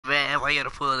Why you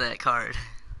gotta pull that card?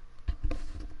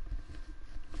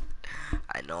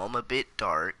 I know I'm a bit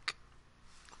dark,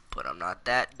 but I'm not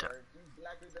that dark.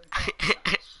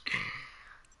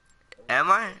 Am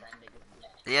I?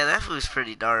 Yeah, that fool's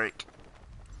pretty dark.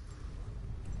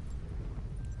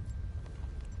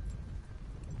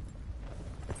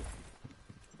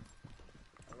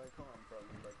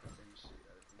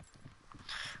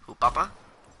 Who, Papa?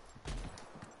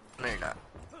 No, you're not.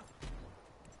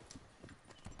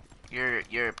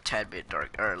 You're a tad bit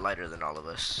dark or lighter than all of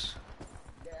us.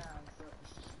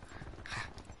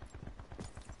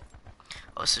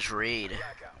 Oh, this is raid.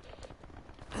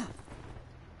 I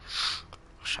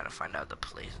was trying to find out the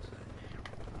place.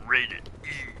 Rated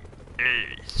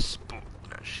EA Sport.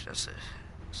 No, that's a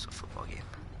football game.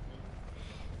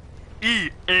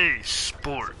 EA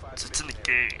Sports. It's in the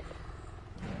game.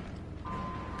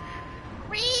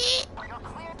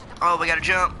 Oh, we gotta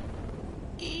jump.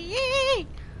 Yee!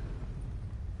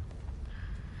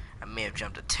 I may have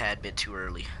jumped a tad bit too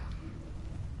early.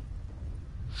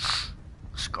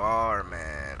 Scar,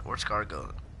 man. Where'd Scar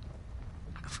go?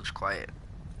 That fool's quiet.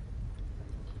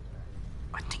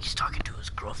 I think he's talking to his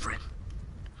girlfriend.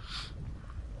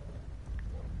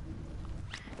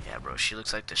 Yeah, bro, she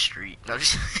looks like the street. No,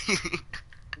 just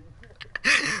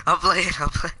I'm playing.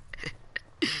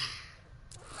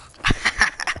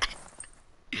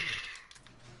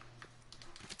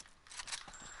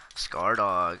 Scar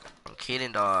dog. I'm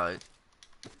kidding, dog.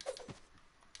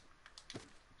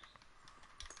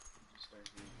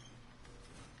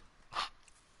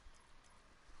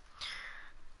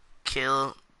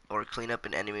 Kill or clean up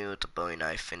an enemy with a bowie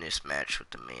knife. Finish match with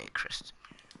the main crest.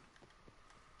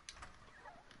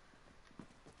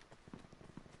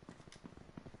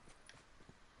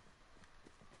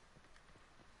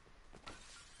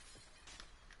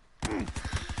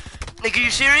 Nigga,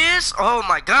 you serious? Oh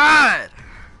my god!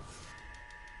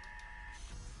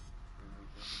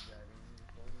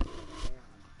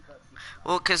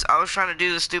 Well, cause I was trying to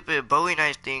do the stupid bowie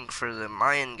knife thing for the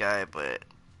Mayan guy, but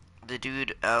the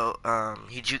dude out,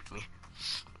 he juked me.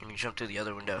 And he jumped through the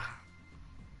other window.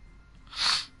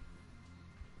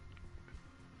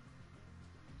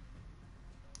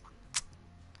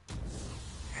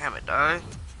 Damn it, dog.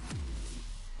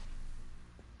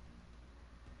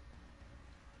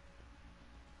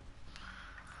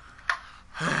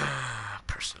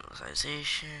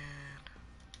 Personalization.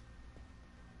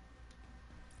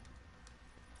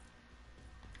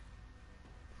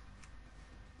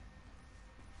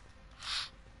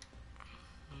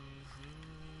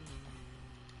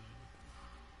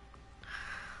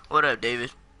 What up,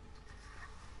 David?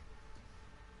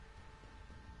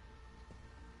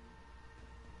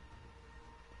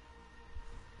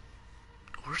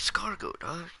 Where's Scar go,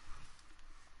 dog?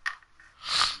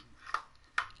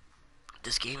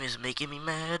 This game is making me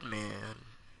mad, man.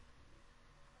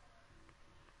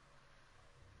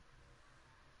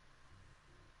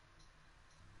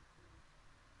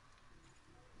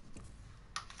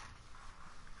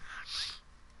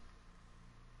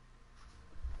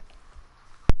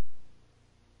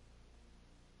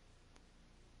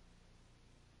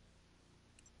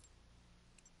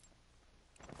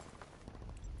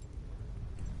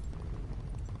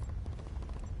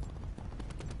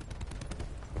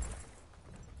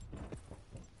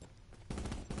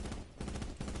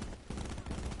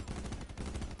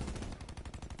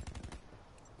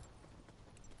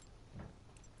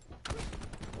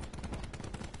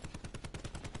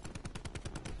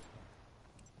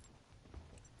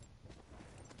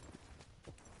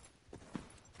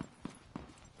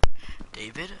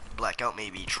 David, Blackout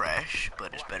may be trash,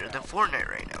 but it's better than Fortnite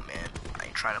right now, man. I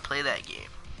ain't trying to play that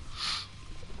game.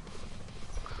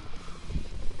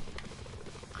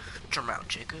 Turn out,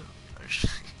 Jacob.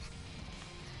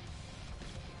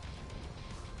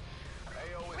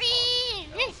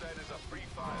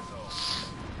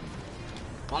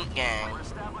 Boom gang. We're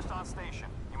established on station.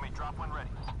 You may drop when ready.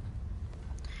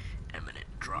 Eminent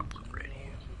drop when ready.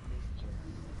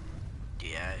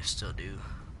 Yeah, I still do.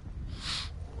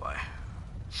 Why?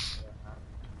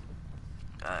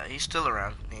 He's still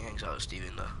around. He hangs out with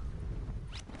Steven though.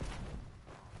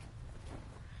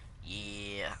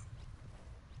 Yeah.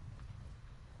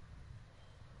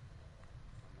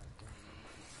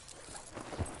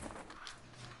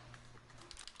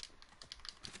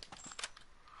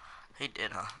 He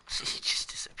did, huh? He just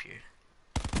disappeared.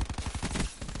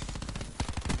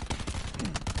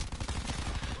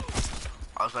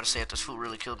 I was about to say if this fool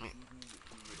really killed me.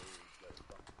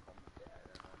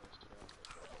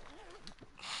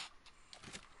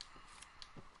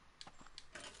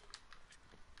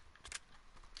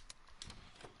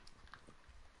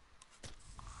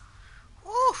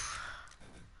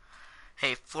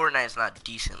 say Fortnite's not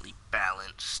decently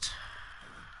balanced.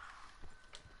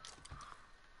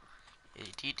 Do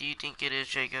you think it is,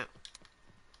 Jacob? I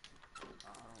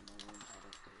don't know, man.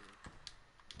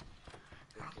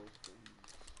 I don't care. They're both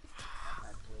games. And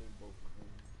I played both of them.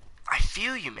 I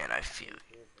feel you, man. I feel I you.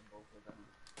 care for both of them.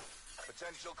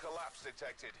 Potential collapse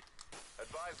detected.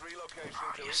 Advise relocation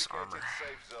Oh, to yes, indicated armor.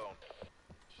 safe zone.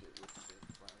 Shit with the big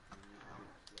flag. I need a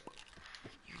big flag.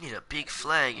 You need a big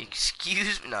flag.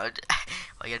 Excuse me. No,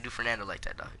 why you gotta do Fernando like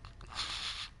that, dog?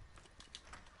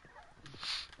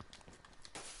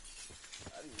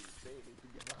 I didn't even say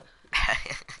anything about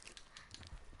it.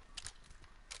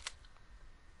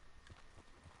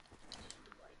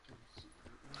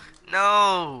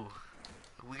 No,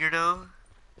 weirdo.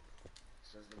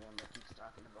 Says the one that keeps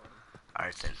talking about him.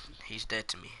 Alright then, he's dead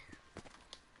to me.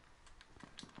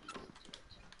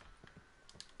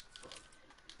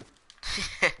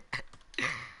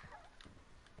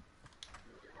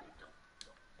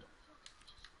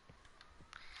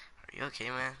 Are you okay,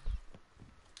 man?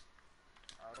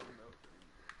 I don't know.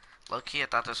 Low-key, I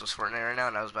thought this was Fortnite right now,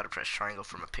 and I was about to press triangle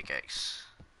from a pickaxe.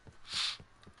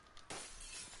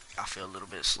 I feel a little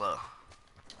bit slow.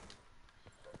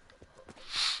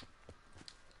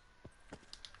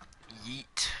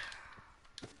 Yeet.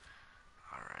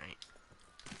 Alright.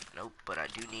 Nope, but I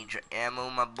do need your ammo,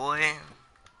 my boy.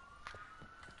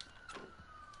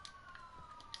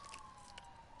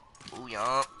 Ooh,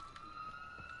 yup.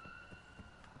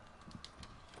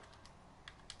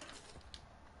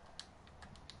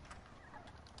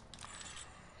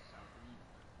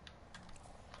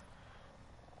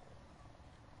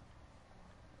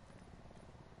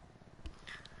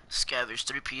 Scavenge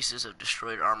 3 pieces of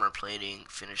destroyed armor plating.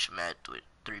 Finish mat with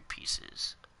 3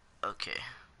 pieces. Okay.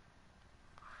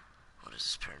 What is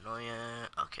this? Paranoia?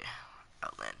 Okay.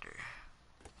 Outlander.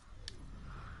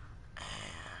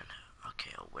 And,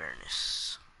 okay,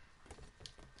 awareness.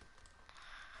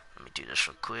 Let me do this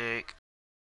real quick.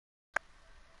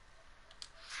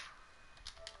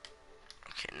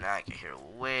 Okay, now I can hear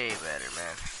way better,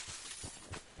 man.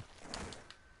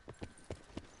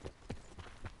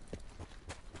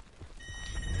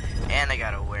 And I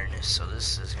got awareness, so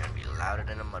this is gonna be louder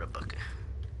than a mother bucket.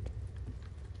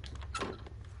 I don't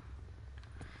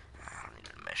need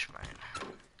to mesh mine.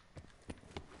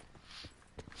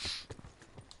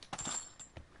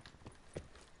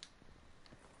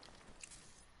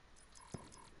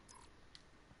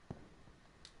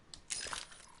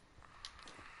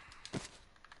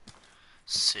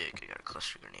 Sick, I got a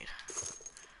cluster grenade.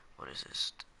 What is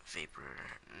this? Vapor.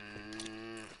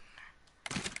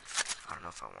 I don't know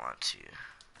if I want to.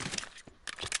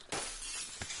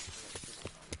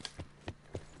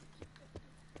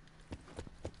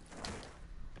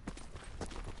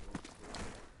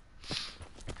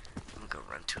 I'm gonna go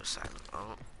run to asylum.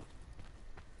 Oh.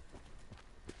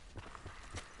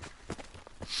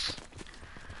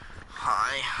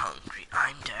 Hi, hungry.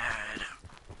 I'm dead.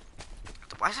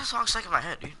 Why is that song stuck in my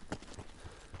head, dude?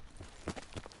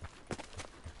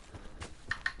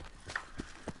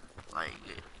 Like,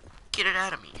 get it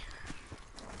out of me.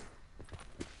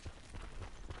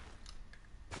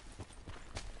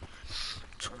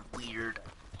 It's weird.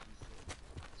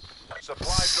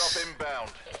 Supply drop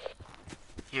inbound.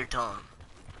 Your tongue.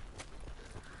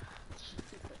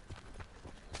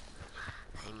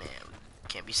 Hey man,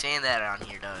 can't be saying that on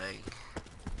here, dog.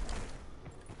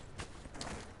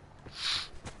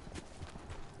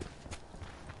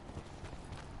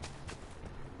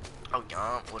 Oh,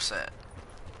 yum. What's that?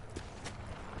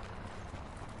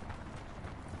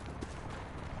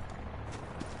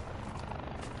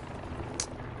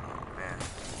 Oh man,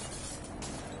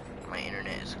 my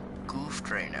internet is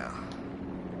goofed right now.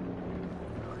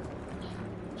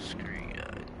 Screw you.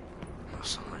 Oh,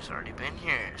 someone's already been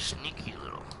here. Sneaky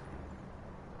little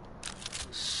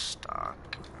stock.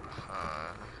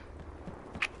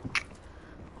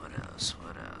 What else?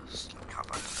 What else? Let me hop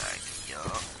on the back.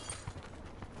 Yup.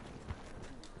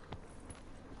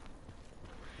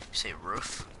 You say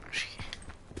roof?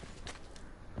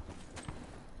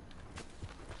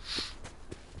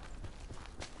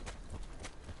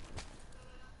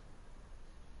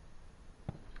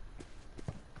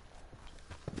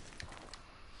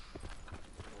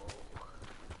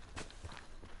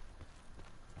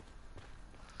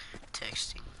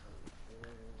 Texting.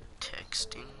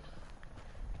 Texting.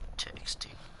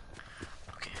 Texting.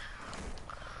 Okay.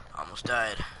 Almost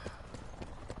died.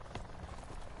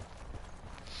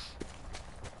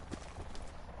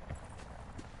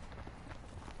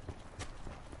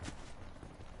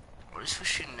 What is he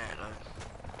shooting at?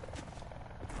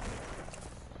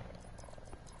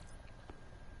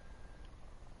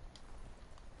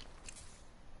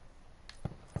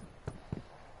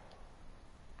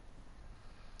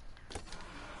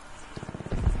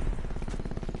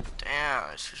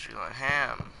 nice, because you went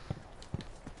ham.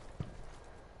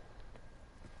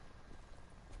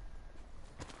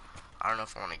 I don't know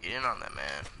if I want to get in on that,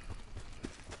 man.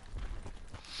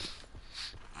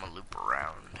 I'm gonna loop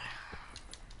around.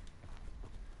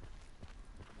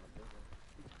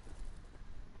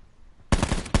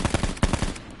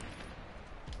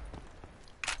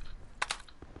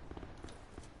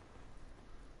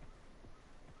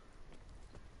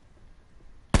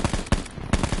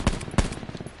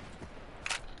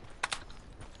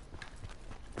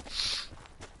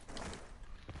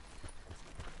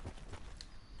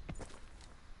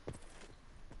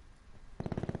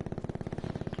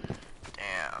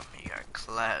 Damn, he got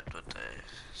clapped with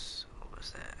this. What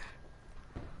was that?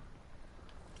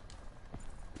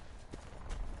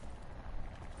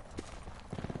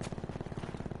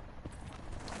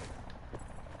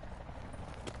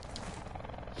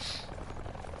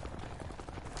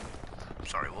 I'm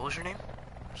sorry, what was your name?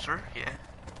 Sir? Yeah.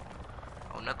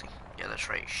 Oh, nothing. Yeah, that's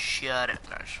right. Shut up,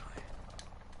 naturally.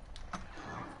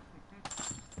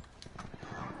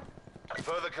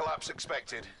 Further collapse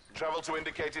expected. Travel to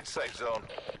indicated safe zone.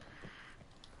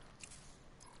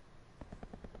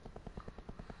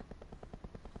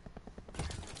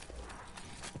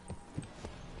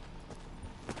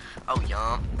 Oh,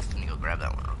 yum. Let me go grab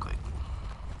that one real quick.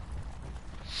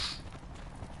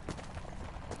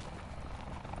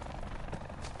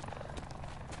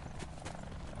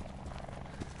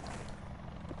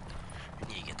 I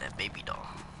need to get that baby doll.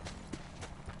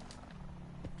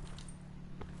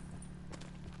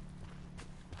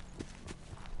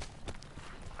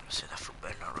 I said that foot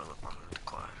better not roll up on the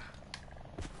quad.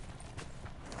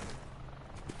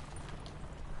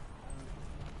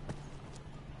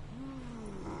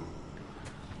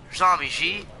 Zombie,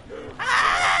 G.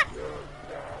 Ah!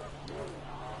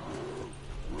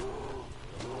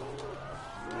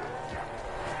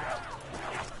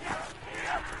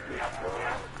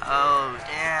 Oh,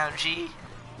 damn, G.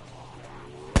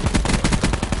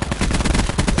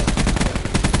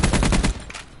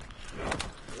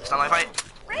 It's not my fight.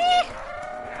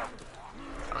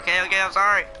 Okay, okay, I'm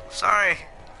sorry. Sorry.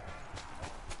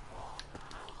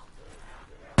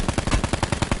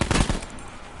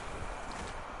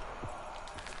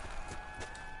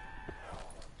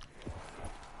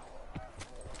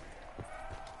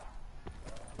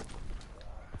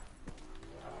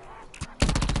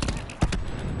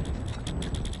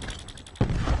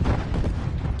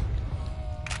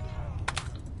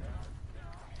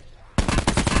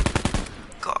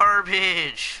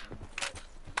 Garbage.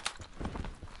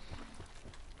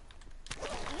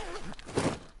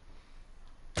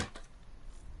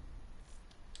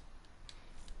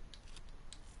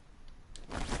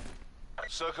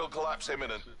 Circle collapse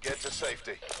imminent. Get to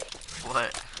safety.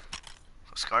 What?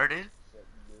 Scar did?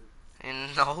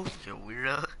 And no, you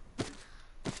weirdo.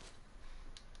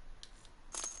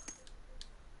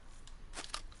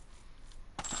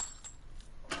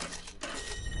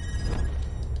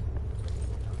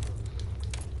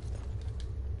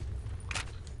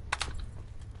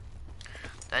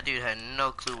 That dude had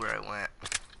no clue where I went.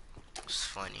 It's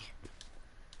funny.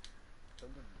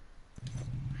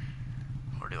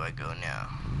 Where do I go now?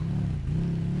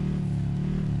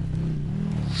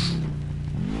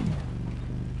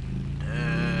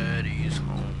 Daddy's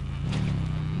home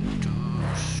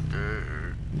to stay.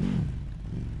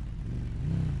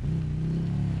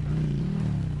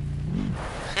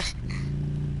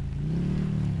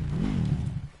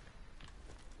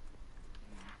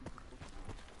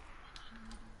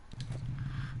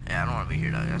 Yeah, I don't want to be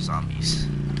here, dog. That's zombies. I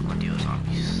don't want to deal with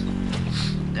zombies.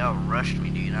 They all rushed me,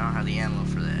 dude. I don't have the ammo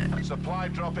for that. Supply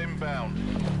drop inbound.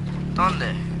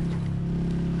 Donde?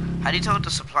 How do you tell what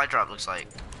the supply drop looks like?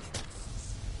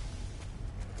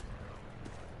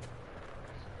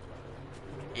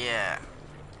 Yeah.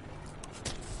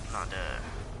 Not the.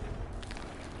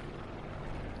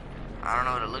 I don't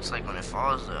know what it looks like when it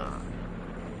falls, though.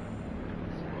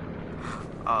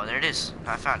 Oh, there it is.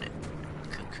 I found it.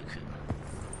 Cool, cool, cool.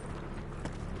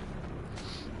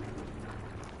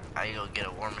 I go get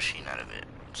a war machine out of it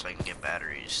so I can get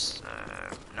batteries,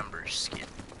 numbers, skin.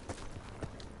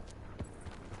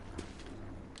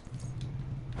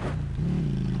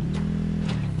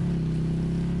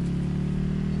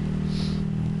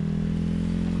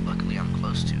 Luckily, I'm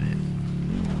close to it.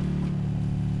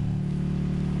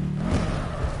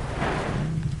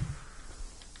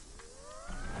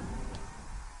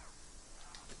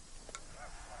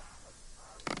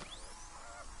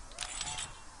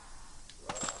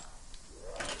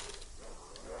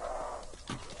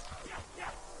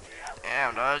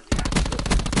 Damn, dog.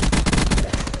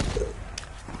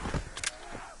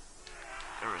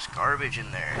 There was garbage. garbage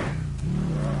in there.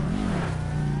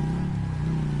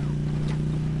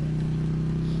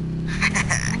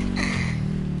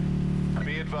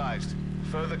 Be advised.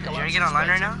 Further You collapse wanna get online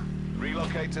right now? expected.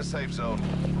 Relocate to safe zone.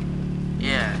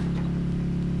 Yeah.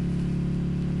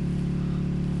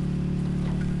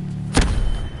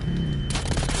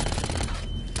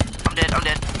 I'm dead.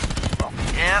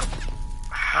 Yep.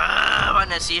 I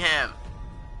didn't see him.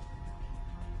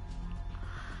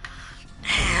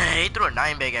 He threw a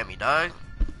 9 bag at me, dog.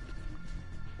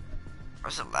 Why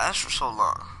does it last for so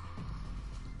long?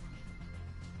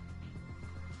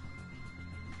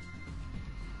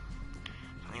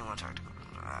 I don't even want to talk to him.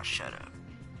 Ah, shut up.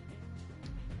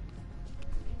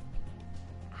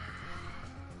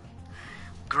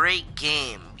 Great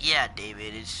game. Yeah,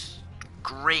 David, it's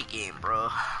great game, bro.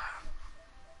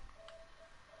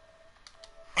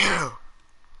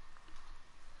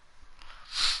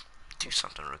 Do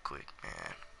something real quick,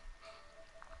 man.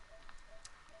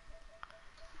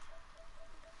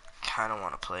 Kind of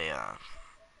want to play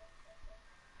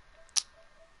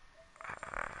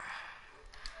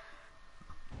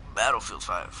Battlefield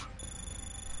 5.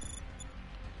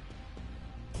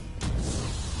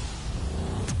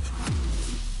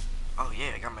 Oh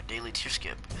yeah, I got my daily tier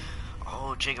skip.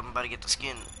 Oh, Jacob, I'm about to get the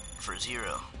skin for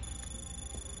 0.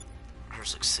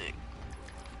 Hers looks sick.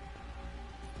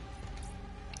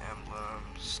 Emblem,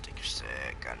 sticker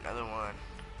set, got another one.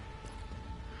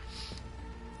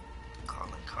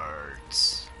 Calling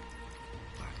cards.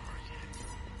 Black market.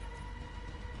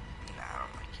 Nah, I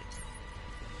don't like it.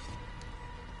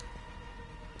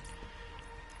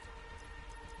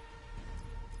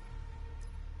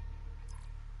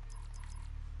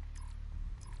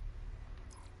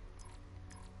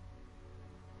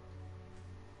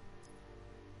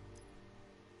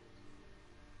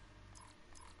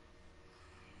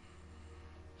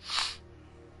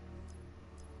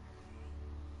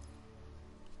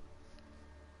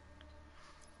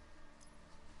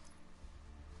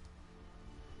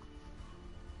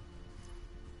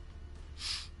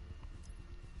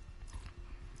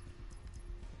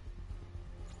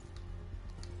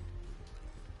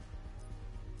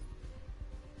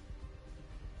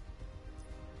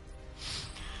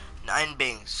 9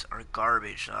 bangs are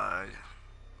garbage, dog.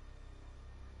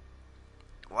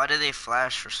 Why do they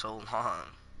flash for so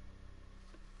long?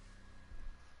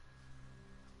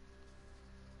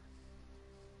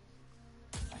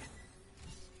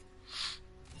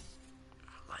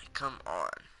 Like, come on.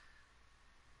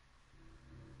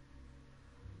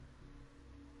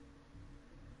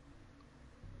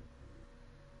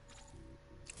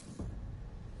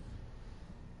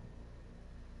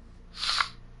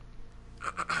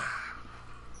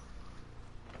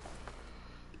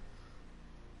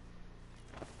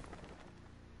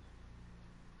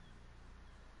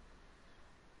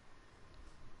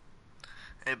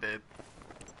 Hey, babe.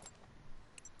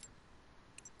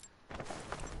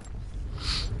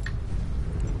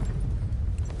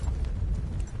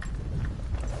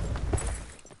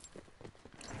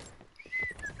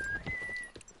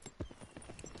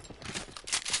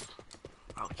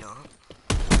 Oh, young.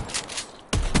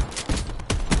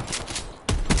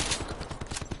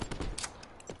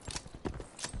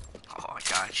 Oh, I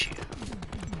got you.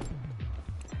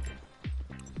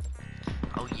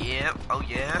 Oh, yeah. Oh,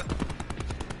 yeah.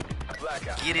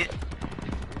 Blackout. Get it.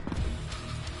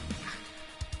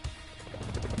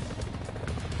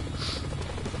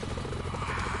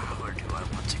 Where do I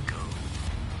want to go?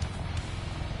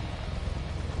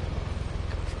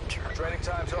 Training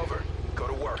time's over. Go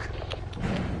to work.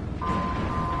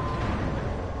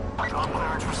 All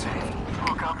clearance received.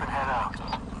 Hook up and head out.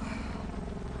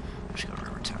 I should go to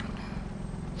Rivertown.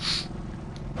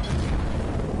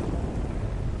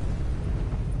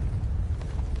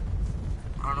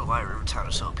 I don't know why Rivertown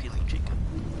is so appealing, Jacob.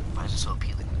 Why is it so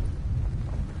appealing?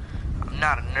 I'm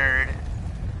not a nerd.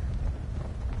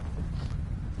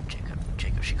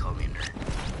 Jacob, she called me a nerd.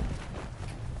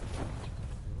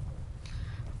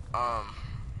 I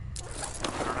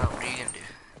don't know. What are you gonna do?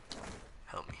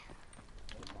 Help me.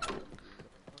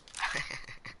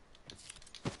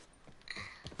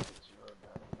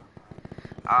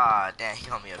 Ah, damn, he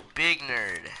called me a big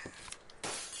nerd.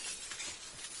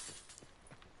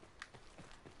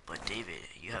 But David,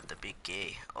 you have the big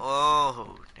gay.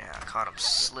 Oh, damn, I caught him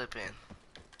slipping.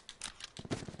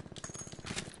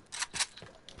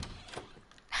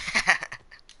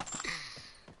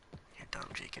 You're dumb,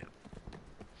 Jacob.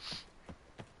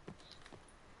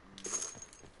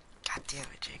 God damn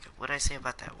it, Jacob. What did I say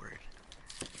about that word?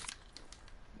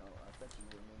 No, I thought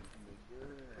you were making me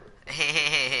good.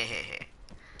 Hey.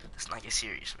 Let's not get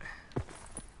serious, man.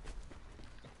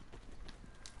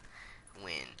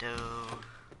 window.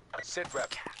 Sit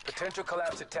rep. Potential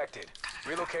collapse detected.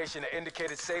 Relocation to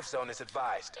indicated safe zone is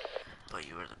advised. But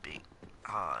you were the big.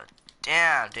 Oh,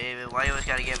 damn, David. Why you always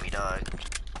gotta get me, dog?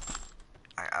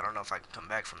 I don't know if I can come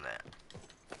back from that.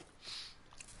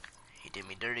 He did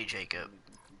me dirty, Jacob.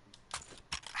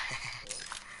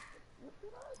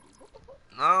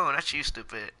 No, not you,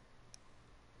 stupid.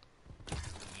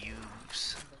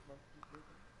 Use.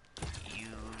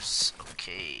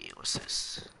 Okay, what's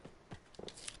this?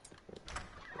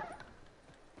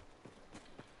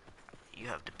 You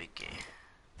have the big gay.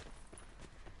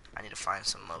 I need to find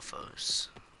some mofos.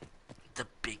 The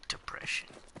big depression.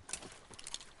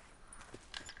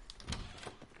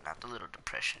 Not the little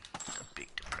depression, the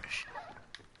big depression.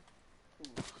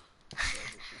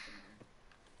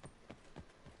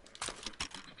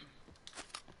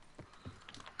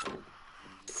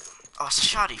 Oh, it's a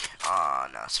shoddy. Oh,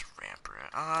 no, it's a ramper.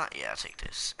 Yeah, I'll take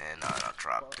this. And I'll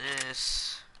drop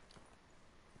this.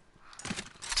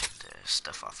 Take the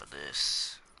stuff off of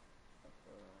this.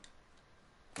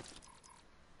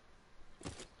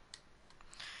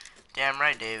 Damn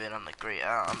right, David. I'm the great.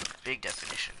 I'm the big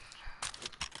definition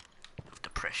of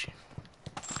depression.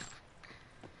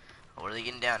 What are they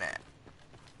getting down at?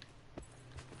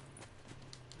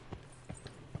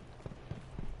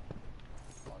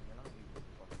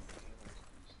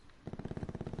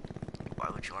 Why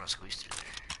would you want to squeeze through there?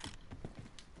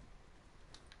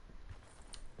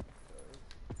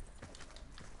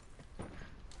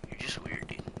 You're just weird,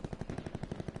 dude.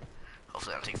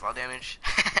 Hopefully I don't take fall damage.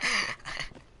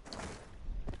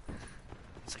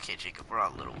 It's okay, Jacob. We're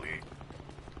all a little weird.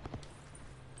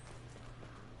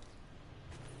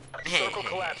 Circle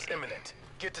collapse imminent.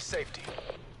 Get to safety.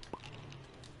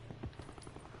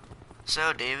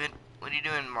 So, David, what are you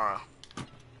doing tomorrow?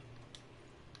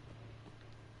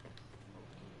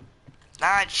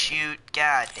 Not shoot.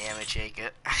 God damn it,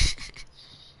 Jacob.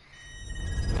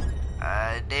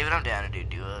 David, I'm down to do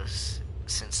duos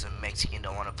since the Mexican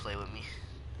don't want to play with me.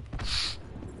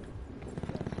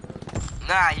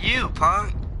 Nah, you,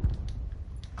 punk.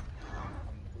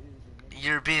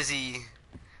 You're busy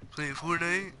playing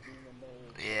Fortnite?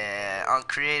 Yeah, on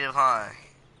creative, huh?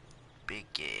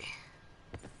 Big gay.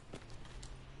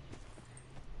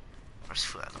 Where's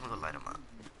food? Let me go light him up.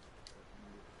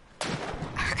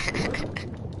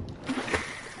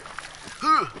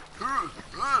 Run.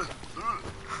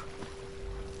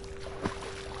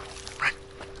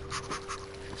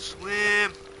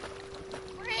 Swim.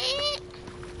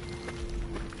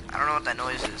 I don't know what that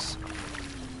noise is.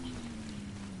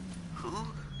 Who?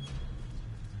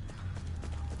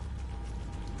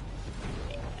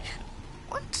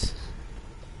 What?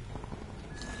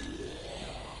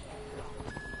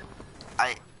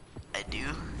 I do.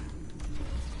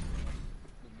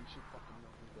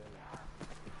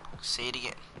 Say it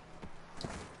again.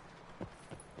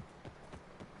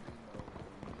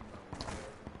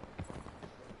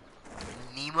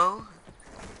 Nemo?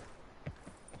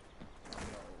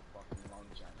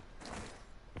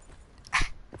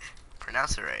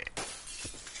 Pronounce it right.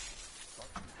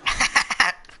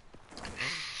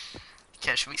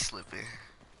 Catch me slipping.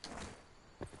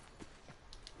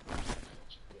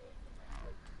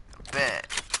 Bet.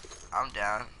 I'm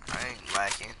down. I ain't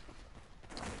lacking.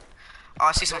 Oh,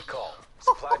 I see some. Call.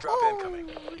 Supply drop incoming.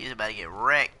 He's about to get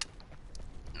wrecked.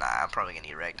 Nah, I'm probably gonna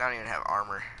get wrecked. I don't even have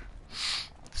armor.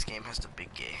 This game has the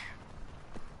big gay.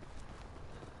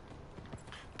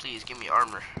 Please give me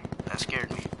armor. That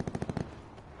scared me.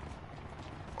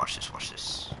 Watch this, watch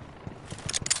this.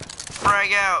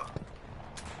 Frag out!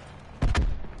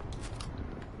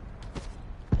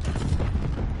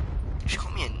 Did you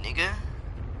call me a nigga?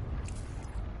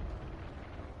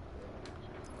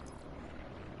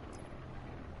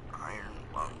 Iron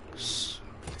lungs.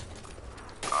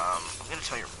 I'm gonna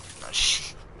tell your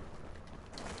nuts.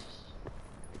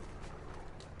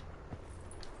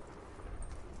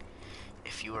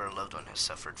 If you or a loved one has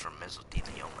suffered from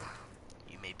mesothelioma,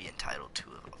 you may be entitled to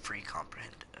a free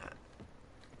comprehend.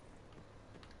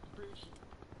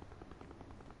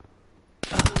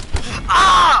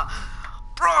 Ah!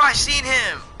 Bro, I seen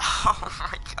him! Oh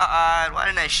my god, why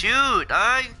didn't I shoot,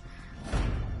 dog?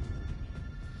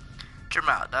 Get your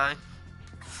mouth, dog.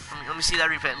 Let me see that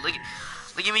replay. Look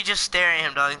at me just staring at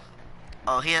him, dog.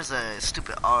 Oh, he has a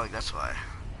stupid AUG, that's why.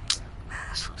 Man,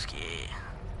 this fool's gay.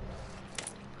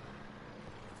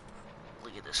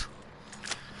 Look at this fool.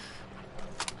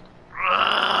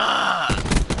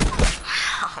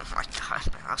 Oh my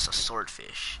god, man, that's a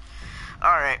swordfish.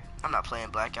 Alright, I'm not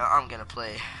playing Blackout. I'm gonna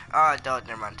play. Oh, dog,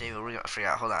 never mind, David. We're gonna figure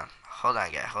out. Hold on. Hold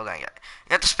on, guy. Hold on, guy.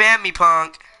 You have to spam me,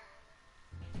 punk.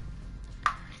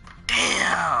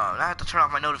 Damn! I have to turn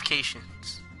off my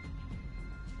notifications.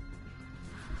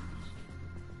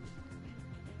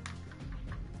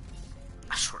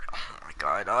 I swear. Oh my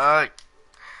god.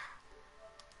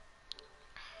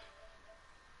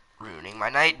 Ruining my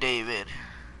night, David.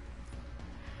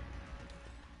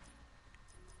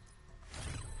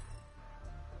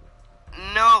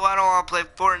 No, I don't want to play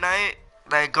Fortnite.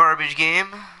 That garbage game.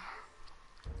 You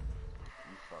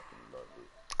fucking love it.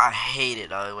 I hate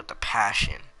it, with a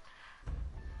passion.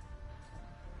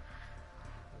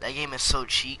 That game is so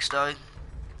cheeks, dog.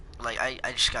 Like,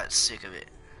 I just got sick of it.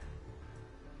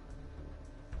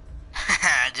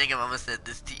 Jacob almost said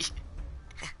this to you.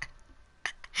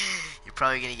 You're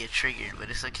probably gonna get triggered, but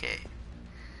it's okay.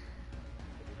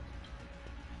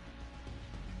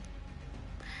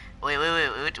 Wait,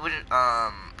 what,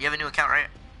 you have a new account, right?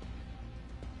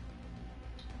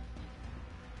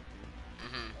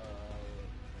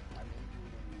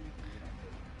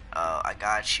 Oh, I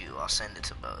got you. I'll send it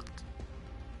to both.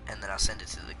 And then I'll send it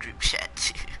to the group chat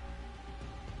too.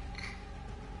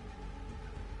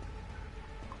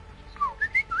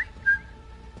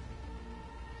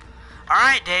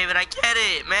 Alright, David, I get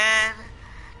it, man.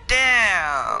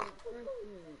 Damn.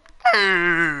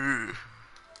 I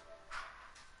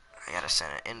gotta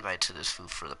send an invite to this fool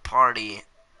for the party.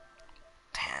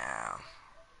 Damn.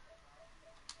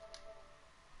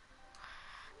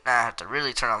 Now I have to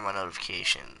really turn on my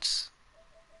notifications.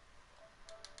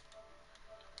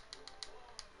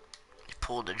 You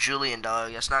pulled a Julian,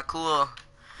 dog. That's not cool.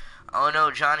 Oh no,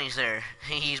 Johnny's there.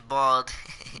 He's bald.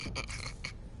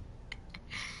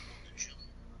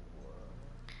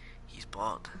 He's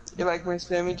bald. You like my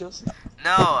spammy, Joseph?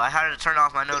 No, I had to turn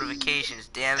off my notifications.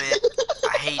 Damn it.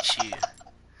 I hate you.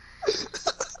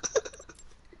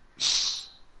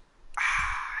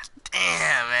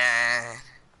 Damn, man.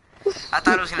 I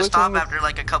thought it was gonna stop after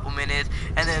like a couple minutes,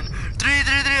 and then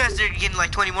 333. I started getting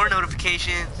like 20 more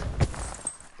notifications.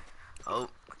 Oh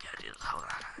my god, dude, hold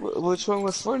on. Which one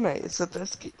was Fortnite? It's the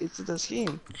best. It's the best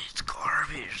game. It's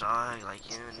garbage, dog. Like,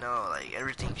 you know, like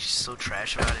everything's just so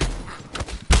trash about it.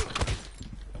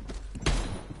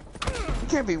 It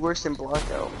can't be worse than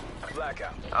Blackout.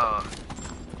 Blackout. Oh,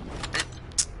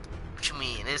 what you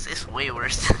mean? It's way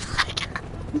worse than Blackout.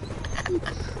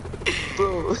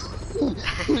 Bro,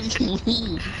 what do you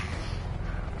mean?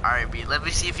 Alright, B, let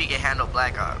me see if you can handle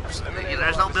Black Ops.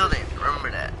 There's no building.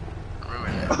 Remember that.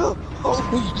 Remember that.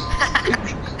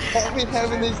 I've been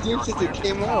having this game since it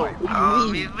came out. What do Oh,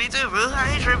 you mean? me too, bro.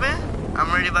 I ain't tripping. I'm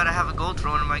already about to have a gold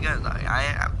thrown in my gun. Like,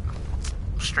 I'm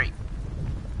straight.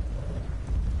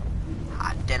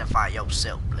 Identify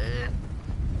yourself, blood.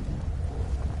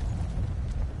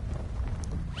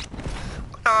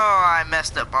 Oh, I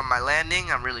messed up on my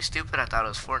landing. I'm really stupid. I thought it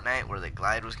was Fortnite where the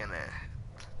glide was gonna...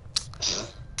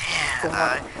 Damn,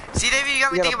 dog. See, David, you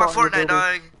got me thinking about Fortnite,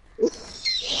 dog.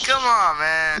 Come on,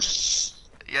 man.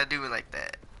 You gotta do me like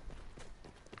that.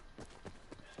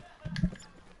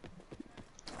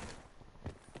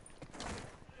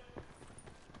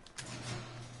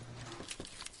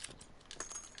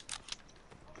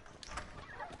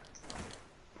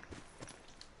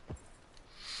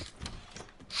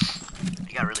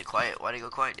 You got really quiet. Why'd you go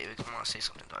quiet, David? Come on, say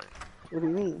something, dog. What do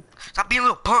you mean? Stop being a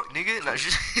little punk, nigga. No,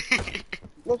 just...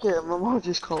 Look at my mom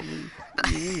just called me. What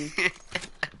do you mean?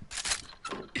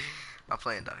 I'm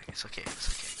playing, dog. It's okay.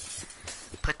 It's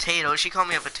okay. Potato. She called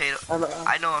me a potato.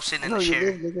 I know I'm sitting in the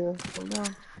chair. You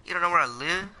don't know where I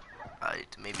live?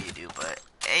 Maybe you do, but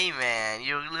hey, man,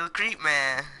 you're a little creep,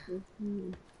 man.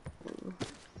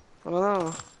 I don't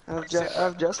know.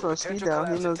 I've just my speed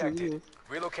down. He knows who he is.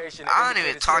 Relocation. I don't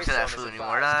even talk to that fool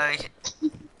anymore, dog.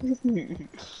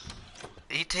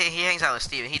 He hangs out with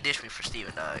Steven. He dished me for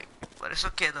Steven, dog. But it's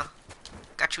okay, though.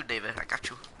 Got you, David. I got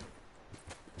you.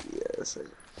 Yes.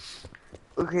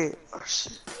 Okay. Oh,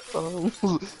 shit.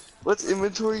 What's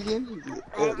inventory again?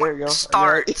 Oh, there you go.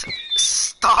 Start.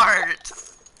 Start.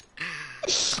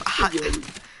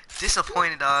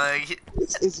 Disappointed, dog.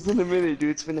 It's been a minute,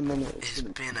 dude. It's been a minute. It's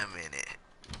been a minute.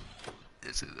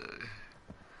 This is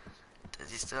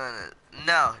Does he still in it?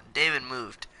 No, David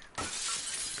moved.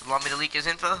 You want me to leak his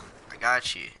info? I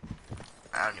got you.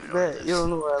 I don't even know where he lives. You don't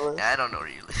know where I live. Yeah, I don't know where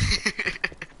you live.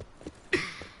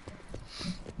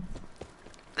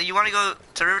 So you want to go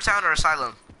to Rivertown or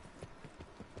Asylum?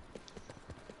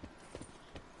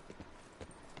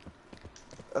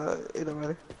 It don't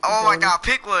matter. Oh my god,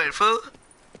 pick one, fool.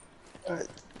 Alright,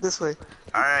 this way.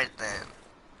 Alright then.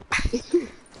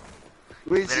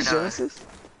 Wait, Better it's know. Genesis?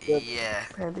 Yeah.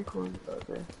 Pandicorn?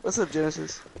 Okay. What's up,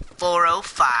 Genesis?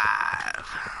 405.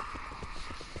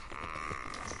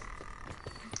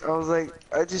 I was like,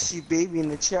 I just see baby in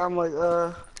the chat. I'm like,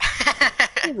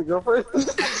 I'm gonna go first.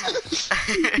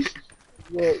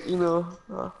 Yeah, you know,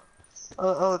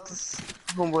 I'll let this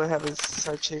homeboy have his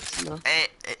side chicks, you know. Hey,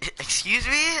 excuse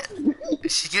me?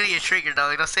 She's getting a trigger,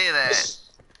 dog. Don't say that.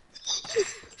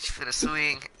 She's finna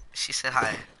swing. She said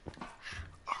hi.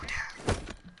 Oh, damn.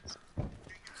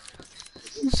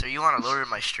 So you want to lower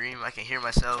my stream? I can hear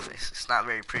myself. It's not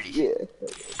very pretty. Yeah.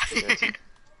 I got you.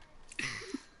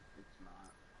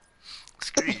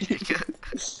 Screw you, Jacob.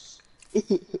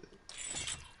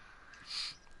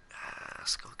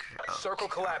 Let's go. Oh, Circle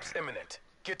okay. collapse imminent.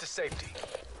 Get to safety.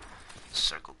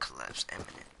 Circle collapse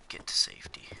imminent. Get to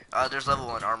safety. There's level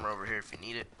 1 armor over here if you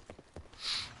need it.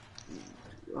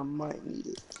 I might need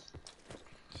it.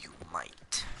 You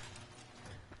might.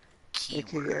 Okay,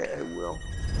 Keyword. I will.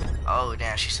 Oh,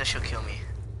 damn. She said she'll kill me.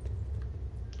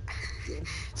 Yeah.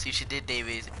 See what she did,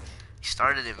 David. You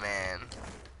started it, man.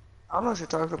 I don't know what you're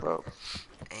talking about.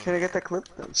 Hey, Can I get that clip?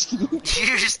 No, I'm just kidding.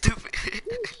 you're stupid.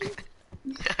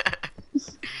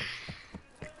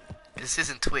 This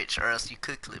isn't Twitch, or else you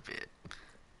could clip it.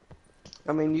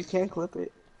 I mean, you can clip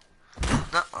it.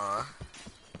 Nuh-uh.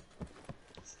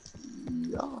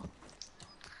 Yeah.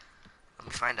 Let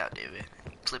me find out, David.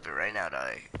 Clip it right now,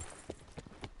 dog.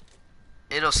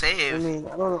 It'll I save. mean,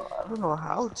 I don't know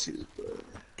how to, but.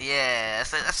 Yeah,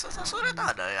 that's what I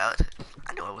thought, dog.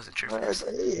 I knew I wasn't tripping.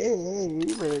 Hey,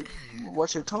 you better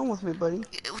watch your tone with me, buddy.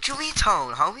 What you mean,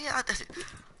 tone, homie?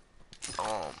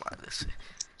 Oh my, this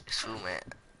fool, man.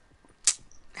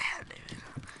 Damn, David.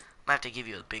 Might have to give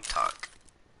you a big talk.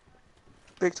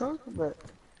 Big talk, but.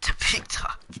 The big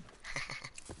talk.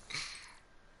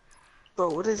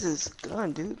 Bro, what is this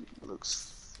gun, dude? It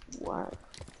looks whack.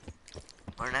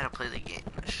 Learn how to play the game.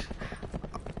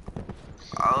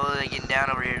 Oh, they're getting down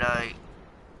over here, dog.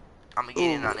 I'm gonna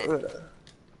get in on it.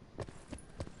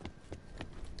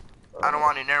 I don't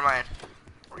want to. Never mind.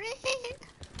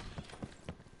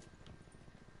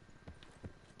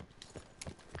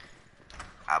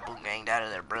 I boom ganged out of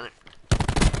there, brother.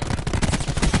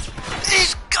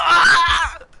 He's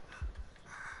gone!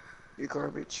 You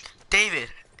garbage. David,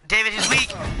 he's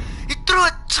weak. He threw a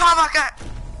tomahawk at.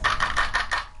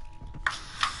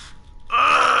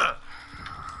 Ugh.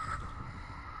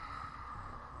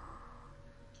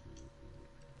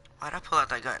 Why'd I pull out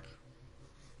that gun?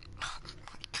 Oh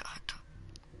my god.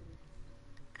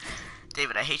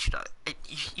 David, I hate you, dog.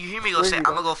 You hear me go say, I'm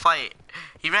gonna go fight.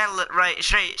 He ran right,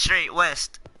 straight,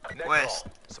 west. Net West.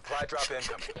 call. Supply drop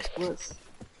incoming. What?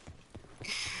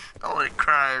 I wanna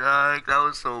cry, dog. That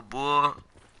was so bull.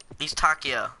 He's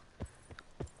Takia.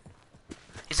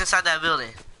 He's inside that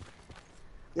building.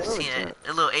 Yeah, See it?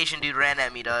 A little Asian dude ran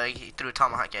at me, dog. He threw a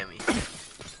tomahawk at me.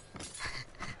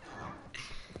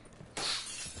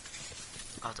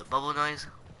 Oh, the bubble noise.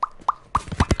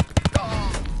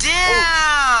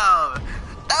 Damn!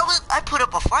 That was. I put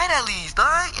up a fight at least,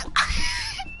 dog.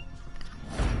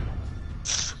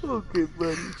 Okay,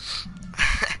 buddy.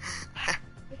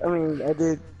 I mean, I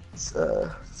did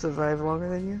survive longer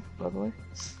than you, by the way.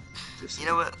 You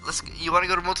know what? You wanna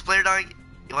go to multiplayer, dog?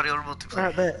 You wanna go to multiplayer?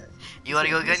 Alright, bet. You wanna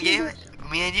go gun game?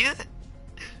 Me and you?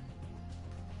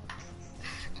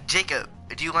 Jacob,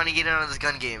 do you wanna get in on this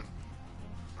gun game?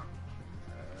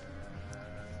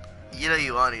 You know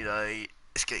you want it, dog.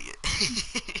 It's gonna get.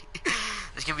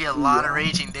 There's gonna be a lot of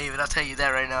raging, David. I'll tell you that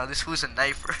right now. This fool's a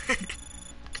knifer.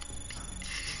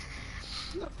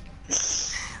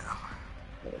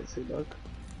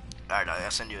 Alright, dog.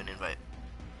 I'll send you an invite.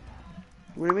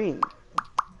 What do you mean?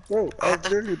 Bro, I was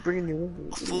literally bringing you over.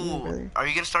 What do you mean, Fool, brother? are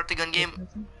you gonna start the gun game?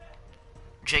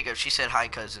 Jacob, she said hi,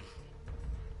 cousin.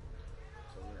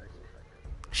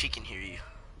 She can hear you.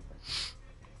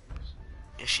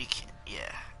 Yeah, she can.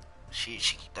 Yeah, she.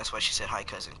 That's why she said hi,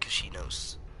 cousin, because she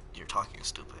knows you're talking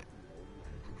stupid.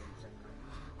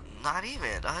 Not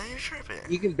even. You're tripping.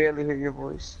 You can barely hear your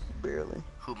voice. Barely.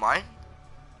 Who, mine?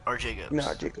 Or Jacob's?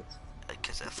 No, Jacob.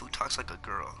 Because that fool talks like a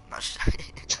girl. Not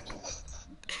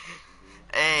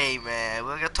Hey, man.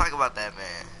 We're gonna talk about that,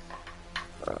 man.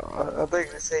 I thought you were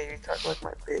gonna say you talk like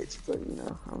my bitch, but you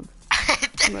know, I'm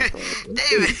not going to.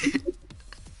 David.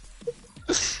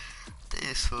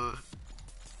 This fool.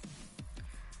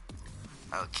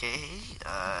 Okay.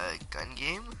 Gun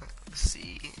game. Let's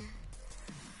see.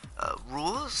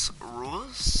 Rules.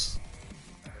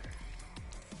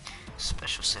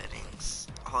 Special settings.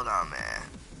 Hold on, man.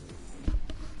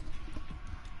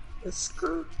 It's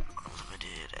good.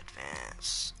 Limited,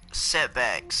 advanced.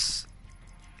 Setbacks.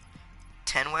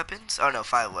 10 weapons? Oh no,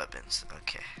 5 weapons.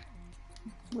 Okay.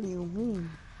 What do you mean?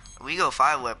 We go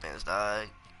 5 weapons, dog.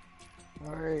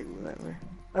 Alright, whatever.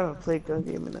 I haven't played gun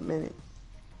game in a minute.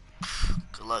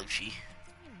 Good luck, G.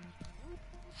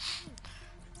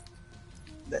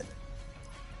 That.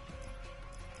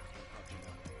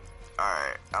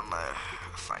 Alright, I'm gonna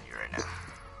find you right now.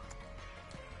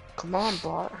 Come on,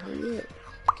 bot, hurry up.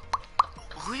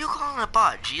 Who you calling a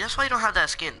bot, G? That's why you don't have that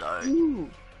skin, dog. You.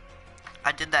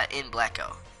 I did that in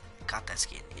Blackout. Got that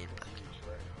skin in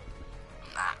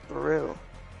Blackout. Nah, For real.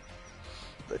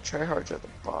 The tryhards are the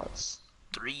bots.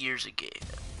 3 years ago.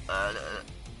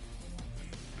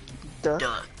 Duck.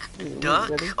 Duck. Wait, Duck?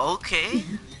 buddy. Okay.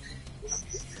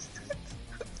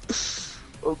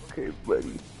 Okay,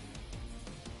 buddy.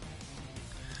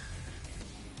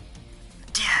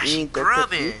 Yeah, You she need that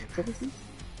grubbing. cookie?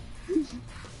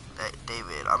 Hey,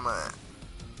 David, I'm gonna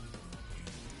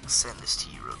send this to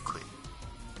you real quick.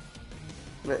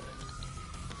 But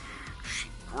She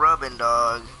grubbing,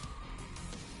 dog.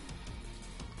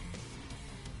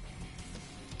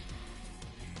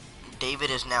 David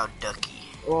is now Ducky.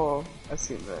 oh, I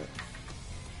seen that.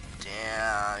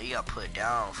 Damn, you got put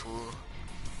down, fool.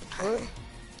 What?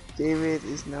 David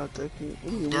is now Ducky. What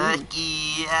do you mean? Ducky,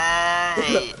 hey,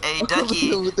 hey, I don't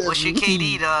Ducky, know what that what's your means.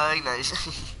 KD, dog?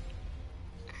 Nice.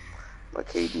 My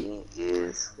KD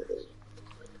is.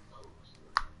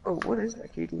 Oh, what is my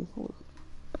KD? Hold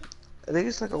on. I think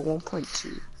it's like a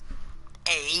 1.2.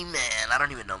 Hey, man, I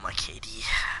don't even know my KD.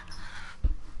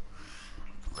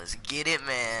 Let's get it,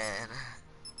 man.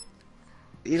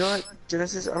 You know what,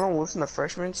 Genesis? I don't listen to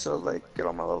freshmen, so like, get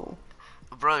on my level.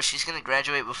 Bro, she's gonna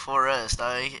graduate before us,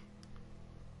 dog.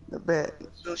 I bet.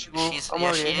 No, she won't. She's, I'm yeah,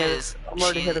 already she ahead. is. I'm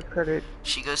already She- ahead of credit.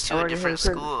 She goes I'm to a already different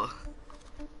ahead of school.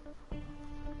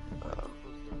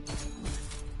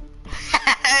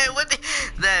 What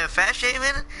the fat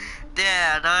shaming?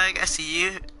 Yeah, dog, I see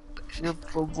you. You're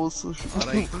bubble social.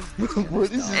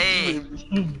 What is Hey. this?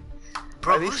 Baby?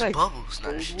 Bro, Are these who's like Bubbles? No,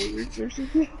 old sh- words or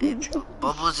something?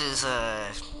 Bubbles is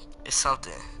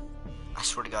something. I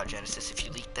swear to God, Genesis, if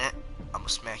you leak that, I'ma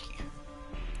smack you.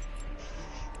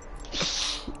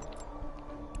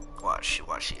 Watch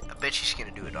it. I bet she's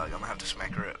gonna do it, dog. I'm gonna have to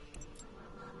smack her up.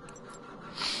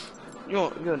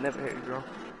 You'll never hit a girl.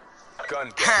 Gun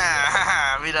down.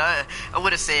 I mean, I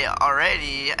would have said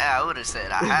already. I would have said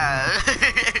I have.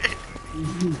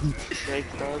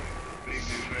 Thanks, dog.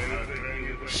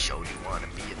 Show you wanna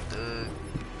be a thug.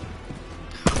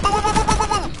 Boom, boom, boom, boom, boom,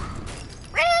 boom, boom.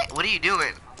 What are you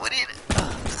doing? What are you?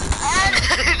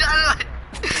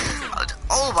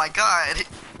 Oh my God!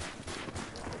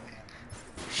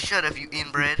 Shut up, you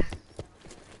inbred.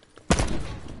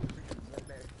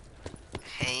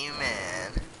 Hey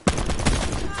man,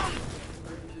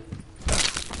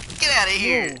 get out of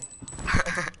here!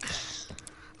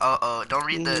 Uh-oh, don't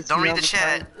read the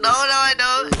chat. No, I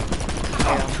don't.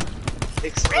 Damn.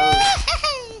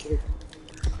 Exposed.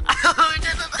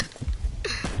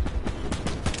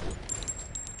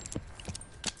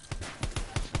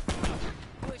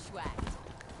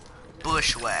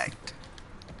 Bushwhacked.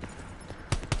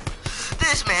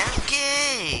 This man's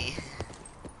gay.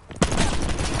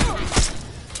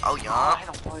 Oh yeah. I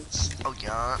don't want. Oh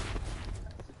yeah.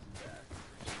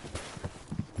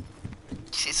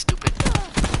 She's stupid.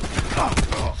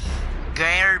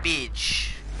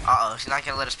 Garbage. Uh-oh, he's not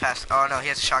gonna let us pass. Oh no, he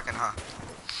has a shotgun, huh?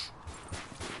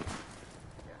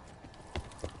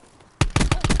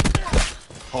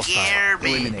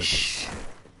 Garbage.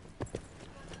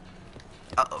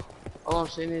 Uh-oh. All I'm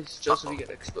saying is, Joseph, you get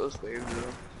exposed by your girl.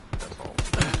 That's all.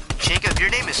 Jacob, your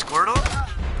name is Squirtle?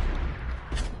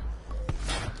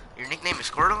 Your nickname is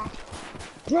Squirtle?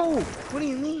 Bro, what do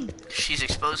you mean? She's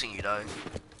exposing you, dog.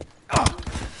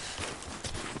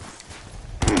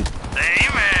 Hey,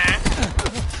 man!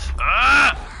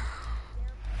 Ah!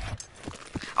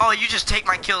 Oh, you just take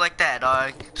my kill like that,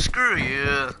 dog. Screw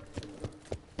you.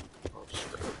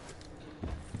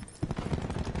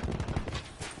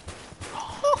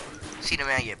 See the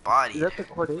man get Is bodied. that the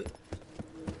Cordet?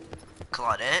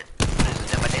 Claudette? What is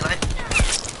it, Dead by Daylight?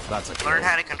 That's a Learn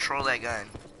how to control that gun.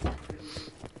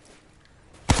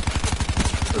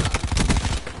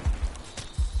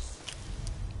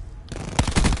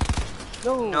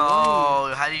 No.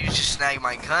 No, how did you just snag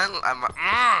my gun? I'm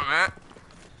man.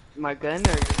 My gun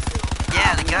or your kill?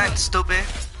 Yeah, the gun, stupid.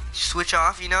 Switch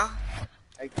off, you know?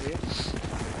 I guess.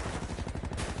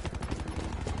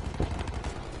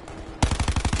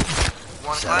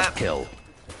 One clap, kill.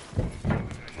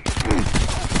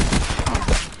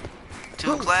 two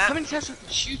Bro, clap. how many times do I have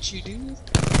to shoot you, dude?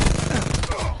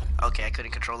 Okay, I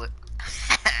couldn't control it.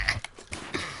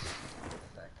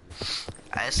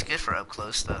 It's good for up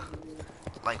close though.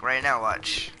 Like right now,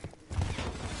 watch.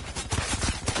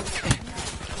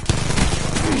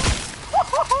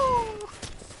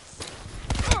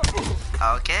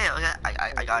 Okay,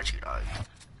 I got you, dog.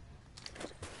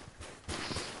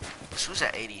 Who's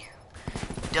at 80?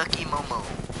 Ducky Momo.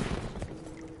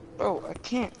 Bro, I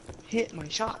can't hit my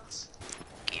shots.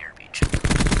 Garbage.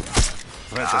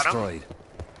 Threat Got him. destroyed.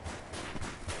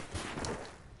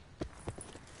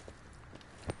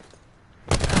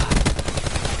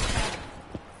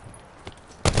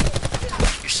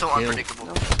 You're so unpredictable.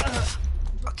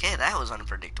 Okay, that was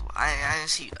unpredictable. I didn't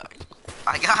see you, dog.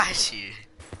 I got you.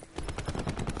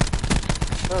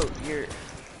 Bro, you're...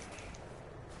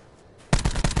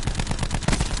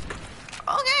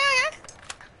 Okay.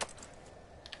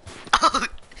 Oh.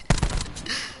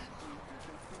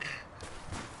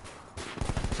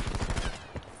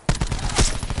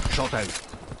 Shot out.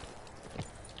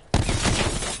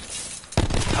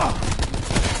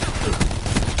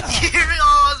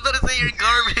 I was about to say you're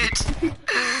garbage.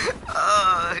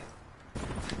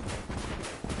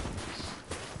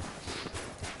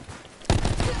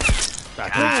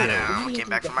 Came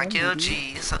back for my kill.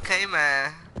 Gee, it's okay,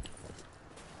 man.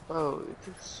 Bro, it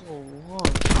took so long.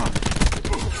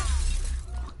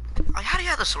 Like, how do you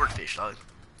have the swordfish, dog?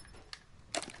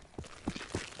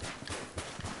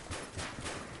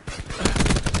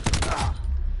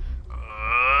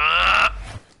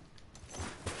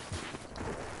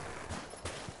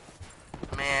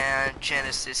 Man,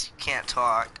 Genesis, you can't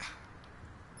talk.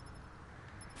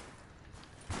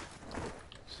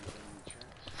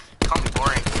 Call me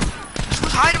boring.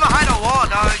 Who's hiding behind a wall,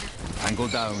 dog? Angle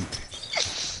down.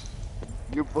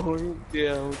 You're boring?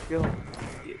 Yeah, we'll kill him.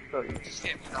 Yeah, bro, you just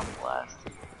get me on blast.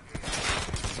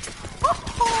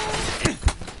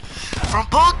 From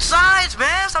both sides,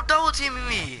 man! Stop double teaming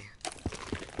me!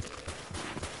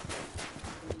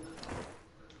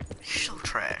 You're so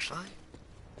trash, dog.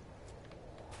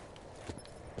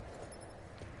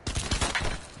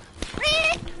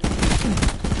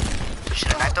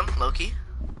 Should've backed him, Loki.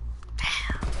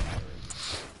 Damn.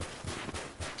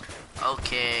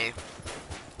 Okay.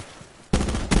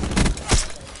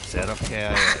 Set up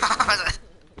KIA.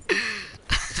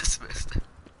 Dismissed.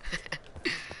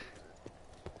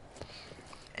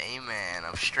 Hey man,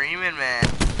 I'm streaming, man.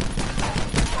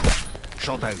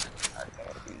 Shot out.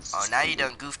 Oh, now you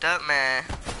done goofed up, man.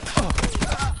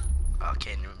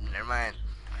 Okay, never mind.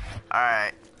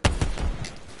 Alright.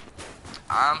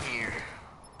 I'm here.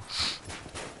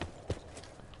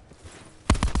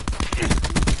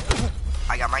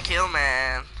 I got my kill,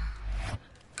 man.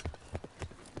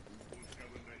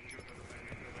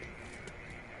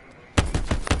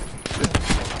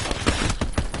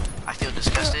 I feel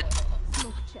disgusted.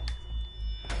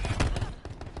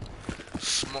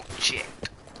 Smoke checked.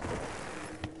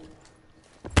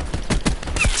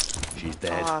 She's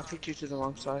dead. Ah, I picked you to the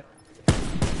wrong side.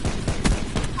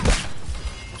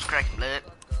 What's cracking, blood?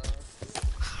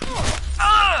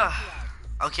 Ah!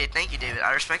 Okay, thank you, David.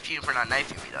 I respect you for not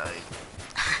knifing me, dog.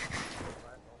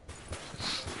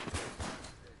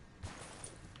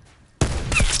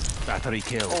 Battery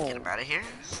kill. Get him out of here.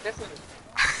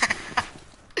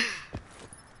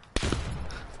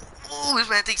 Ooh, this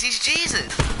man thinks he's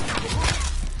Jesus.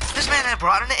 This man had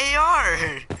brought an AR.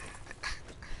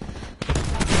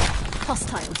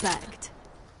 Hostile bagged.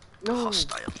 No,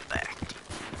 Hostile backed.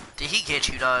 Did he get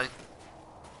you, dog?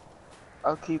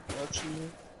 I'll keep watching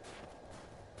you.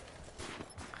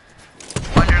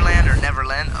 Wonderland or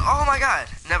Neverland? Oh my god,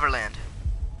 Neverland.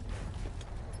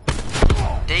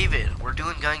 David, we're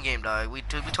doing gun game, dog. We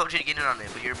told you to get in on it,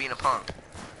 but you're being a punk.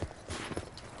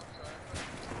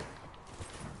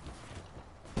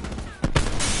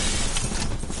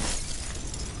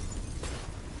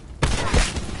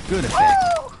 Good effect.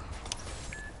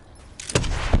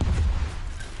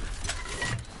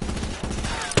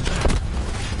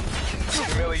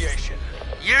 Humiliation.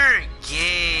 You're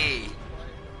gay.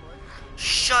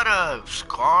 Shut up,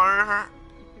 Scar.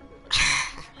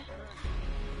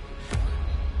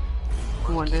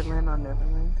 Wonderland or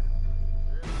Neverland?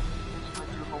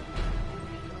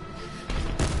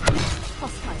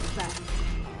 Hostile bagged.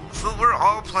 So we're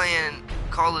all playing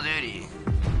Call of Duty.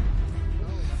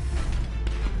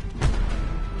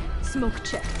 Smoke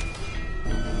check.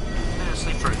 I'm gonna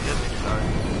sleep for a good minute, dog.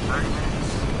 30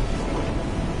 minutes.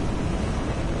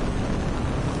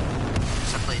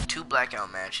 So I played 2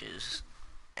 Blackout matches,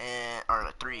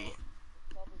 or 3.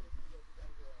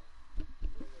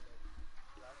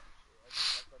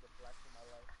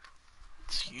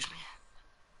 Excuse me.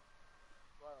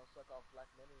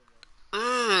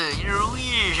 Ugh, you're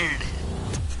weird.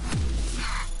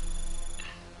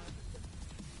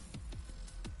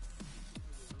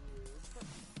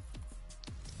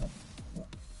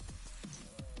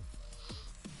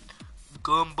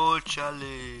 Gumbo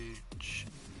challenge.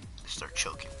 Start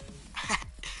choking.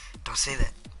 Don't say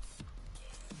that.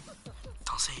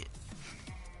 Don't say it.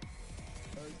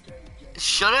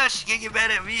 Shut up, she can't get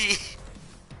mad at me.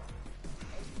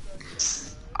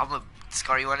 I'm a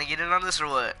Scar, you wanna get in on this or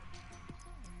what?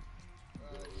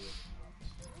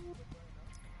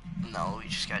 No, we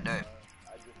just got done.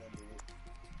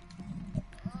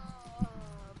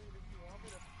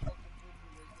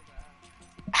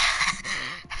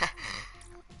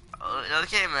 Oh,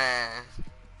 okay, man.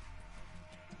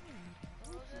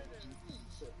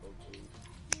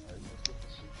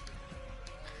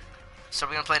 So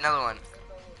we're gonna play another one.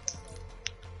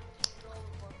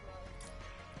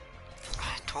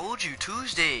 I told you,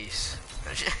 Tuesdays.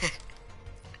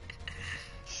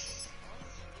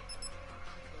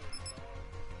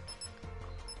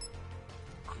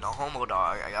 No homo,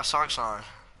 dog. I got socks on.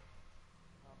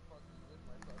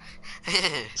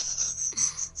 I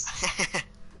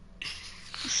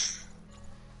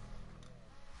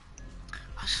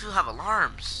still have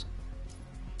alarms.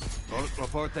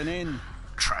 Reporting in.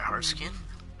 Try hard skin.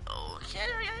 Oh, yeah,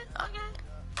 okay.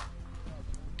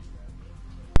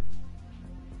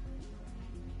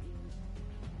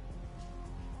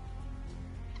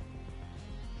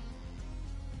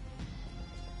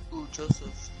 Ooh,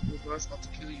 Joseph, your brother's about to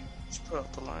kill you. Just put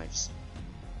out the lives.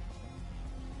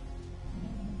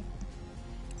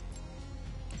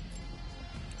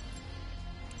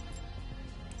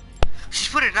 She's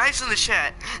putting knives in the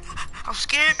chat. I'm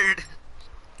scared.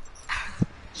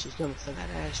 She's gonna send that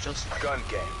ass, Joseph. Gun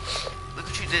game. Look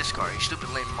what you did, Scar. You stupid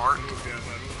lame Mark.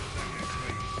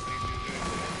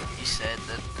 He said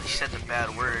the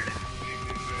bad word.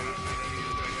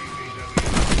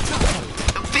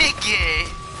 Big gay.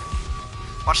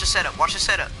 Watch the setup. Watch the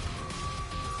setup.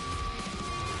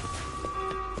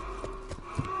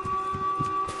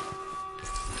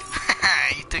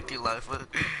 You took your life.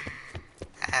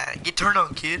 Get turned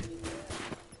on, kid.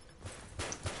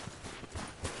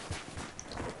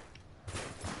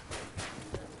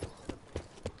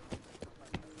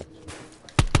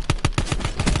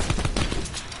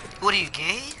 What are you,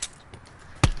 gay?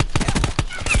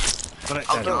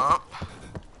 Oh, no.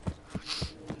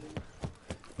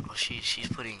 Oh, she's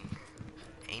putting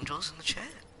angels in the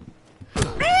chat.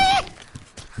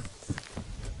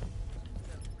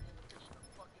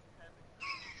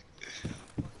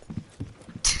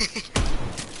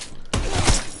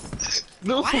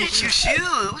 No. Why did you shoot?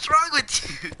 What's wrong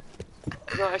with you?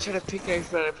 No, I tried to pickaxe,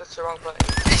 but I pressed the wrong button.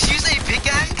 Did you say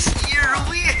pickaxe? You're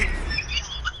weird.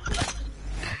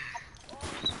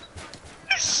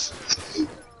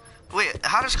 Wait,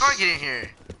 how does Scar get in here?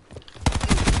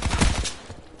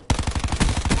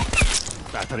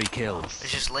 Battery killed.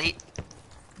 It's just late.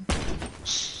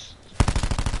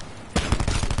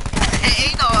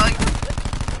 Hey, dog.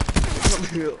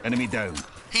 Enemy down.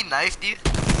 He knifed you.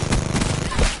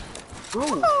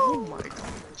 Bro, oh my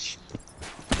gosh.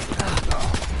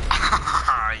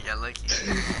 Yeah, lucky.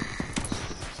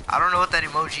 I don't know what that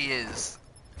emoji is.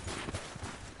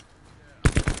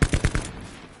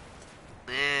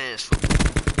 This.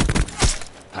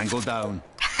 Tango down.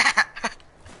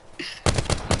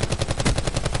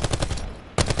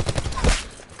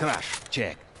 Crash.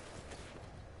 Check.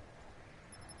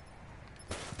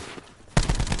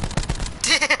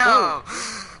 Damn!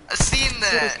 I seen Put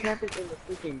a that. camping in the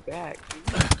freaking back.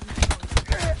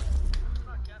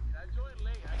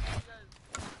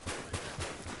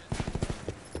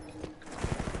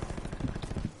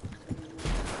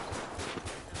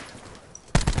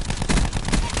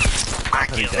 My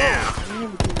kill now.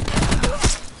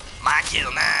 My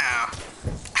kill now.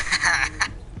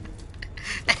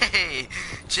 Hey,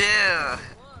 chill.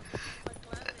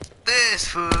 This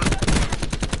fool.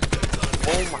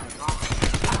 Oh my god.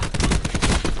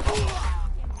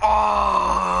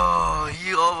 Oh,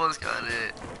 you almost got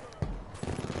it.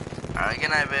 Alright,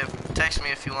 good night, babe. Text me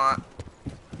if you want.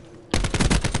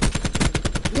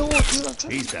 No, dude, I'm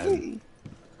trying He's to down.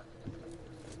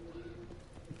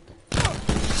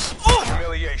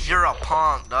 Humiliation. You're a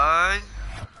punk, dog.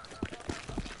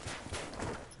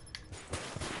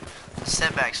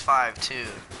 Setbacks 5-2.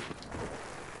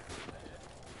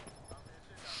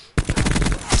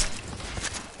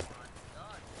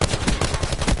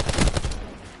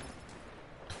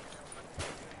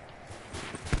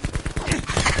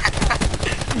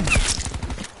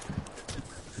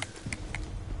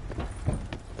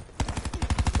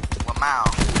 Wow.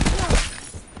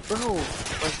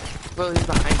 Bro, he's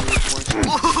behind you with one shot.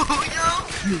 Ooh,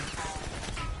 yo.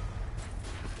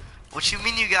 What you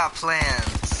mean you got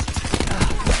plans?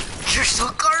 You're so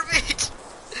garbage.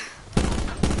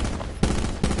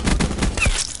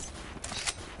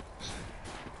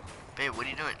 Babe, what are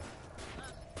you doing?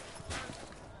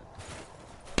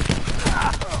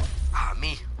 Ah,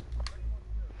 me.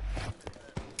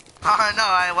 Ah,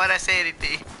 know. Why'd I say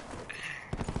anything?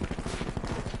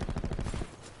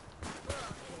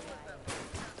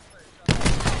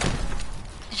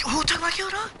 Who took my kill,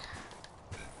 dog?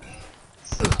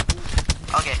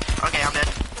 Okay, okay, I'm dead.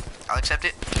 I'll accept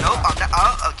it. Nope, I'm not.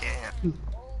 Oh, okay.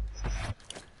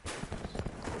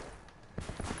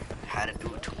 Had to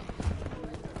do it to him.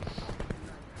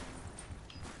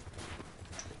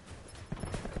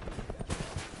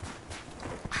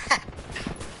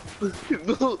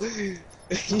 No,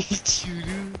 I hate you,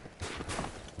 dude.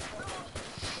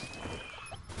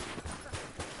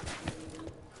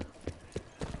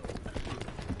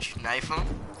 Did you knife him?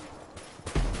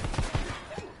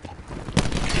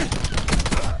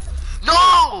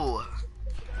 No!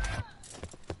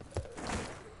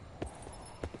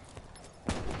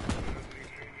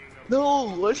 No,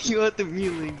 what do you want the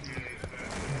melee?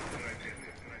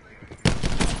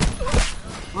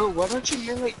 Bro, why don't you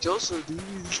melee like Joseph, dude?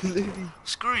 He's literally.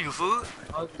 Screw you, fool.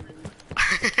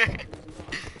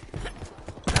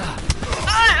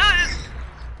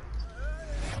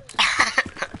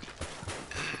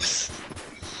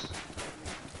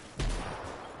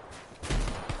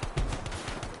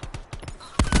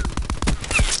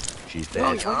 She's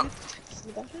dead. Yeah.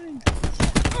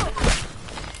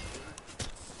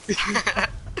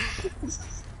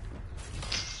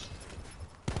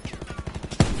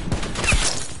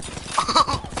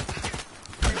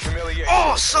 Humiliation.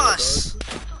 Oh, sus!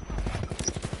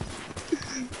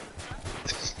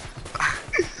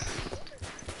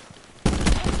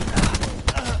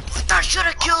 That should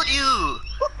have killed you!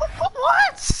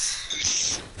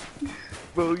 What?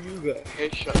 Bro, you got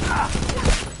headshot.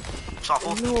 It's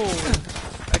awful. No,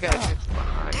 I got hit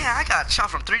behind. Damn, I got shot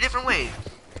from 3 different ways.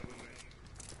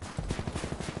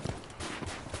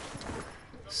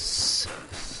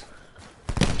 Sus.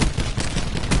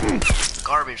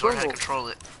 Garbage, learn how to control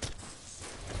it.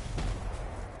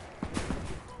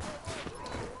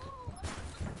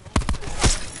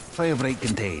 Fire break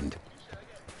contained.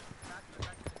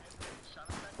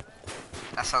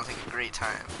 That sounds like a great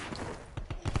time.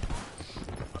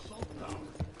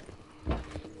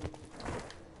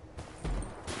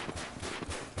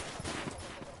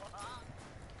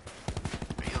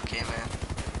 Are you okay, man?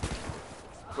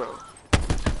 Bro,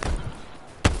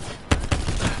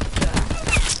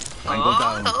 Angle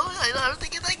down. No, I don't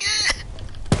think it's like it.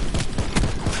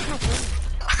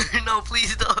 No,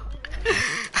 please don't.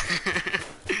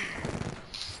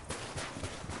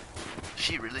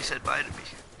 She really said bye to me.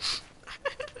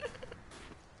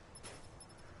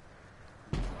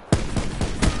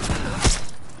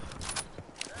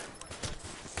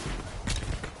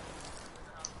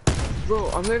 bro,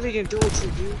 I'm literally gonna do it to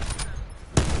you, dude.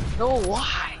 No,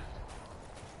 why?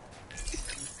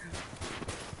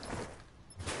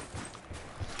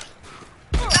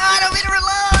 Ah, I don't mean to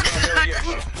reload!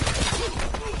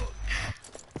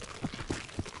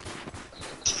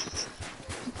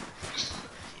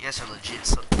 You guys are legit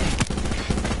so...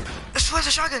 This was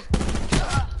a shotgun!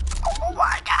 Oh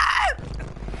my god!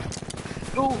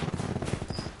 No.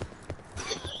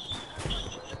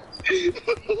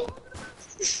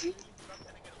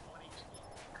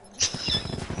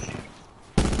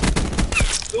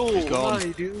 No, gone.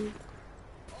 why, dude?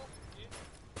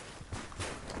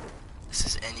 This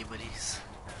is anybody's.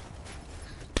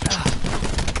 And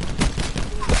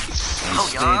Oh,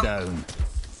 stay yeah. down.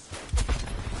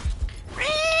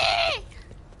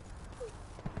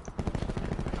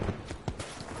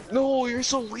 No, you're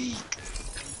so weak.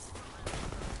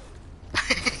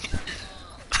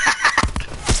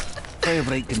 Fire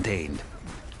break contained.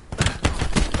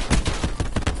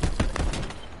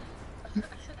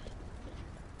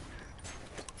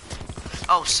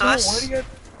 Oh, No, sus. why do you have...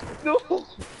 No.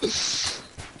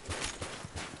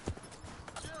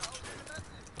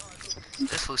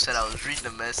 This fool said I was reading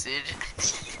the message.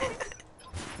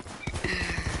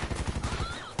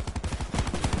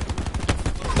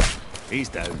 He's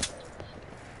down.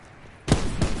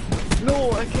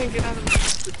 No, I can't get out of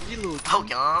the reload. Oh,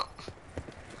 yeah.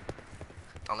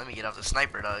 Don't let me get off the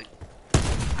sniper, dog.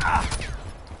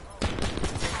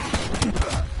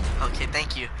 Okay,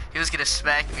 thank you. He was gonna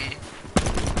smack me.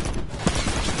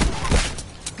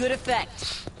 Good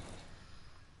effect.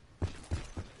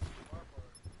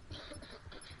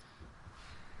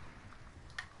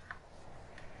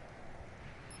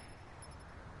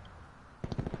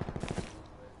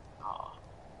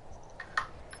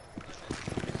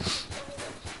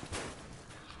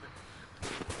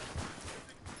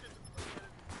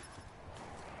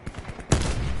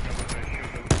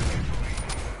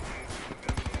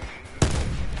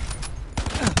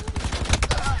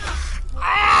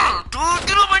 Dude,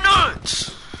 get on my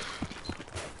nuts!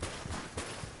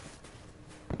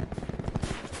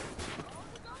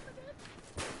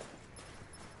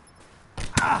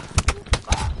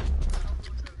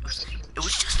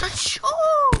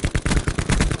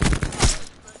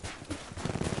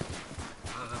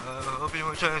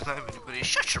 Sometimes not anybody.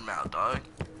 Shut your mouth, dog.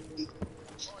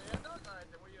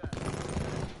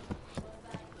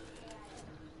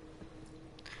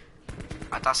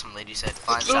 I thought some lady said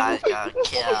fine size got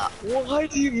killed. Why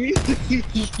do you mean?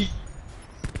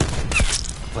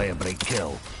 Player break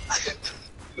kill.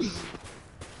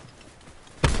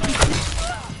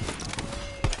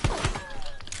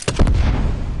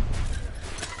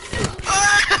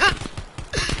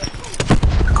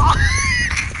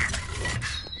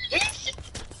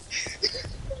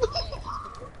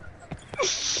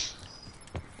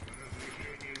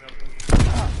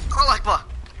 Oh, like what?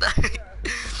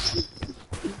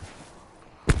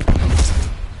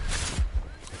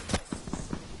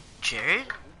 Jared?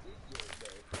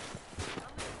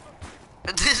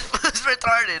 This was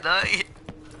retarded, huh?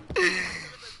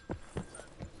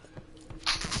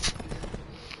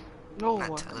 No. Not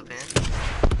Taliban.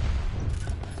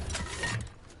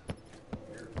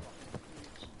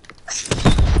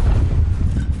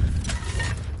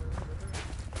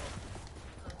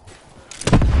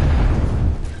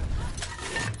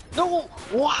 No.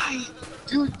 Why,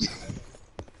 dude?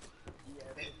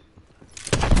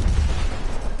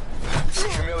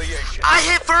 Humiliation. I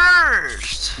hit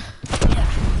first!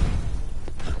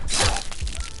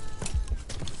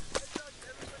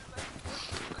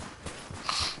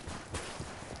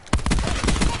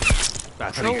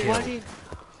 Battery No, kill. why did?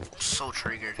 So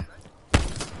triggered.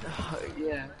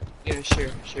 Yeah. Yeah.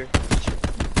 Sure.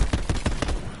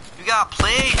 You gotta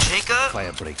play, Jacob!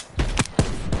 Fire break.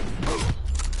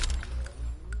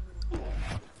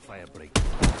 Fire break.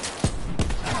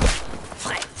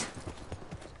 Fight.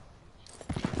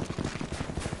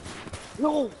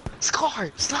 No.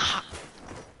 Scar. Stop.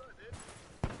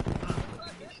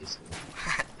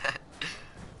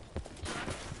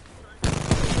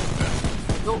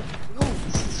 No.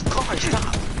 Scar.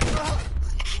 Stop.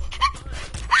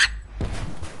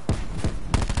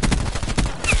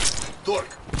 Dork,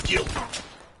 kill.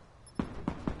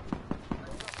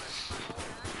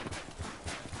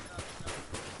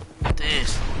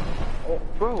 This. Oh,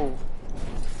 bro.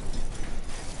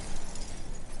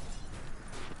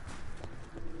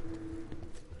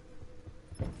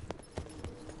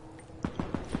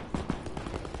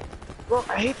 Bro,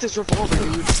 I hate this revolver,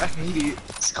 dude. I hate it.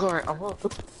 Scar, I want.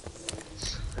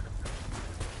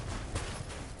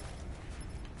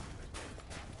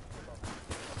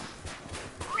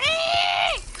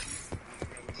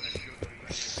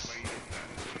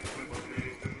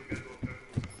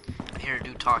 I hear a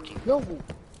dude talking. No!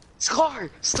 Scar!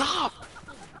 Stop!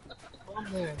 Oh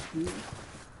man, dude.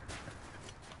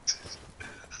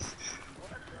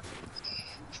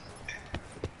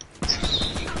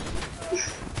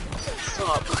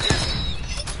 Stop.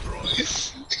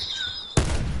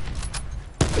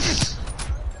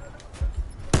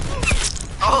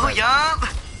 Oh, yup!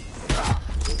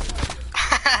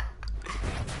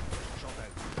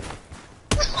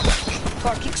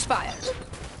 Park expired.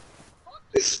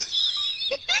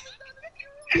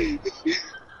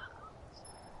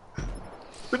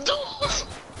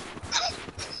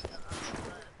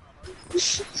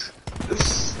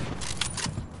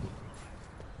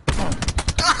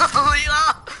 Oh,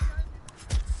 yup!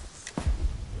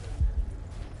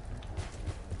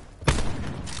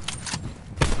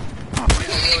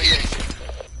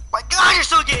 My God, you're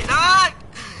so gay, dog!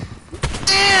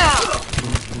 Damn!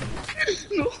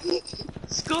 No!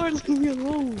 Scar, leave me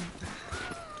alone!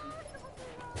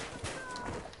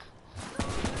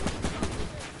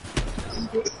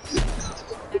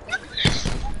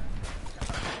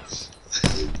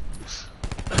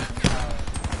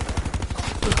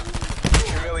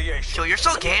 Humiliation. Yo, you're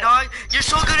so gay, dog. You're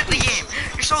so good at the game.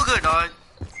 You're so good, dog.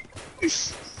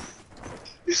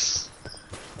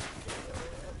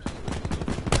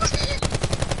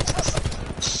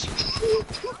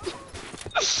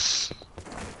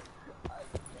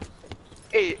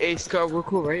 Hey, Scar, we're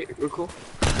cool, right? We're cool?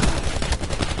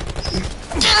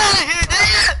 Get out of here,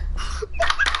 nigga!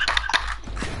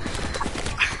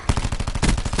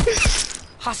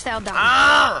 Hostile down.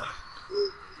 Ah!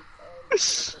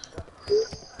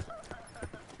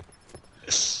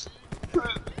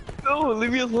 No,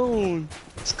 leave me alone!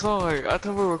 Scar, I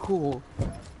thought we were cool.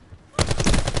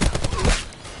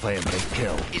 Player break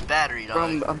kill. He's battery,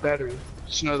 Bro, dog. I'm battery.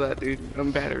 Just know that, dude.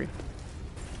 I'm battery.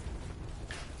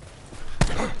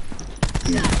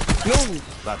 No!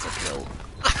 That's a kill.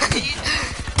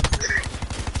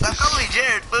 That's only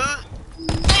Jared, fool.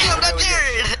 Damn, not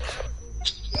Jared!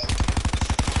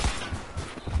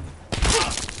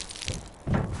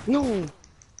 No!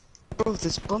 Bro,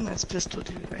 this bum ass pistol,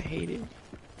 dude. I hate it.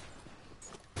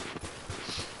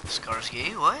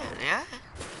 Skarsky, what? Yeah?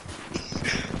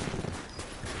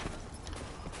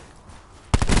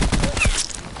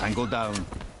 Tango down.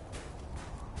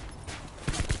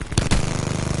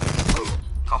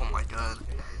 Oh my god.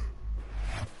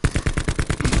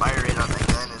 Fire rate on that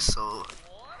gun is so...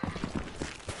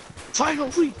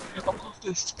 Finally! I'm off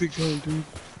this stupid gun, dude.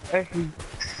 I hate.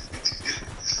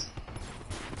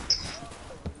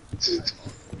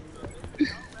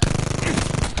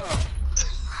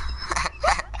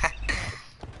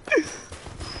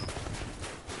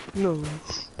 No.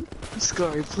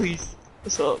 Scar, please.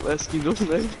 That's all I'm asking. Don't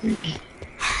let me.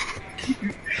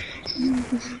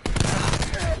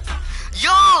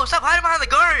 Yo! Stop hiding behind the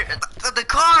guard! The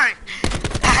car!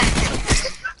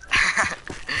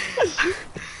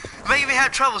 Making me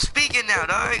have trouble speaking now,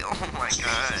 dog. Oh my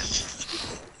god.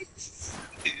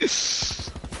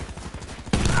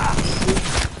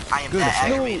 I am that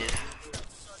aggravated.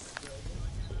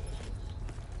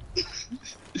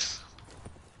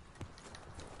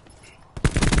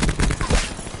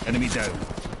 Enemy down.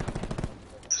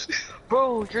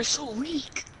 Bro, you're so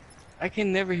weak. I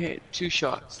can never hit 2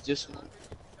 shots, just 1.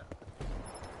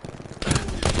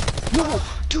 No,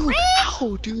 dude,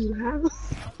 how, dude, how?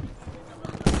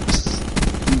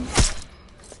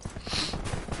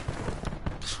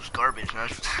 This was garbage, man.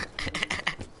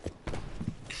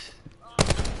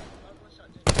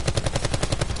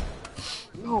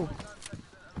 No.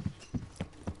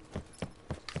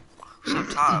 Who's up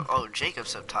top? Oh,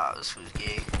 Jacob's up top. This fool's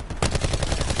gay.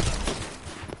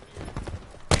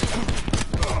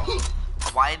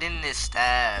 Why didn't it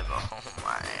stab? Oh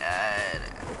my god.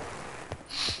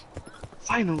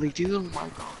 Finally, dude, oh my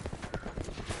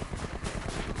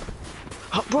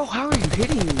god. Bro, how are you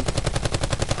hitting me?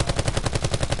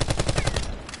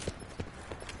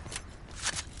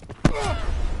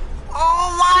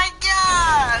 Oh my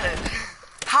god!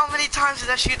 How many times did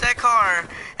I shoot that car?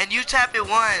 And you tap it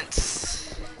once.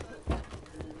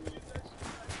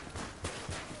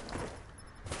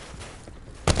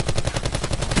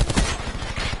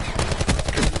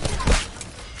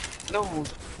 No.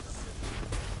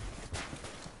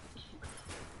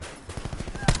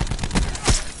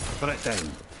 Put it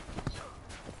down.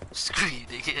 Screw you,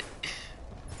 nigga.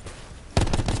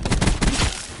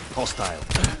 Hostile.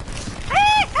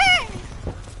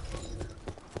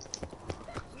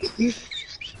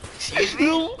 Excuse me?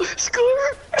 No, Scar!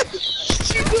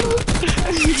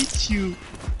 I hate you.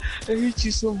 I hate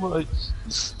you so much.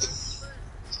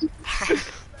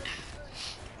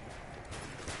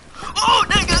 Oh,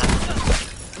 nigga!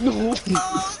 No.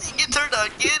 Oh, you get turned on,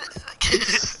 kid.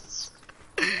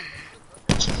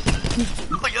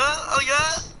 Oh yeah, oh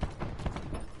yeah.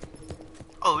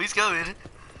 Oh, he's coming.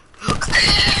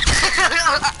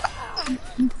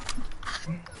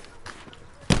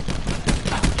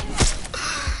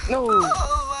 No.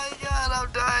 Oh my god,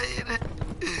 I'm dying.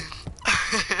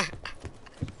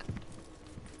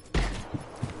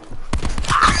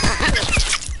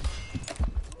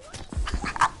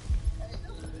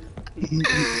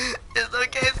 It's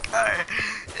okay, Scar.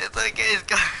 It's okay,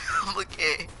 Scar. I'm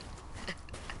okay.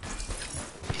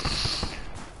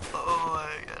 Oh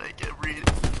my god, I can't breathe.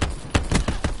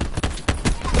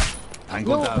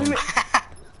 Tango No, down. wait a minute.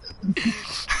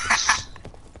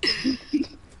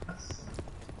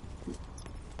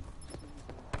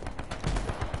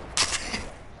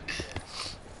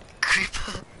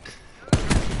 Creeper.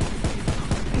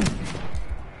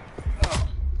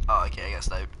 Oh, okay, I got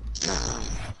sniped.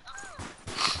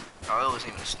 Oh, it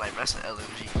wasn't even a sniper, that's an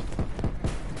LMG.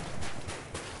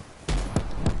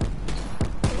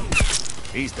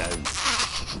 He's down.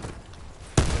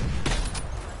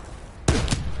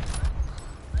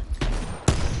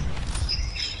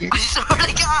 I swear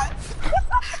to God!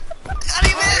 How did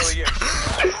he miss?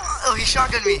 Oh, he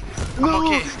shotgunned me. I'm No,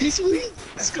 okay. he's weak.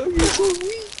 Scar, you're so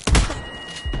weak.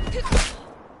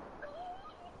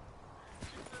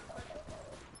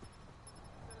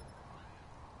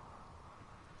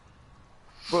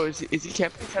 Bro, is he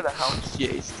camping inside the house? Yeah,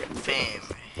 he's camping. Fame.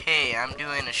 Hey, I'm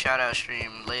doing a shout out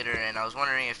stream later and I was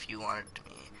wondering if you wanted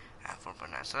me at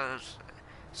 4.9 subs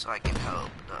so I can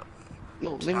help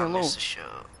No, to leave me not alone. miss the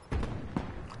show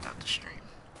without the stream.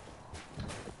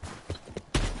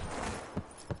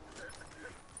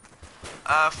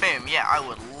 Fame, yeah, I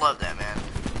would love that, man.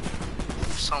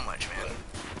 So much, man.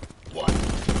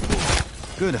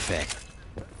 Good effect.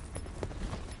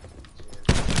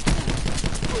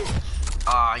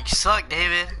 Aw, you suck,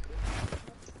 David.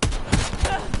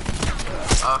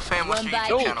 Fame, what's your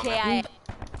YouTube channel, man?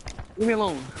 Leave me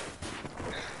alone.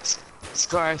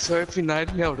 Scar, I swear if you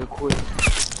knife me, I would've quit.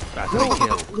 Battery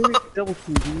kill. Literally double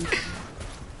team, dude.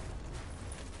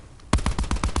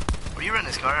 Where you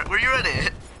running, Scar? Where you running?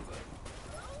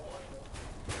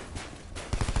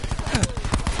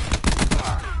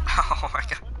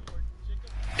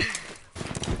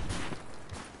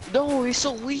 No, he's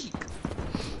so weak.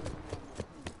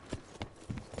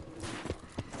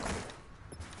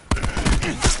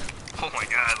 Oh my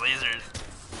god, lasers.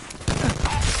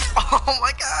 Oh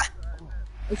my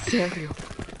god. Samuel.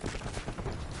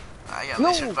 I got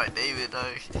No. lasered by David,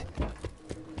 dog.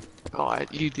 God,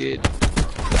 you did.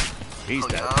 He's Oh,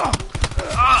 dead. no.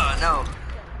 Oh no.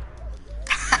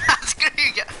 Screw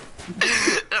you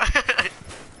guys.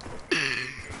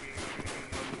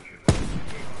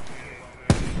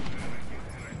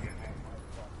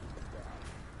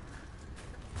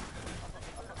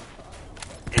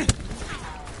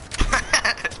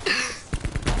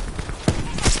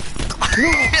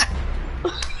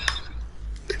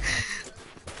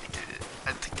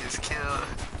 I took his kill.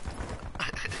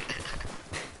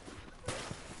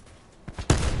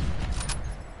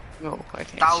 No, I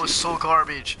can't. That was so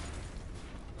garbage.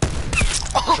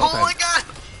 Oh my god!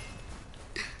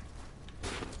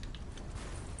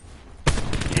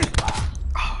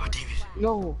 Oh, David.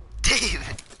 No. David!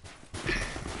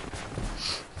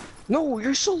 No,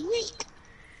 you're so weak.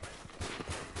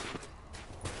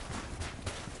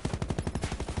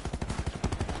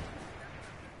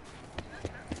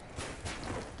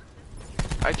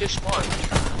 I just won.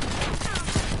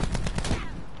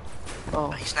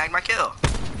 Oh, He snagged my kill.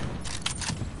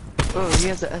 oh, he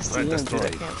has an SDM, dude. I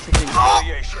destroyed. can't freaking.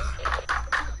 Humiliation.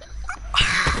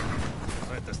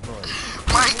 Threat destroyed.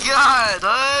 My god,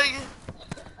 dog!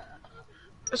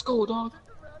 Let's go, dog.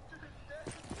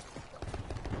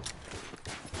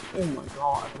 Oh my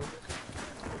god.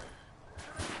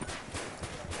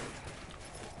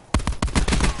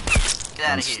 Get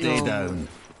out And of stay here. down.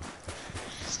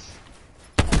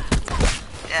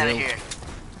 Get out of Kill. here.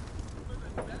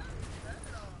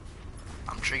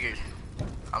 I'm triggered.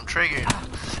 I'm triggered.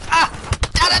 Ah!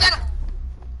 Da, da, da, da.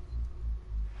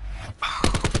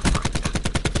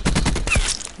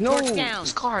 No, Torch down.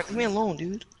 Scar, leave me alone,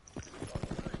 dude.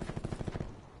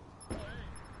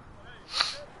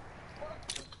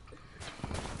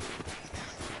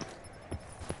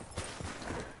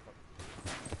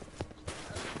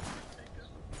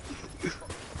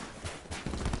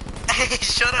 Hey,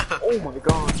 shut up. Oh my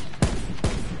god.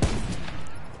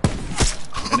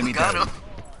 Enemy Got down. him.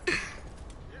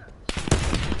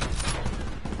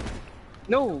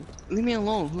 No, leave me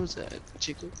alone. Who's that?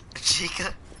 Chico?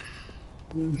 Chica.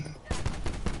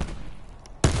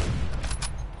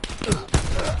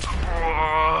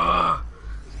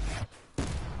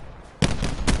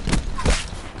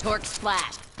 Torch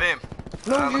splat. Bam.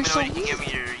 No, Let me you're know so when you can weak. give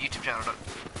me your YouTube channel, dog.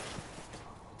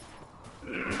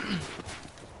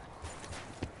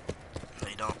 No,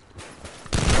 you don't.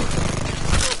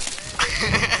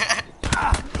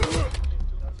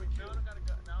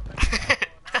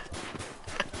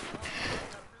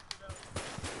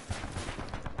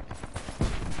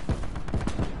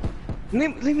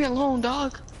 Leave me alone,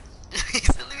 dog. He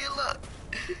said, leave me alone.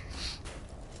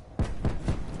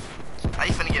 How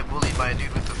you finna get bullied by a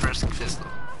dude with the first pistol?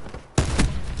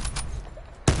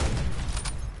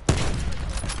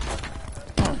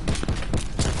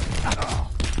 Oh,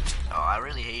 I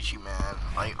really hate you, man.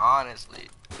 Like, honestly.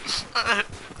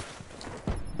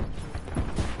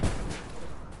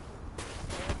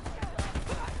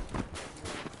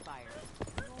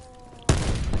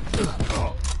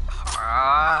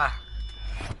 Ah.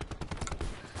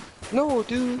 No,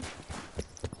 dude.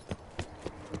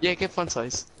 Yeah, get fun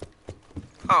size.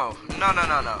 Oh, no, no,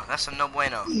 no, no. That's a no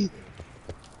bueno.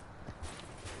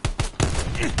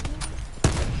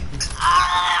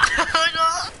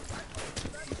 Ah!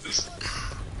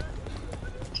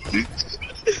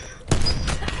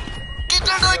 Get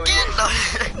there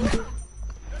again!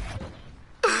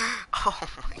 Oh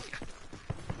my god.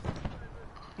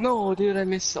 No, dude, I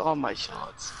missed all my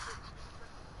shots.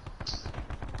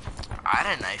 I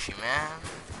didn't knife you, man.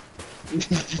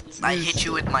 I hit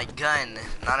you with my gun,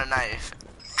 not a knife.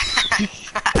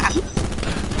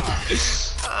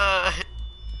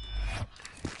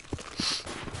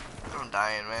 I'm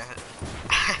dying, man.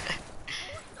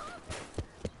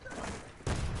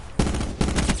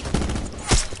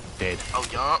 Dead. Oh,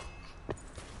 yup.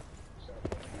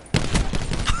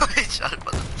 Shot him.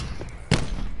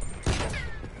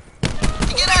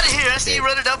 Get out of here! I see you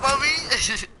running up on me.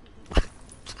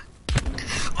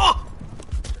 Oh!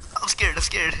 I'm scared. I'm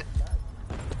scared.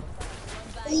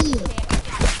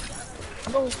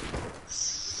 No.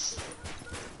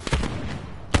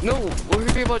 No,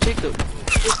 we're here about Jacob.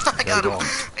 I got him.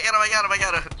 I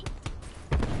got him.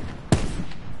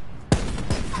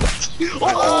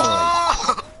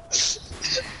 Oh!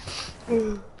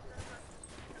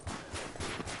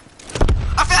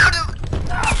 I found him!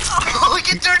 Oh,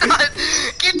 get turned on!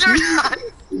 Get turned on!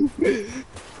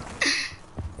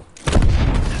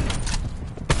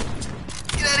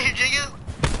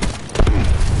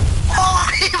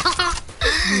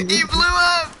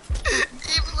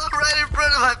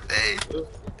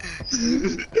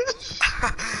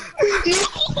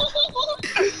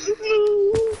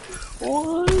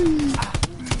 Why?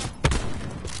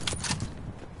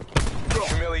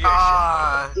 Humiliation.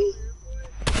 Ah.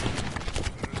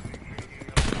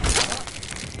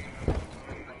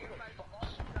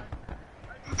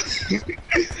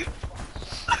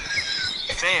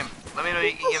 Fame, let me know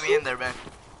you can get me in there, man.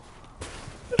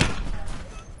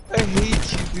 I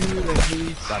hate you, dude. I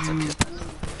hate That's you.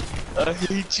 okay. I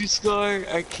hate you, Scar.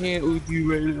 I can't with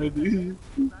you right now, dude.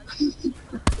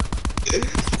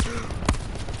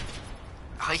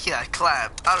 Oh yeah, I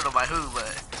clapped. I don't know by who,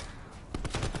 but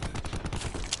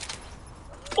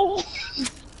Oh.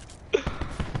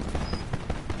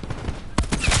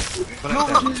 Put it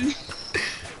down.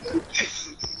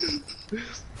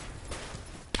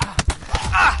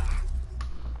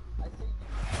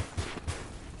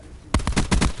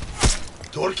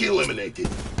 Torque eliminated.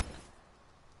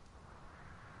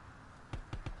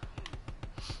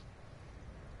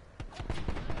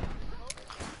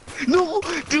 No,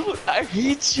 dude, I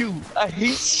hate you. I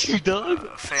hate you, dog.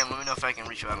 fam, let me know if I can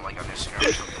reach you out like on Instagram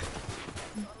or something.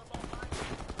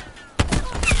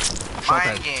 Mind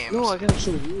out. games. No, I gotta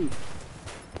kill you.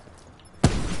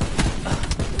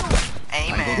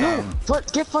 Amen. No,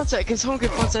 but get fun side. Can someone get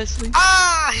fun side, please?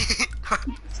 Ah!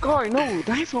 Scar, no,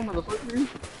 knife him, motherfucker.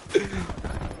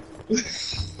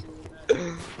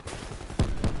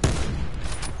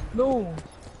 No.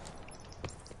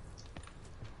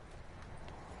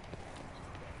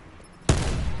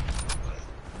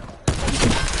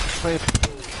 Wait.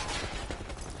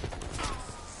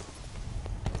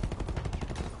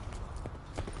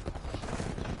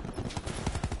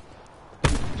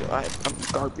 Yo, I'm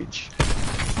garbage.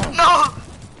 No!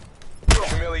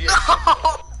 Humiliation. No!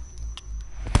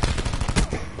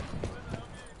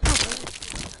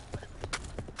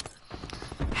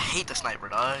 I hate the sniper,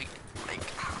 dog. Like,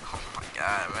 oh my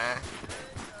god, man.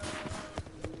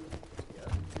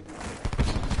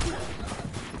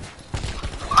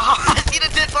 Oh, I see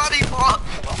the dead body fall.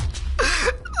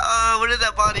 Where did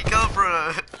that body come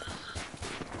from?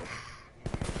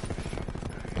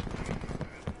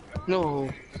 No.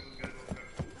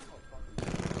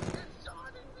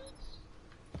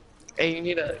 Hey, you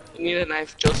need a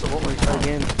knife, Joseph. Oh my god,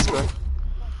 again. Scar.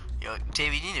 Yo,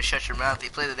 Davey, you need to shut your mouth. They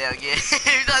play the damn game.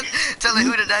 You're not telling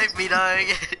who to knife me, dog.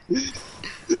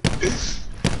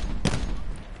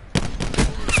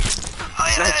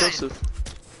 Oh, Not yeah. Joseph.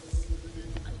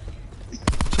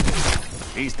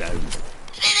 He's down.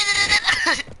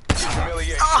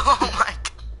 Humiliation. Oh my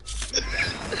god.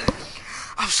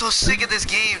 I'm so sick of this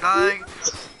game, dog.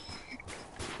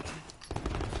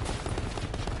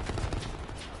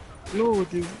 No,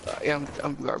 dude.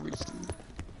 I'm garbage, dude.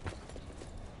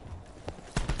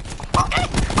 Okay,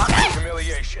 okay.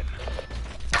 Humiliation.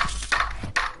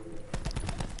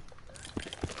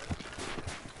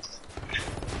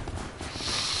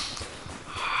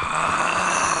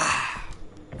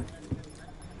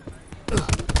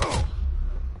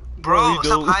 Bro, you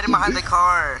stop don't. hiding behind the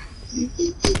car.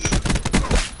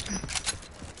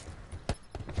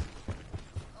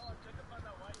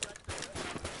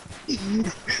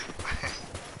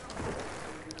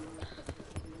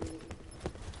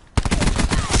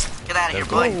 Get out of here,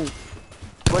 boy. No.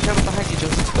 Watch out behind you,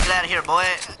 Joseph. Get out of here, boy.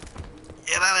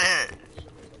 Get out of here.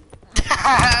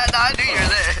 No, I knew you were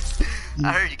there.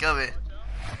 I heard you coming.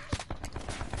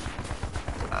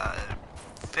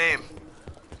 Fame.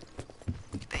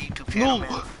 Get that YouTube channel, No.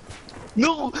 man.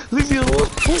 No, leave me alone.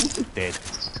 Dead.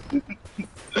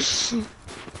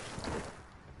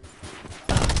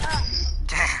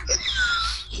 Damn.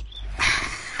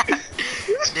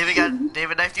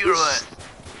 David knifed you or what?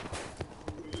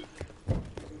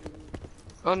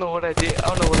 I don't know what I did. I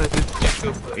don't know what I did to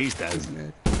Jacob, but He's down. he's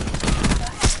mad.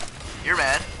 You're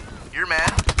mad. You're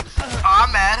mad. Oh,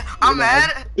 I'm mad. I'm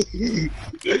mad.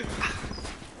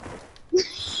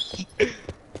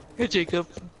 Hey, Jacob.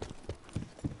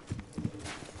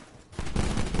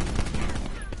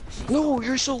 No,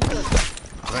 you're so weak.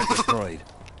 Threat destroyed.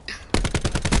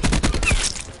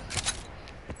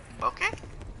 Okay.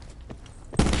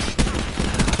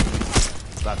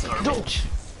 That's okay. Garbage.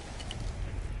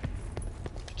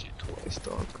 Twice,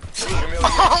 dog.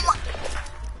 Oh my.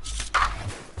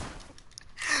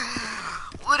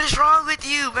 What is wrong with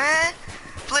you, man?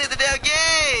 Play the damn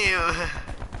game.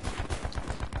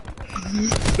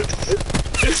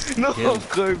 No, Kill. I'm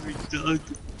garbage, dog.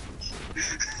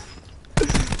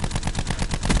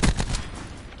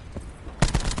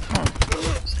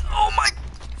 Oh my.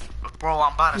 Bro,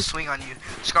 I'm about to swing on you.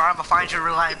 Scar, I'm gonna find your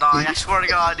real life, dog. I swear to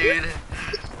God, dude.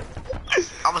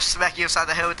 I'm I'm gonna smack you upside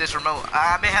the head with this remote.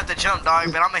 I may have to jump,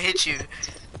 dog, but I'm gonna hit you.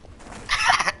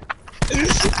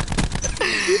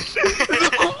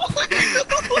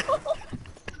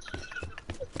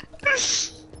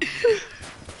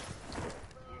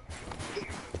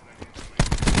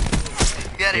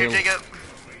 Get out of here, Jacob.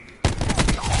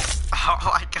 Oh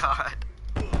my god.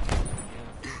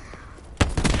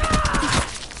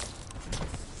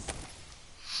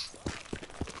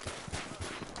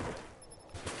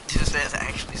 This man's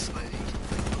actually slick.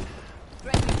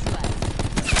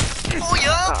 Oh,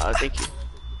 yeah! Thank you.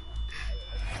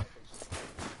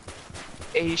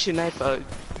 Hey, you should knife out.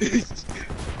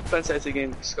 Fun size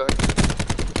again, Scar.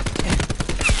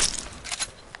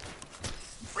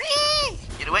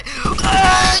 Get away!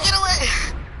 Ah, get away!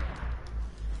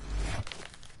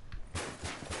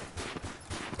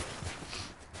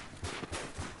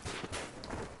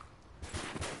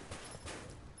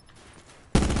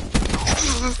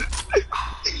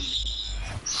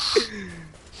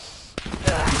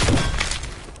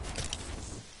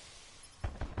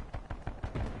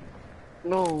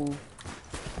 No.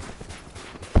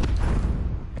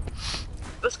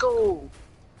 Let's go.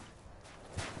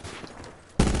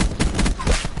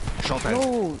 Shot out.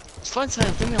 No, it's fun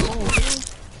size. Leave me alone, man.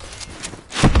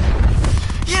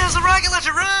 Yes, a rocket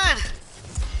launcher, run!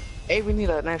 Hey, we need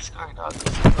a knife, Scar, dog.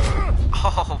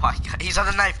 Oh my god, he's on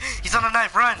the knife. He's on the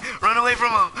knife. Run! Run away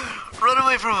from him! Run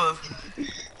away from him!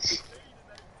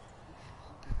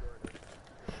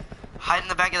 Hide in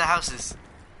the back of the houses.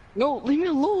 No, leave me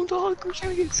alone, dog. I'm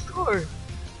trying to get Scar.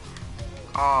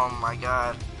 Oh my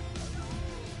god.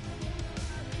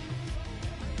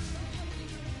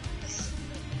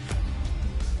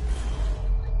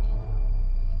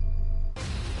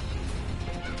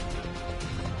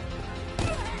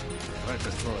 Threat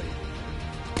destroyed.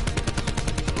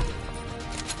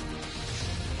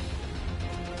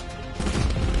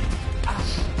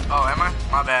 Oh, am I?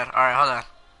 My bad. Alright, hold on.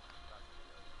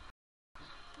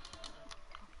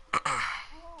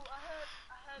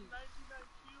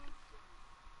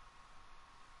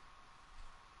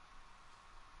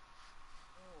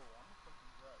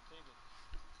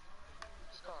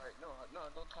 No,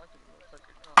 don't talk to me,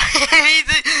 motherfucker.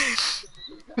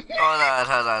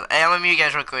 Hold on. Hey, I'm gonna mute you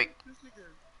guys real quick.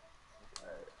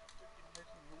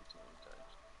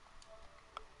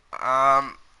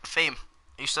 Fame,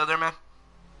 are you still there, man?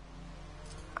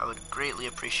 I would greatly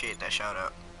appreciate that shout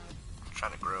out. I'm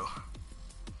trying to grow.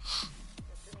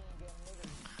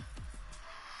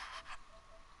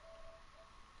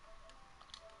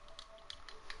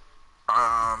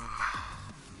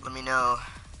 Let me know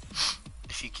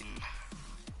if you can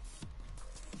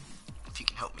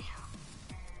help me.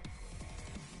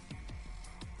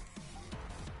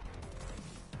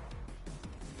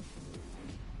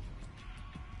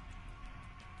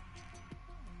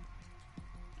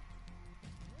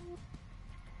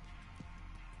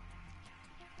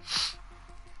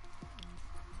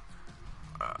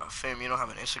 Fam, you don't have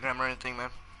an Instagram or anything,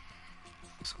 man?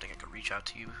 Something I could reach out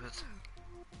to you with?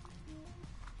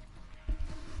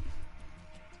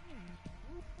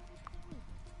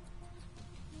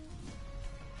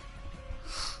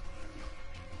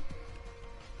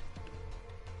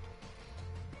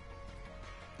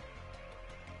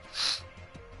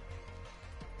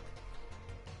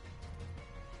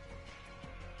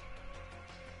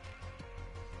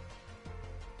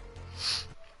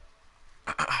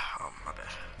 Oh, my bad.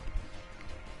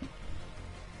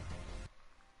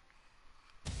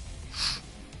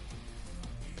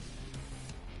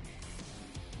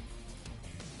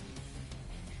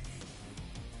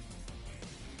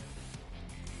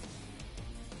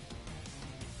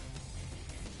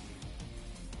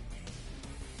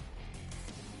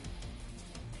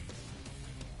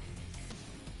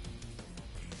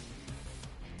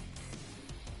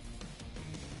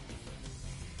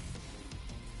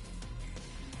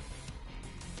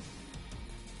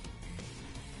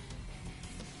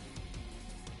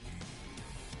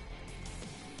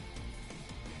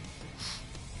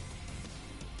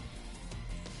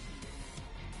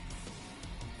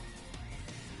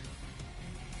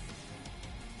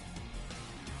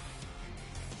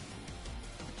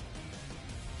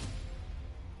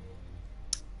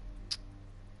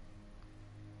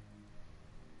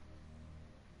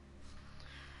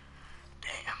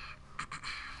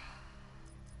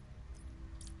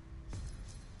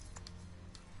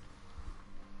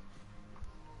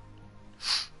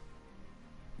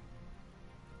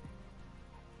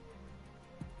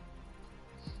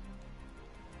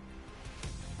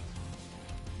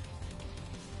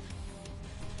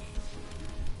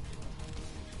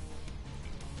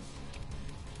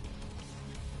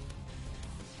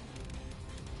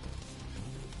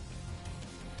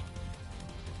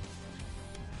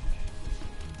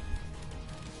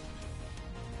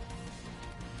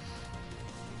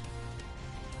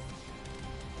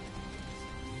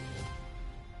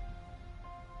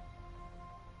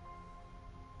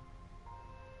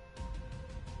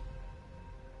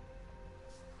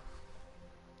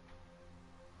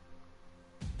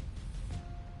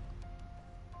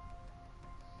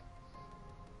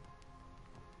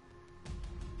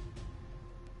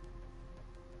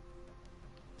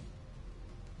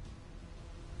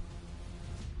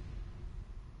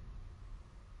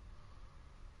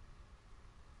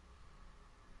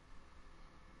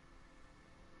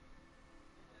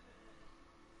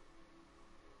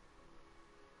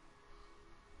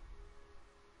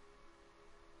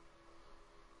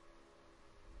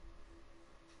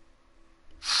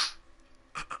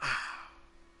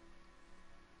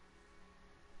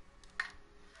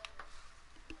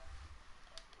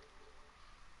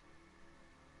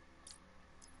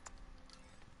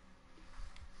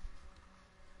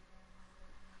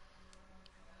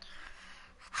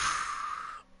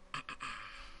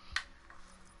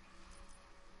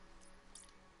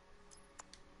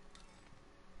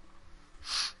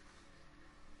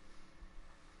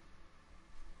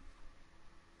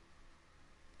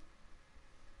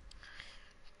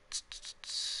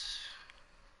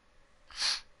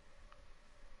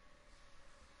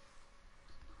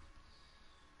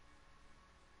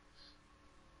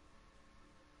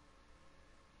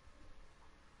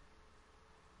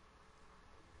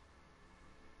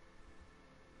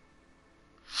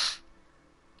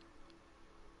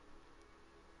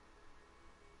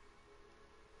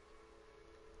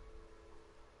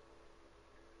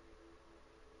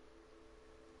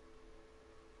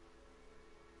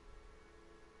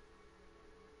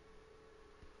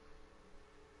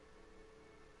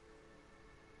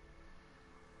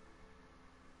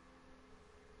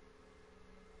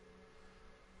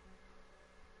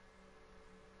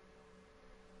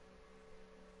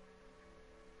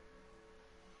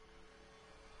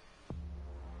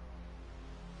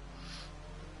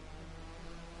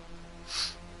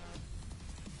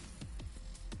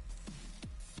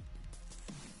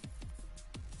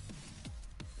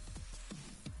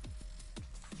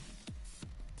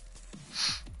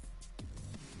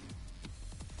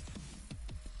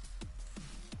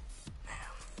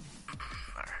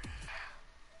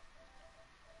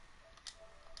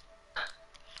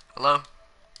 Hello?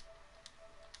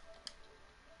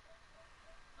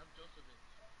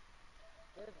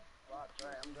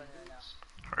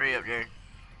 Hurry up, Jared.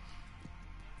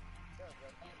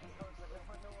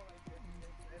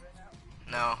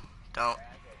 No, don't.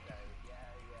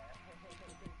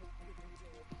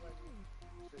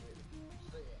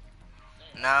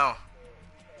 No.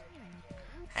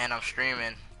 And I'm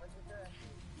streaming.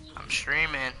 I'm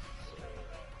streaming.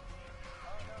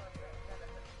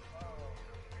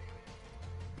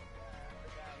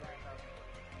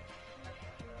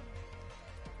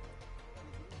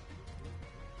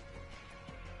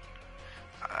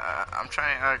 I'm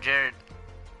trying, Jared.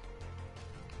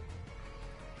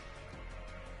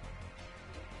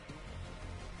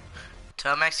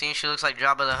 Tell Maxine she looks like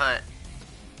Jabba the Hutt.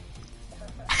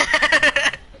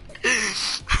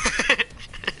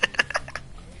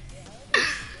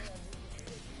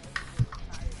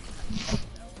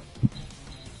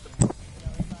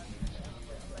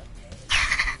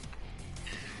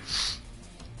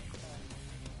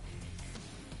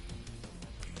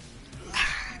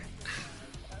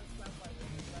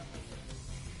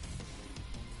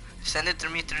 Send it to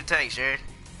me through text, Jared.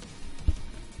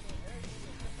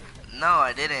 No,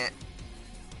 I didn't.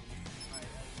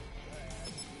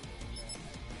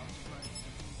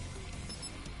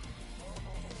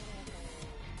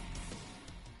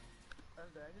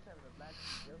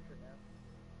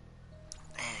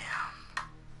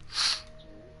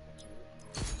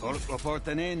 Folk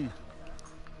reporting in.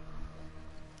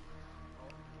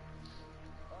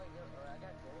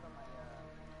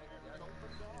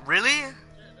 Really?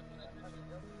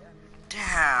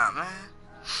 Damn, man.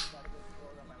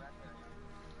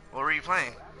 What were you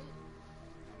playing?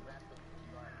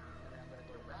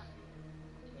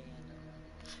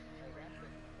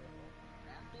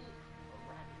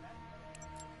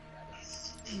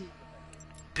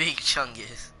 Big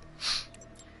Chungus.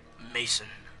 Mason.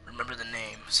 Remember the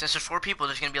name. Since there's 4 people,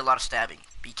 there's gonna be a lot of stabbing.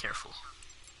 Be careful.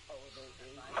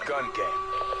 Gun game.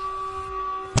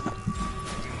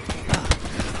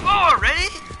 Oh, already?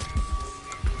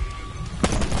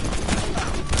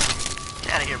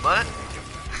 Get out of here, bud.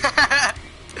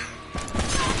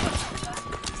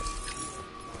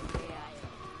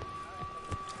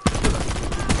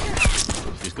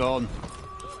 She's gone.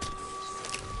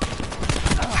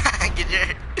 Get your...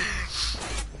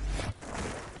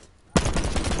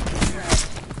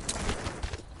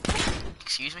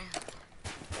 Excuse me?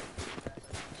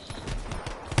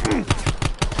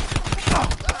 Oh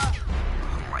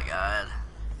my god.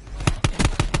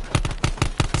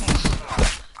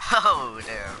 Oh,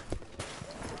 damn.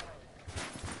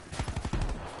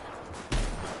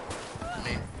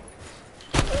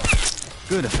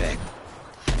 Good effect.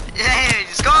 Yay,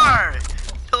 score!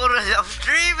 I'm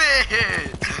streaming!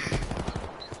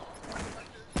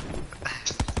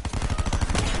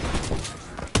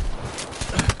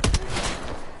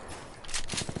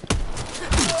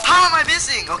 How am I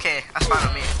missing? Okay, that's fine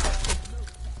with me.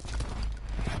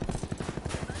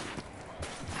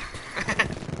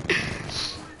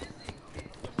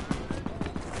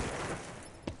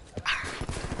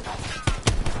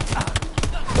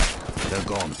 They're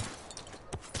gone.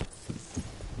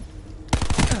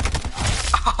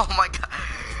 Oh my god.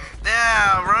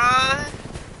 Damn, bro.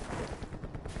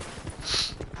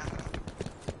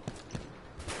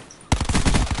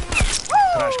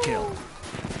 Crash kill.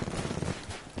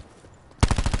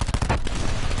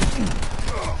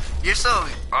 You're so...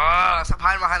 stop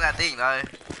hiding behind that thing, dog.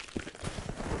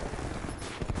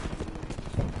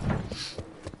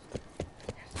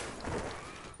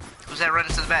 Who's that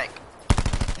running to the back?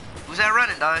 Who's that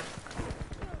running, dog?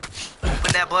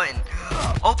 Open that button.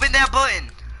 Open that button.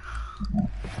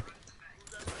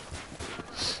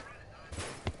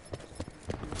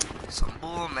 Some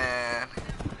bull, man.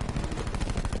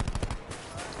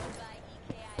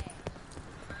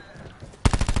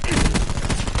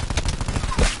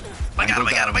 I got him,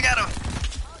 I got him, I got him.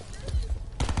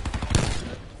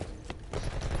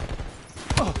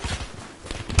 Oh.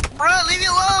 Bro, leave me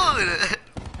alone.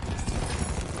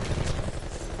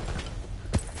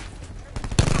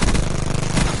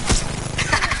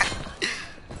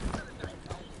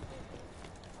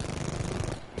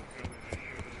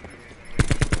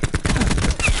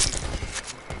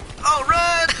 Oh,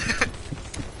 run.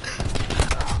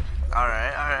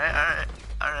 Alright, alright, alright,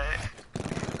 alright.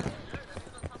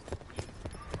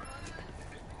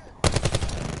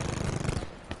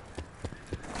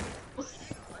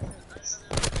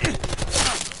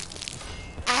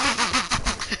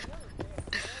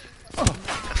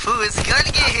 Fool, it's a gun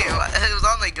game. It was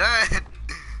on the gun.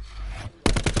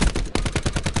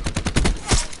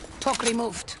 Talk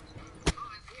removed.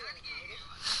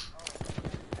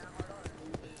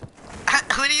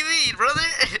 do you mean, brother?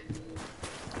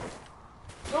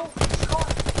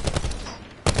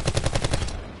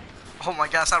 Oh my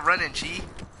god, stop running, G.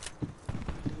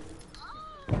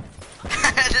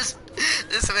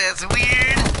 this man's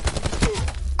weird.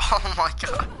 Oh my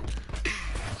god.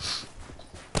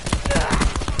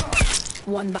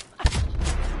 One by.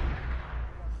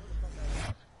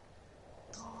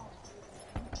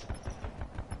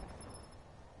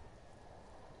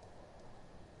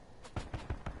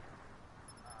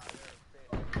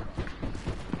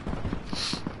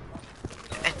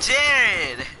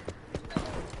 Jared!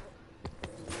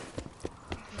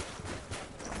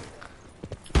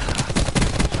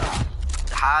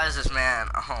 How is this man?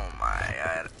 Oh my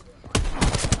god.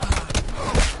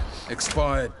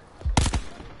 Expired.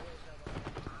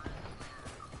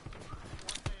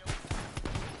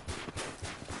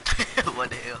 What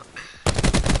the hell?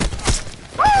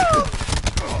 Woo!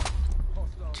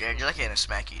 Jared, you're like in a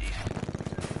smack you, dude.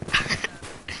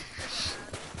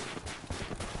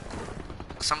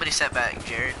 Somebody step back,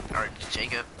 Jared or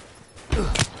Jacob.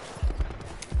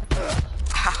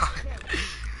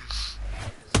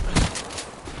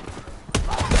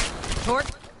 Tort.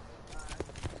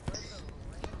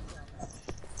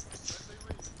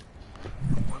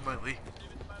 On my way.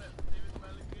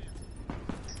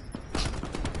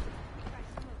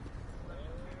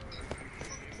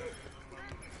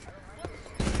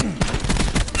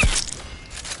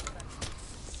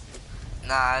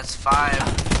 Nah, it's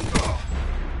 5.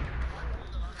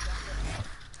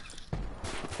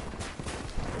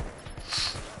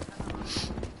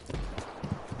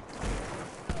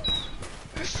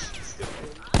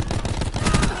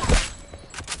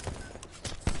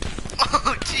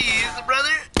 Oh, jeez,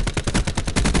 brother.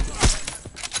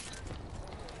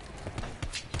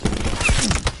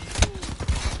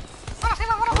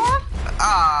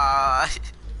 Ah.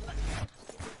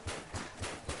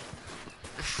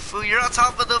 Fool, you're on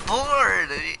top of the board.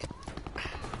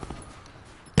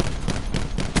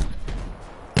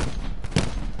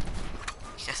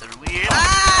 You guys are weird.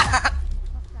 Ah!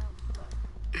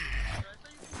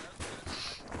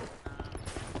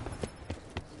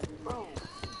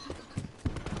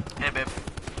 Hey, babe.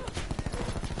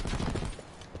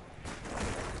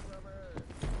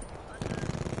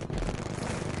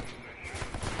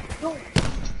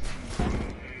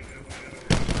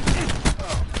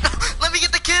 Let me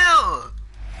get the kill.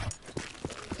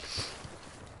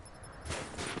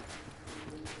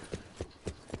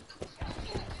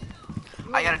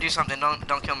 I gotta do something.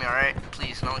 Don't kill me, all right?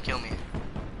 Please, don't kill me.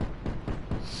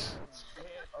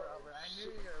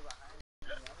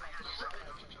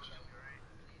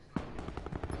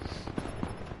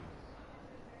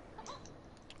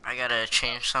 I gotta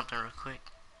change something real quick.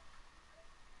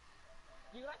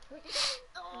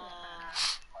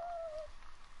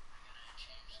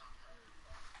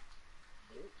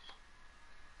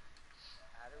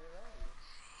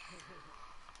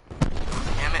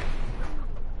 Damn it.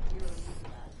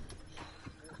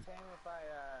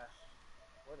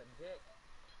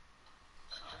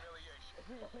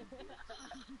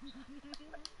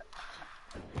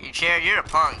 You Jared, you're a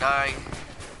punk, dog.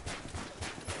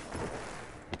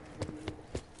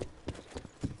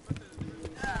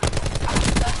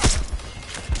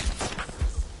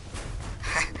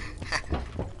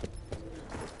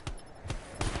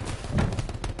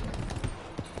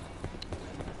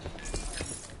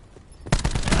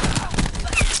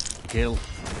 Kill.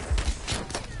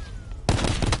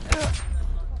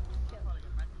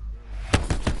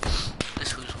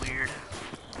 This was weird.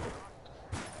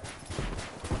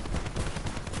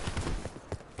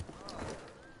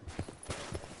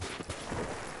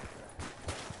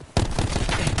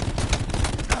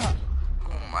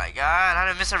 Oh my god, how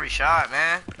did I miss every shot,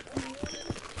 man?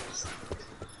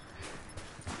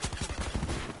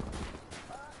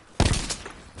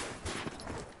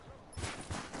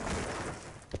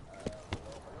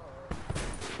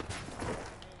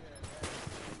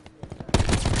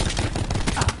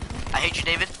 I hate you,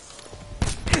 David.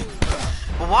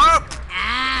 Warp!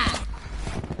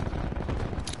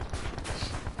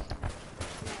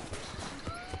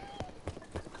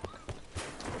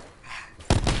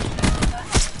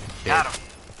 Got him.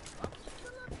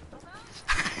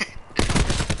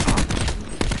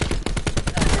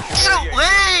 Get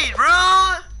away, bro!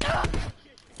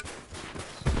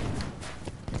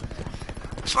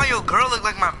 That's why your girl look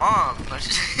like my mom.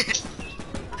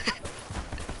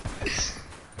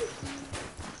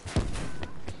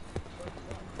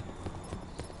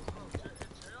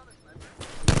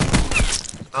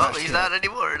 Oh, he's not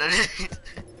anymore.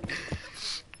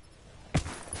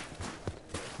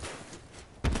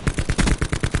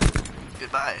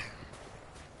 Goodbye.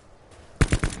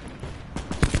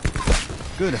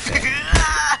 Good effect.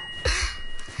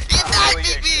 You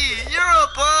tackled me! You're a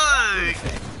bug!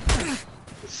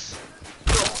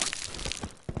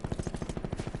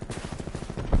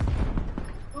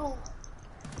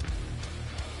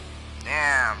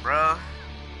 Damn, bro.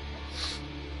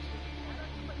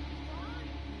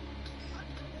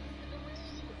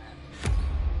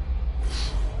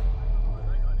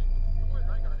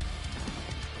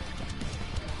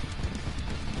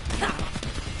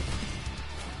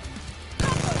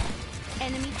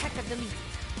 Enemy hacker deleted.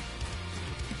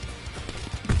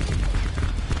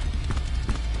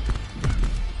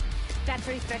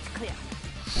 Battery threat clear.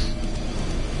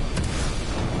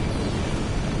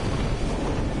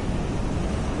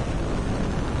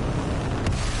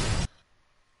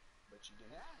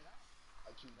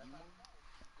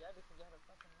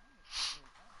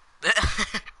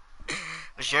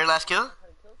 Was your last kill?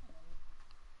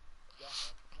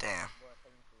 Damn.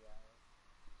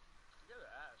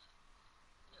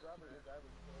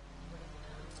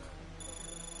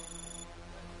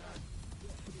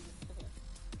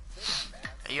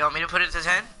 You want me to put it to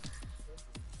 10?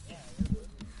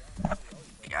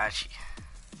 Got you.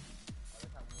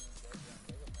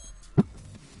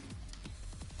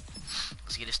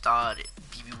 Let's get it started.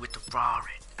 BB with the raw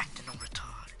red, acting on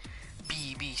retarded.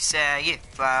 BB say it,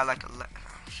 fly like a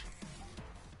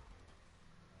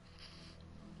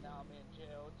Now I'm in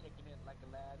jail, taking it like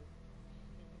a lad.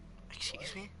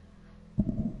 Excuse me?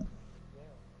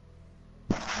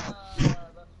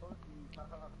 That's funky.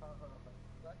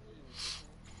 That's you.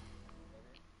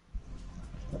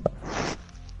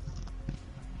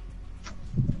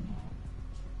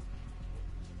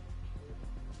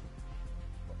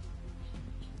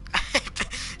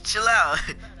 Chill out.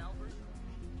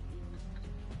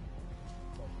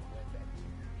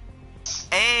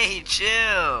 Hey,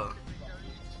 chill.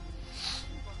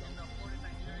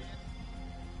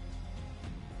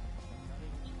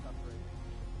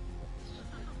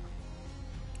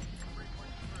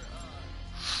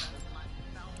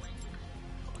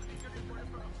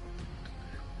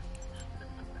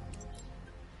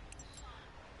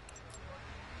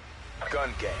 Gun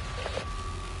game.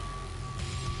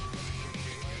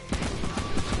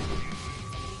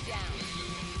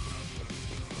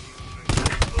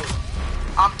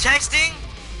 I'm texting.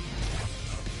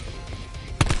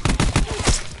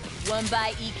 One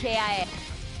by EKIA.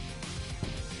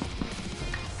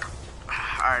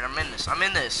 Alright, I'm in this. I'm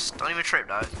in this. Don't even trip,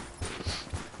 dog.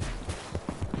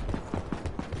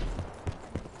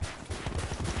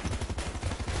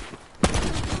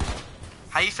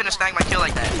 How you finna snag my kill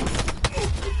like that?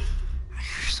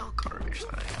 You're so garbage,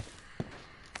 dog.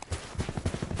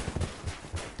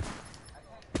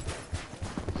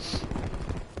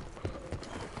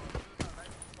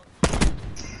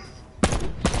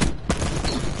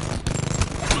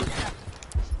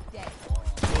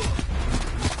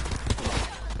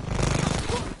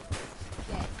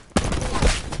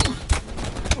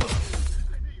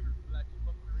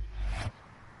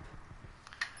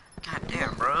 God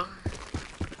damn, bro.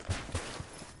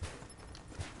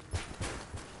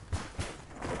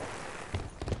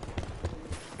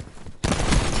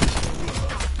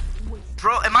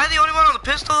 Bro, am I the only one on the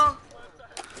pistol?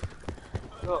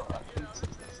 No,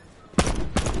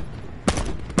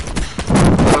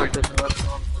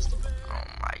 Oh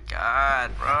my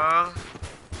god, bro.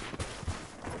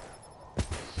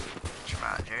 Come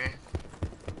out here.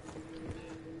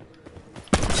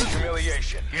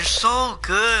 Humiliation. You're so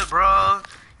good, bro.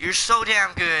 You're so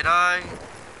damn good, dog.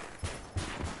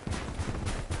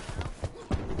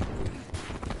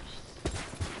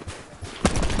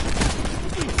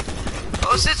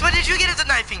 Oh, since when did you get into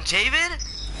knifing, David?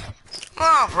 Come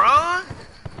on, bro.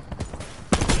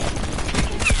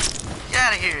 Get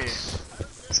out of here.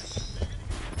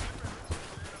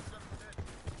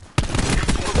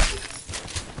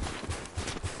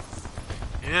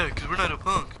 Yeah, because we're not a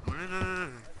punk.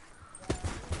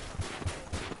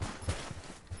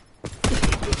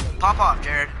 Pop off,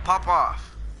 Jared. Pop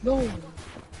off. no.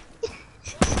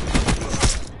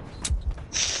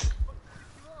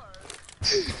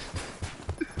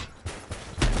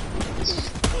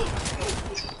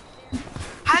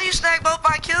 How do you snag both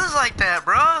my kills like that,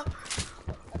 bro?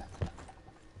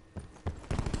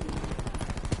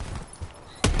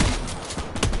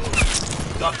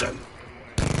 Got them.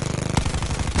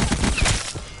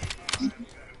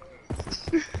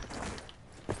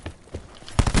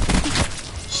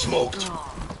 Smoked.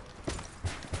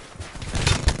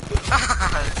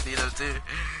 See those two.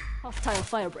 Hostile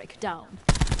firebreak down.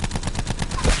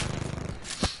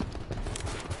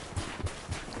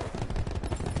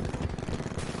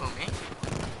 Oh, me?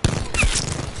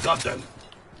 Got them.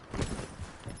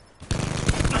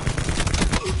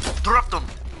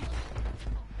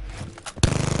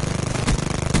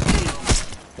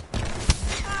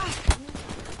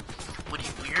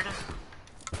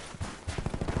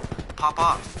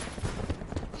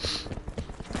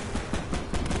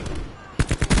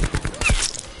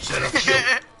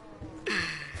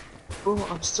 Bro,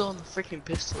 I'm still on the freaking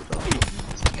pistol, dog.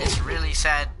 It's really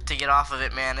sad to get off of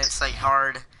it, man. It's like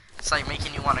hard. It's like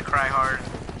making you want to cry hard.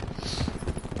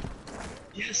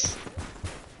 Yes.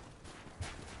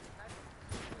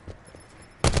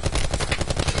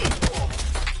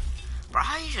 Bro,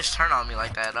 how you just turn on me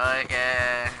like that? Like,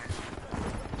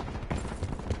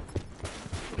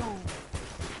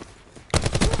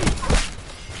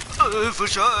 for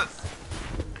sure.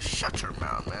 Shut your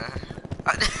mouth, man.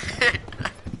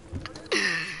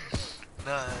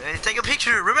 No, hey, take a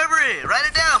picture. Remember it. Write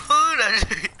it down, food.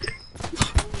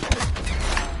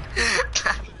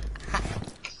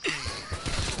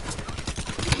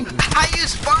 How you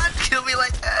spawn kill me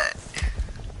like that?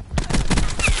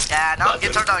 Yeah, no,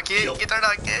 get turned on, kid. Get turned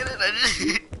on, kid.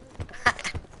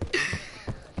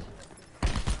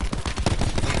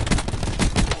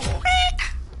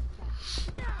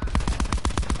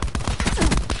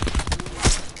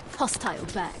 Hostile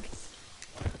bag.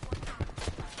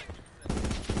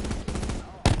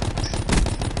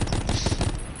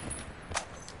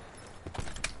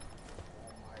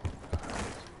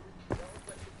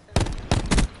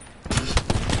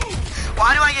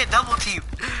 Why do I get double teamed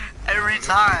every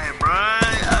time, bro?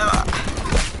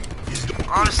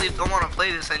 Honestly, don't want to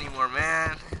play this anymore,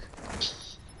 man.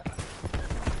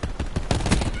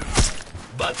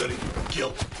 Battery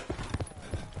kill.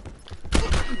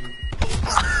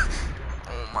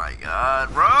 Oh my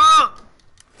god, bro!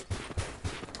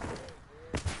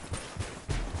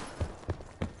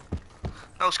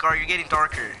 No, Scar, you're getting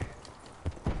darker.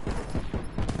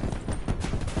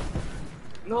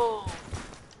 No.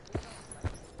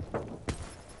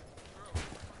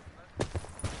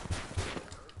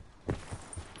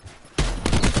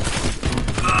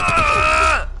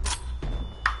 I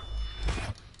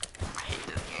hate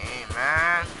this game,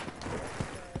 man.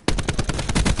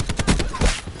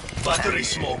 Battery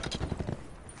smoked.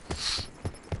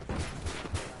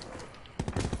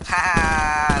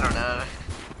 I don't know.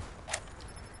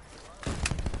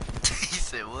 He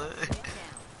said what?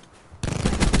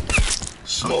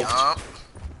 Smoked.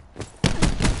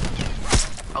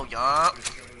 Oh, yup.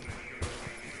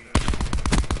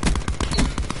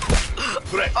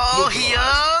 Threat. Oh,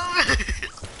 neutralized.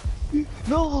 yup.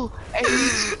 No. Hey,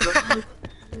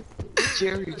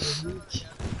 Jerry.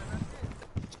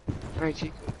 Alright,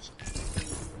 Chico.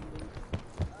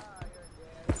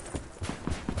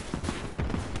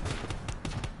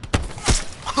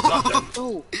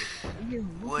 Oh.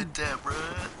 What that, bro?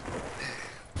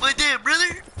 What that,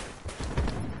 brother?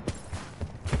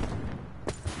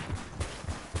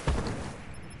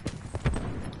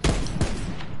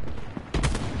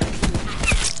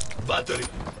 Battery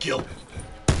kill.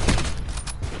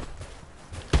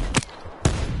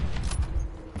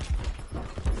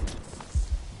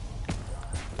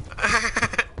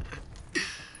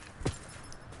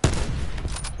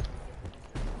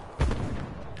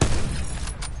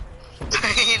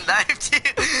 He knifed you.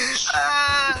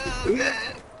 Ah,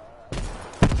 man.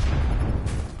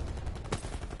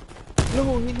 No,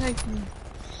 he knifed me.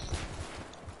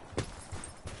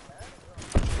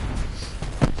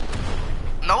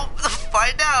 Nope.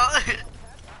 Find out.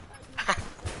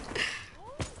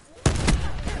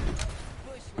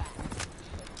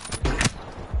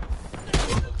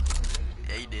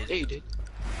 Yeah, you did. Yeah, you did.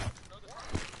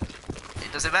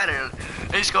 It doesn't matter.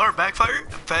 Hey, Scar, backfire?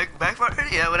 Backfire?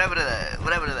 Yeah, what happened to that?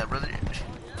 What happened to that, brother?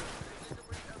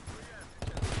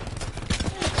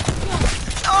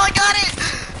 Oh, I got it!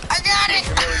 I got it!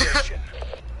 Humiliation.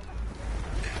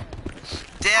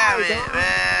 Damn it,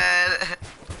 man.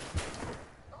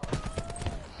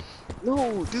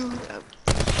 No, dude.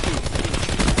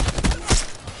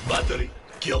 Battery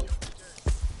kill.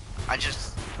 I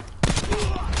just...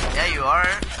 Yeah, you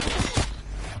are.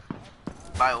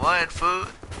 By what, food?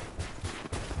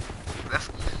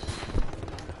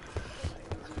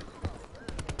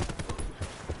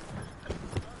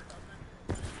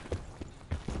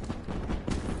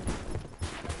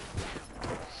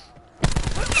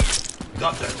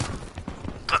 Got them.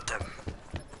 Got them.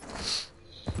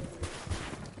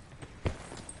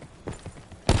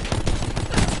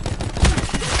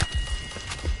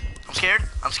 I'm scared.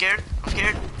 I'm scared. I'm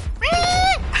scared.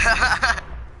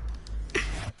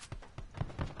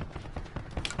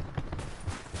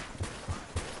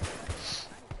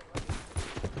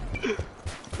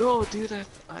 No, dude,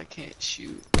 I can't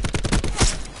shoot.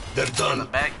 They're On the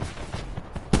done. back.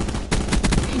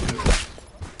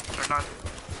 Turn on.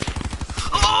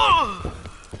 Oh!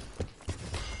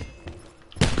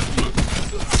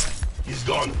 He's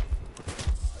gone.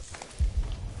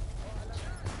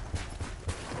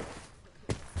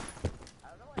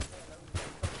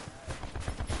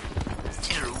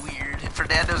 You're weird.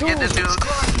 Fernando's getting it to him.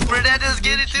 Fernando's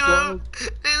getting it to him.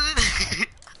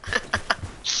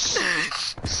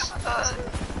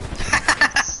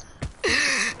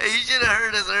 Hey, you should have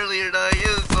heard us earlier, dog.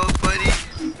 It was so funny.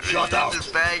 Shut out.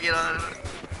 Just bagging on him.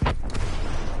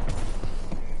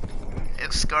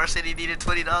 If Scar said he needed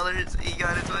 $20, he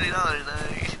got it $20,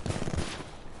 dog.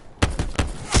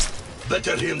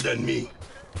 Better him than me.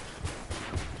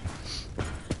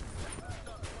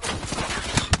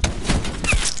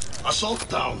 Assault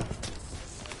down.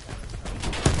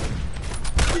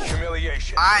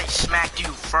 Humiliation. I smacked you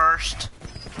first.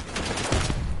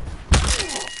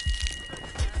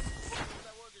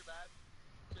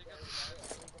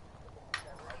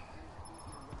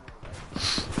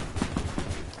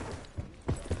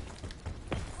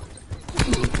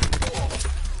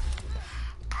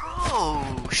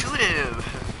 Bro, shoot him.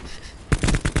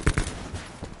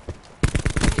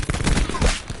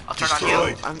 I'll turn on you.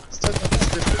 Destroyed. I'm stuck on this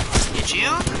different. Did you?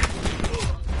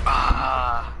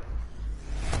 Ah.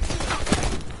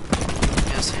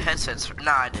 His headset's.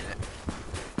 Nah, I didn't.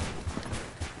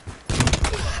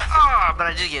 Ah, but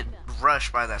I did get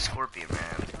rushed by that scorpion,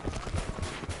 man.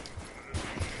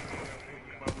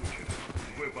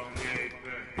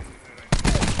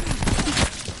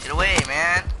 Get away,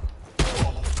 man.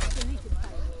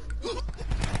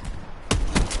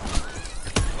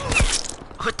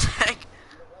 What the heck?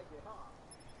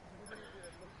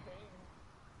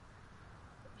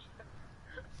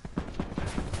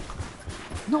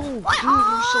 No, dude,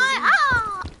 you're so weird.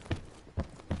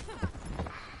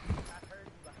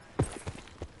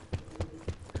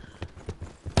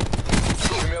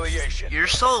 Humiliation. You're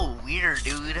so weird,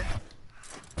 dude.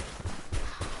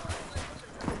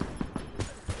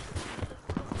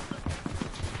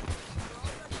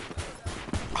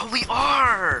 Oh, we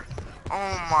are.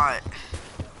 Oh my.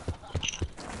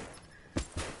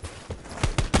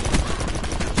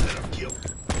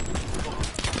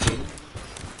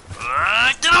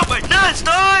 Get off my nuts,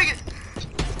 dog!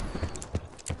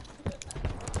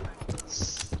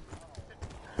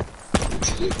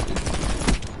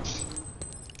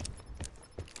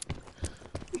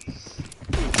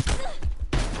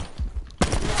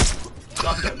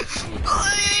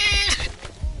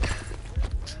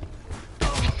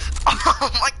 Oh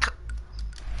my god.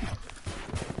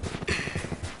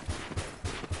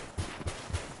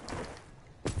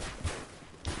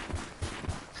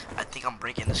 I think I'm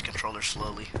breaking this controller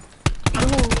slowly.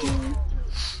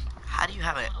 How do you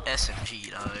have an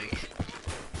SMG, dog?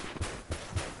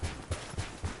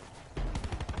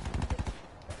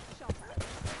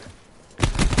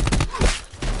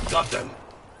 Got them.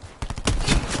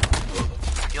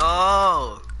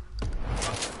 Yo!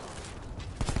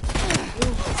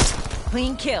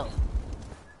 Clean kill.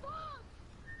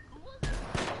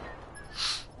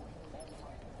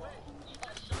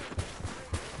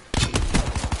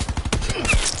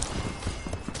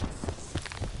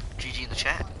 GG in the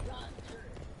chat.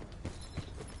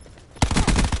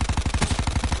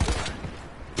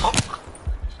 Oh!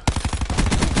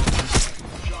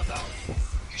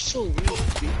 You're so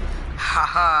weird, dude.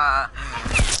 Haha!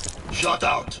 Shut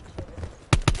out.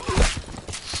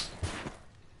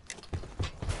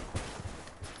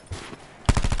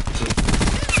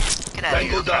 Get out of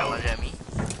here, Tango down. lunge at me.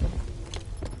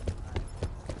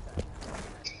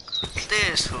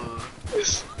 This fool.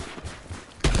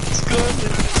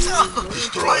 Oh my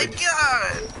Destroyed.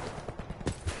 god!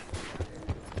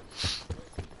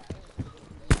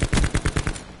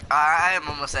 I am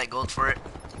almost at gold for it.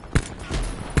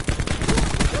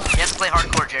 You have to play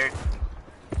hardcore, Jared.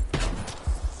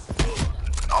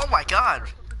 Oh my god!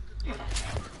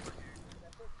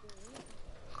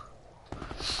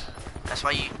 That's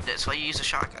why you use a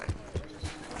shotgun.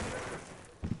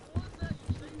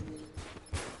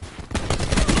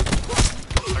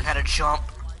 Learn how to jump.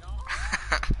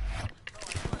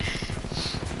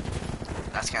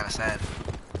 That's kind of sad.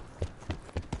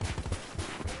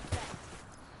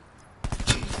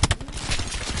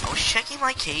 I was checking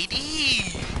my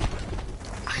KD.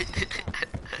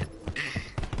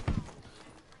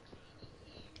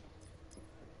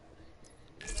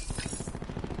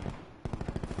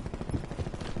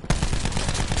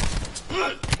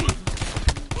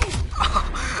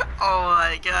 Oh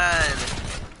my god.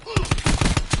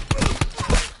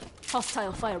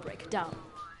 Hostile firebreak down.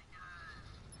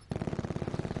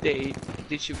 They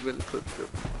should really put the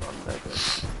on that guy.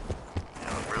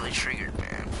 I'm really triggered,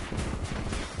 man.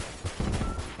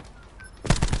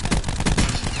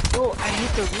 Bro, I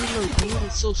hit the reload, dude.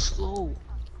 It's so slow.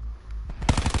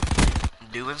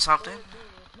 Doing something?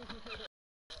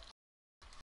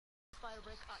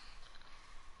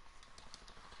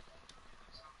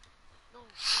 No,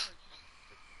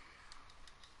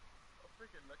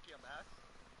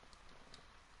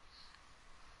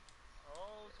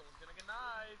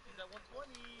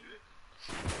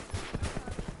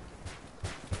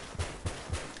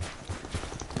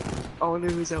 I wonder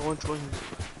who's at 120.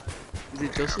 Is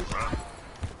it Joseph?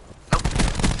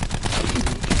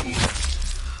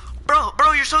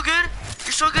 Bro, you're so good.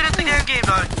 You're so good at the damn game,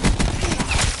 dog.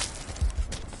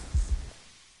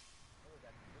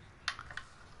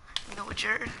 You know what,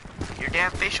 Jared? Your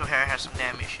damn facial hair has some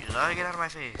damn issues. Dog, get out of my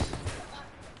face.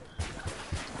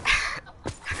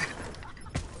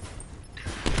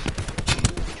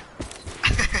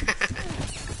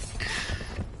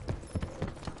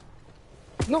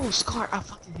 No, Scar, I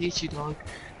fucking hate you, dog.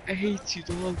 I hate you,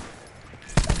 dog.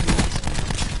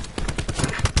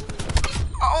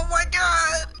 Oh my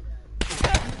god!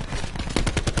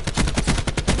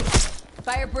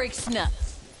 Firebreak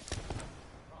snuff.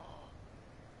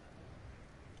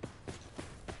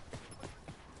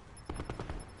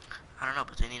 I don't know,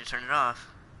 but they need to turn it off.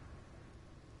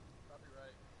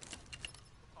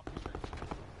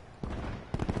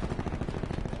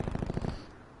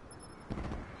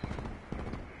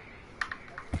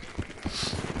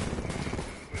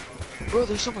 Bro,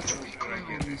 there's so much recoil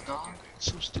on this, dog.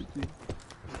 So stupid.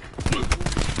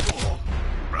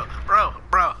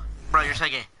 Bro, you're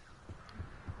second.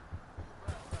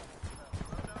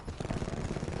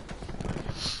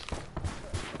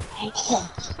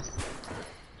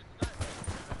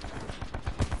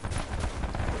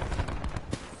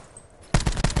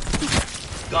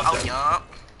 Oh, yup.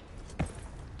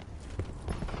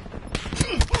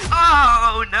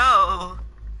 Oh, no.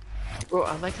 Bro,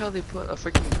 I like how they put a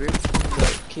freaking grip on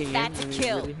the KN That's a and it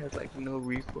kill. really has like no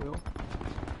recoil.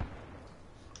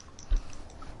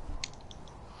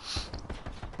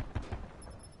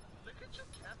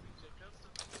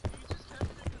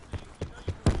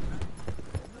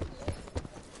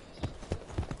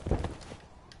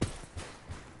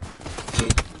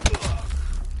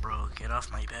 Bro, get off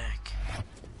my back.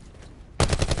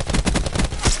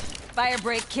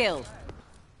 Firebreak kill.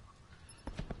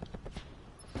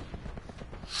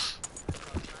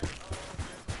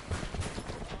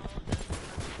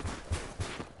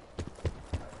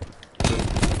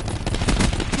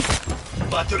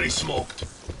 Battery smoked.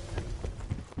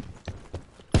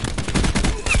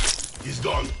 He's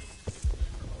gone.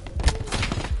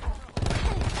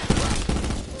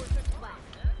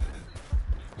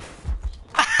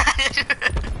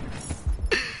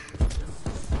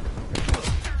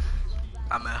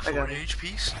 I'm at 4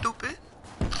 HP, stupid.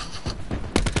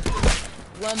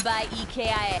 One by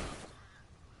EKIA.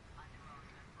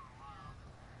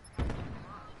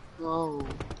 No.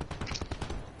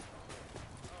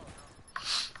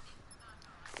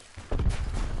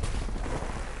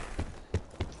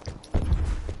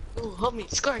 Oh, help me.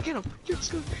 Scar, get him. Get him,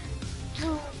 Scar.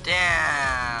 No.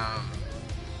 Damn.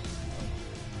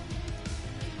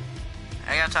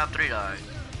 I got top 3, dog.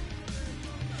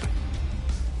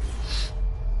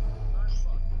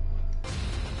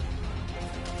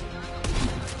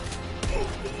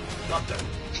 Got them.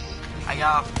 I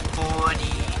got 40.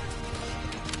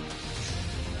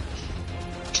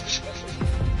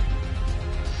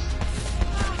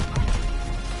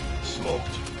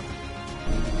 Smoked.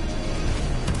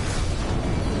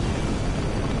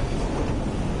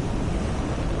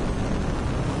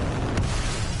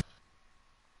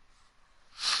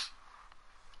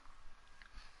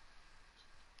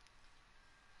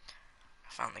 I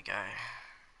found the guy.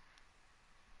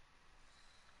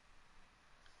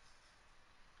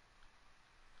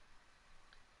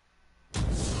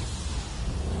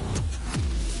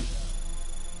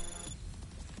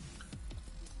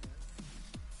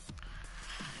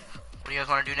 What do you guys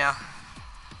want to do now?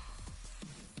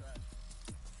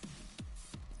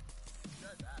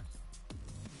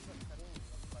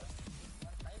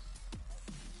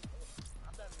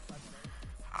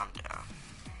 I'm down.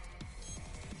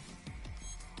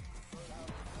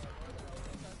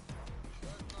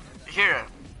 Here,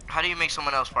 how do you make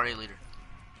someone else party leader?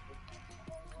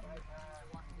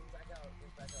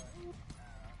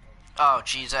 Oh,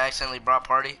 jeez, I accidentally brought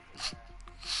party.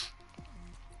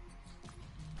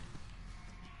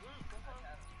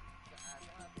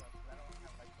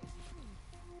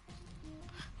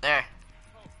 There.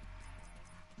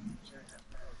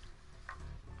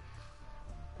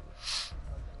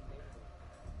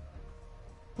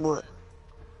 What?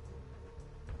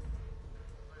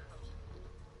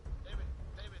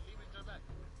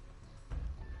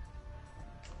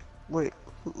 Wait,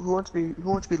 who wants to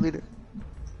be leader?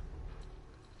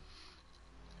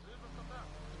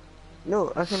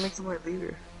 No, I can make someone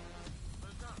leader.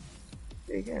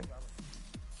 Yeah, you can.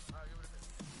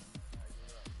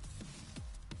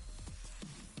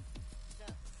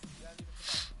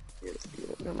 Yeah, let's do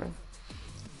it. Never mind.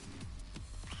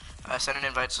 Send an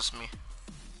invite, just me.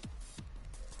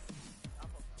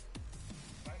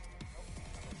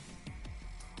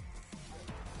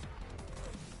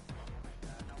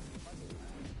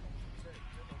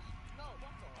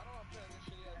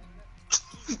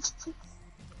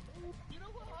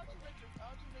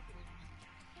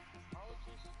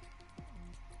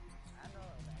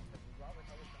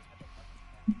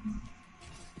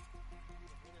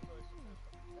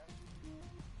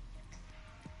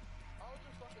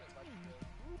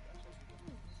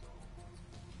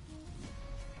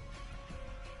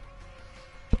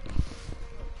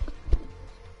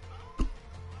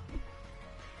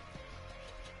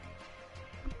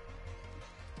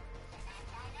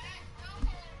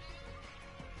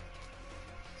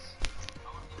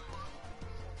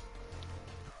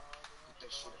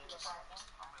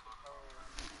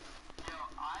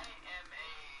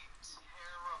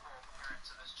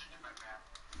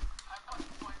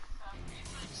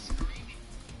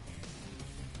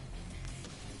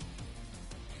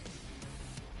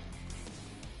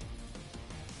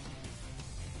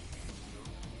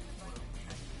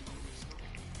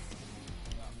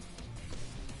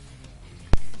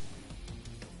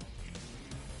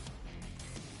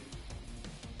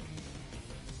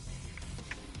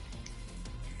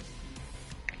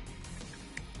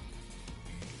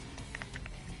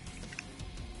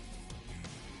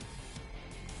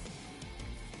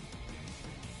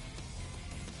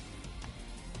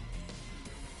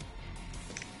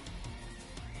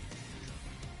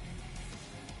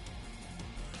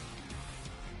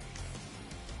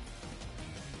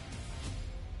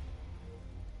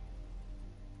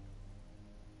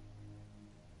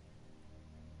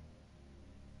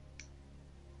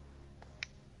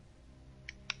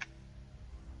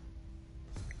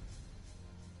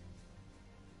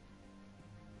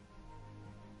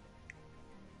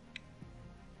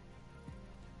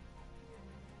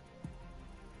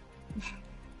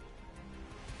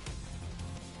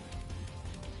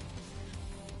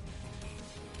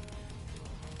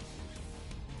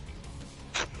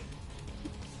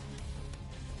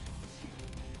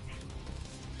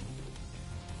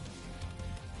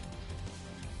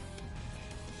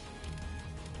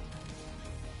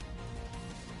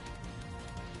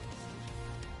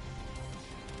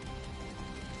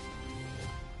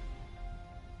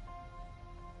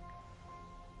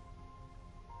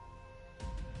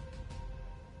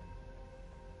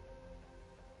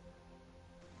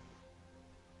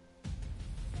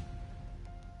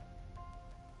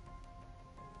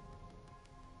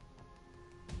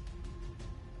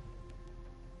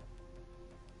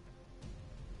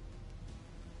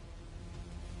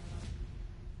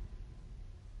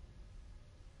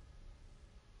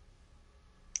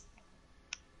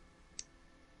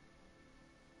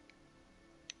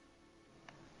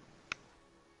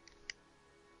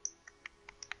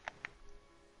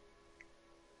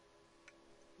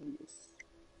 Yes.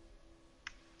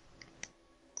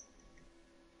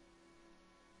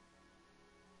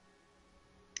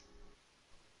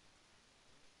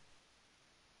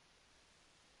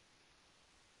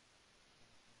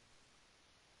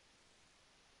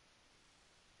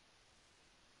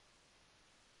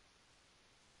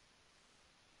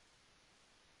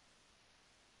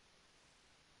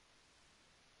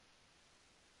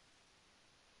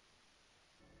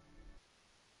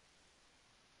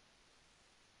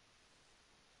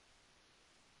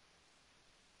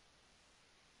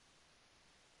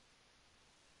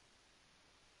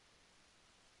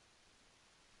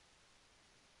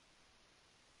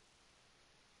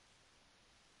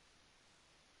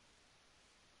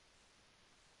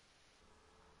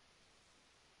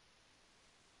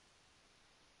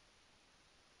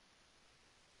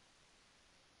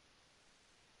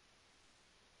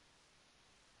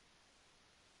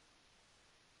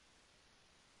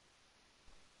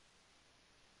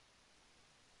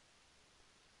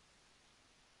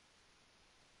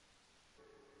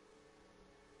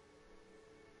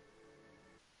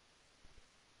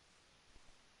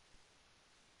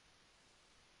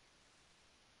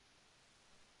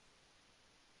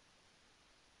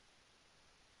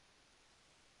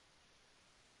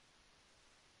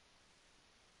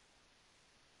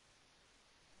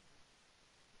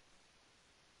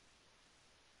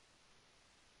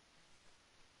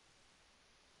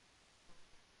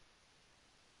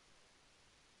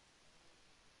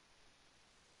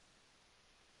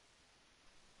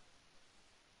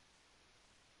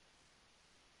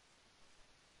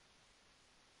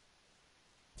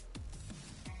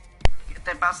 ¿Qué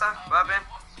te pasa? What happened?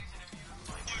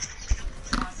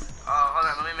 Oh, hold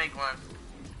on, let me make one.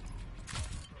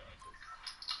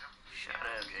 Shut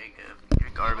up. Jacob.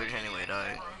 You're garbage anyway,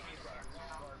 dog.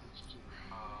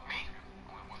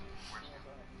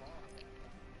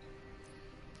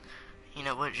 You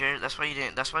know what, Jared? That's why you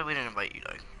didn't. That's why we didn't invite you,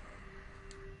 dog.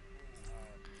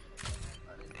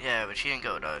 Yeah, but she didn't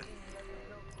go, dog.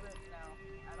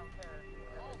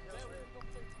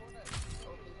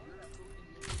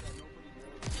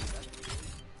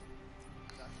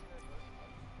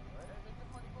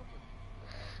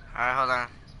 Alright, hold on.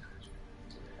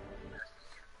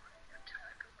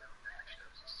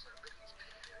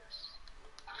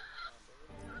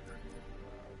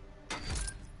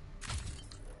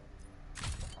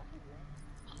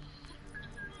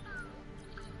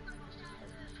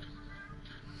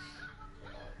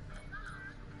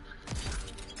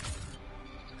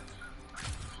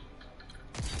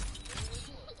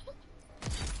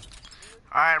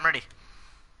 Alright, I'm ready.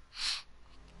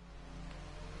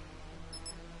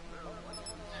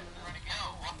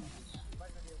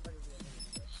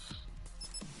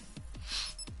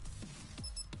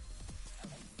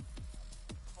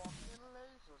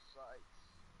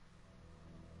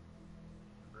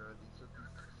 Bro, these are be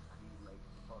like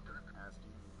fucking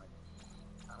asking me like,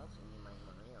 I'll send you my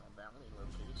real bounty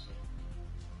location.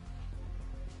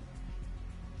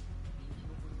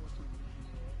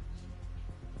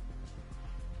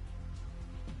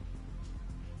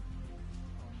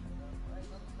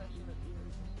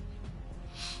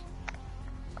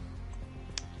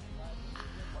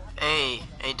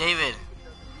 Hey, David.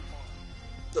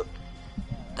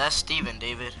 That's Steven,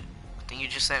 David. I think you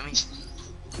just sent me.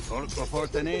 Talk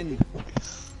reporting in.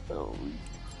 Oh.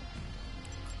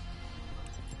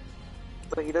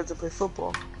 But he doesn't play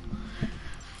football.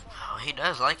 Oh, he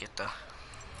does like it though.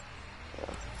 I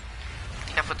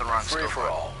think I put the wrong Free scope for on.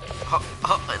 all.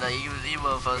 Oh, no, you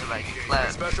motherfuckers about to get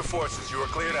clapped. Special forces, you are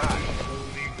clear to hide.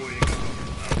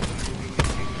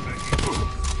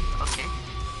 Okay.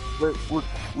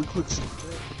 We quick.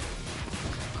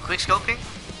 Quick scoping?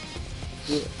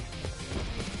 Yeah.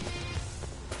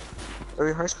 Are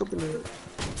we hard scoping it?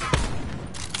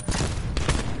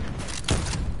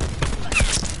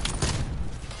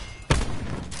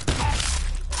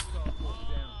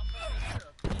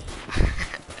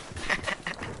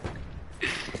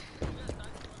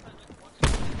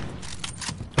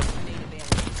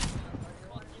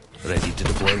 Ready to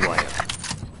deploy wire.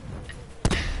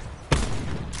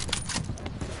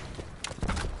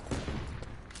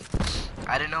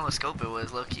 I didn't know what scope it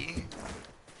was, low-key.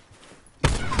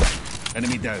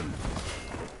 Enemy down.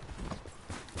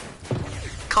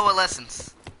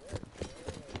 Coalescence.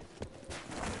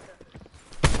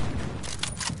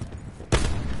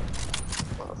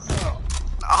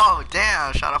 Oh,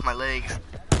 damn. Shot off my legs.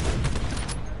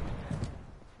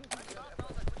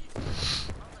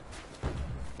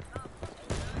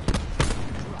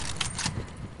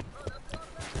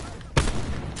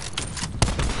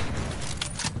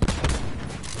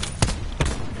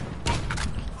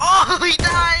 Oh, he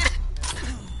died!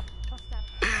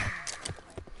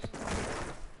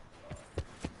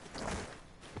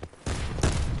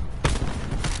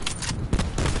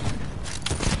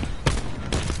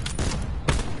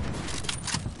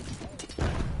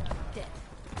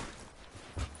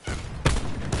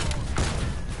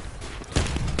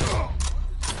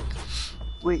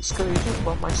 Wait, Scott, you talking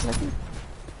about my second?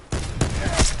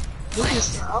 Look at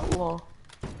this outlaw.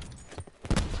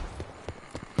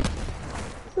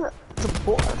 Look at that. It's a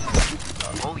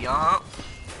boss. Oh, yeah.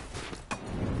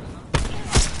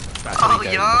 Battery Oh,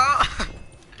 down. yeah.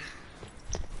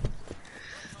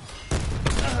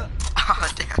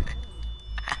 Oh, damn it.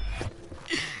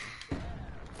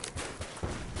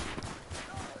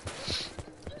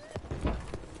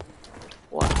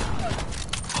 Wow.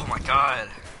 Oh, my God.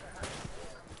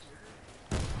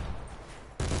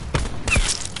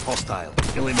 Hostile.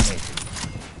 Eliminated.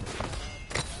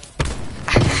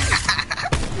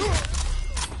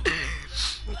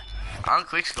 I'm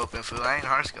quick scoping, fool. I ain't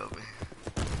hard scoping.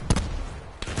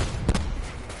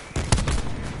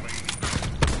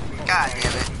 God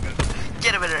damn it.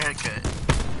 Get a better haircut.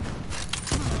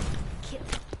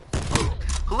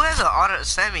 Who has an auto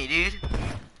semi, dude?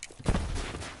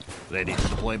 Ready to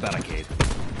deploy barricade.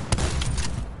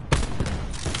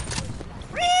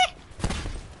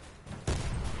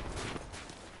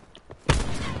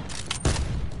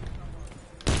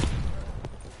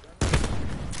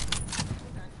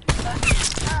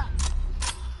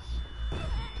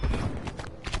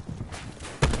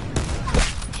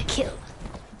 Kill.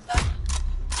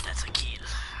 That's a kid.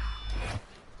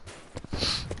 I'm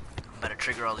about to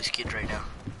trigger all these kids right now.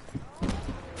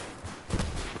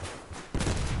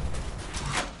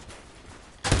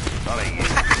 Alright,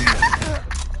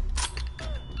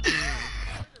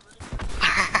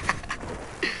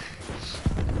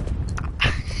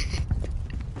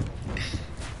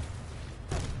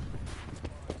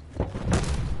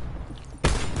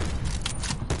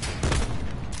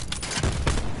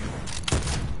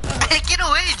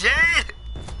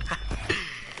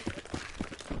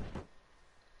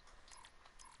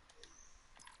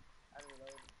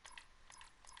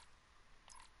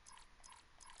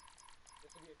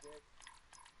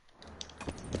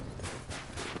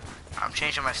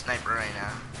 changing my sniper right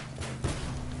now.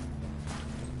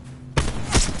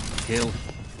 Kill.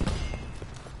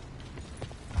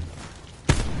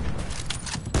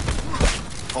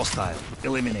 Hostile.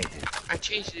 Eliminated. I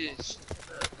changed it.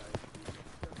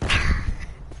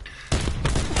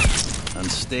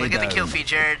 And stay Look down. at the kill feed,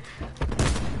 Jared.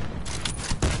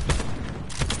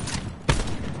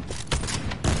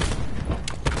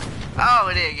 Oh,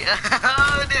 it is.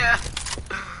 Oh, dear.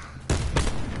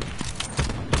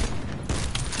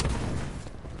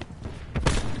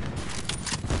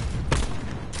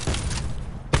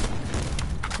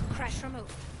 Crash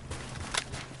removed.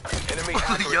 Enemy Oh,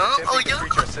 hacker is yeah? attempting Oh, to yeah.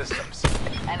 breach our systems.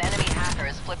 An enemy hacker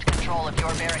has flipped control of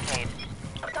your barricade.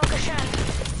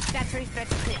 Battery threat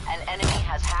clear. An enemy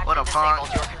has hacked What a and disabled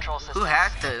punk. your control system. Who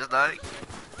hacked this, dog?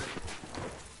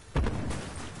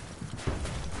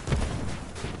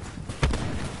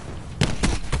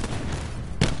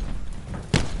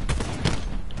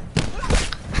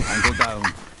 Angle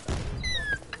down.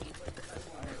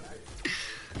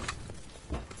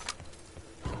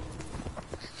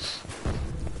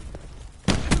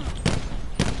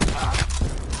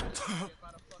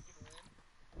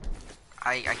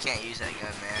 I can't use that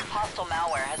gun, man. Hostile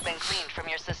malware has been cleaned from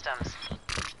your systems.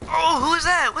 Oh, who is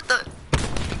that? What the?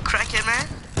 Crackhead, man?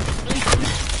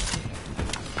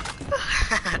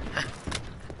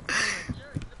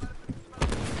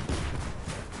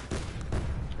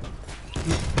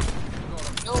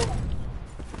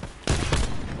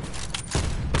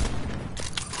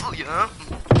 Oh, yeah.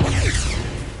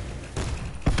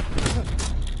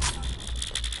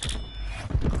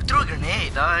 Throw a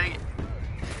grenade, dog.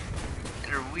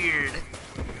 They're weird.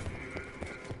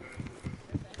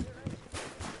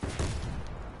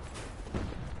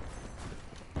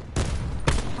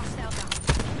 Hostile down.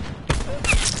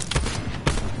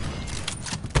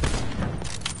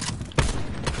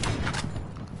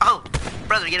 Oh,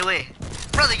 brother, get away.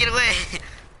 Brother, get away.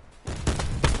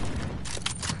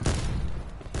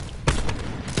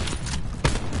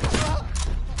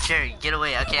 Jerry, get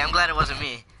away. Okay, I'm glad it wasn't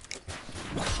me.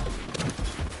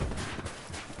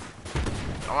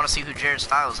 I want to see who Jared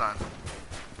Styles on.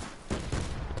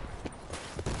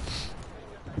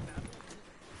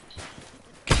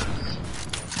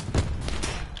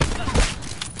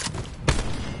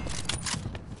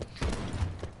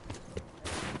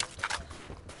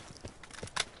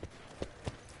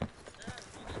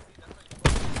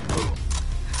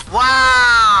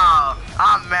 Wow!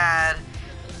 I'm mad.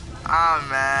 I'm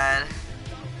mad.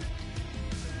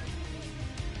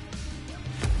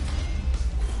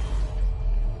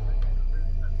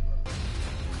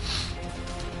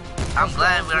 I'm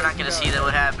glad we're not gonna see that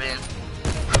what happened.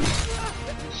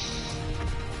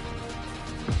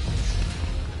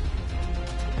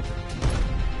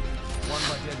 One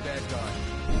by dead bad guy.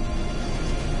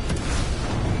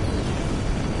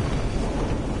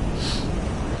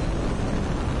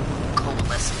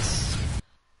 Coalescence.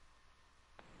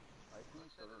 I think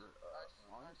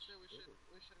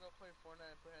we should go play Fortnite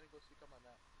and play hide and go seek on my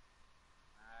map.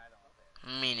 I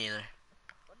don't. Me neither.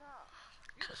 Why not?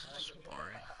 Cause it's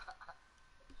boring.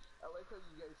 I like how you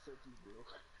guys said you do.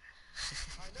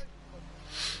 I know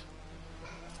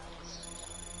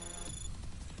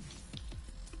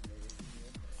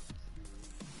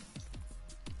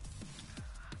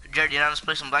you. Jared, you know how to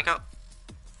play some Blackout?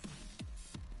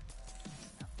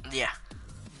 Yeah.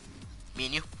 Me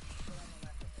and you.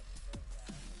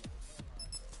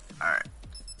 Alright.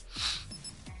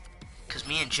 Cause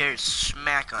me and Jared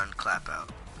smack on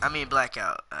Clapout. I mean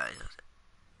Blackout.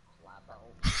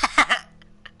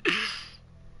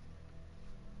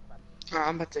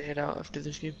 I'm about to head out after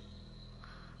this game.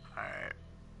 Alright.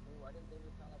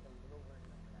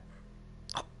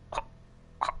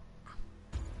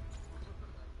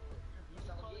 He's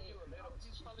calling you a little fag.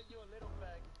 He's calling you a little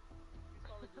fag. He's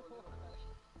calling you a little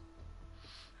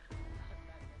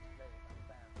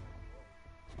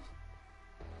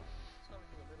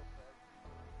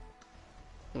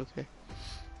fag. Okay.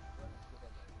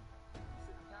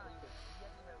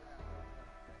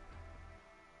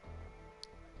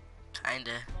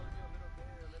 Kinda.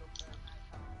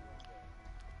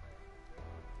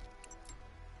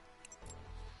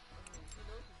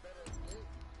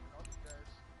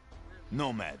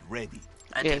 Nomad ready.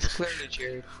 I Yeah, think it's this clearly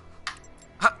Jared.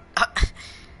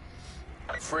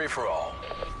 Free for all.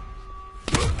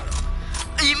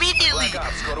 Immediately! Black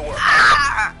Ops, go to work.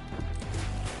 Ah!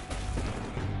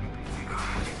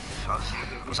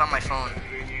 It was on my phone.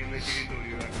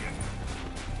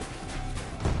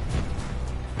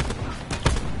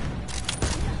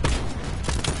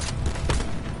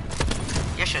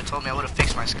 You should have told me. I would have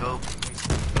fixed my scope.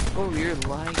 Oh, you're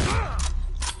lying.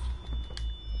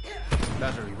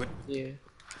 Battery. Yeah.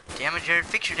 Damn it, Jared,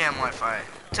 fix your damn Wi-Fi.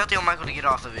 Tell Theo Michael to get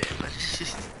off of it.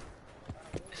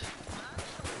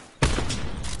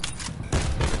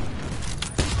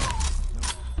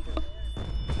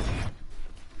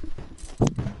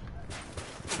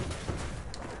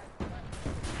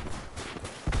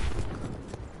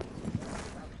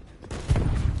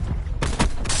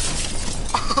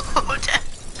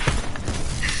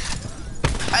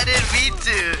 I didn't mean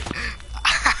to.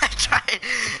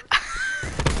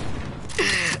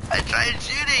 I tried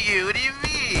shooting you. What do you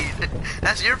mean?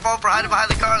 That's your fault for hiding behind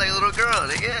the car like a little girl,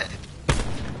 nigga.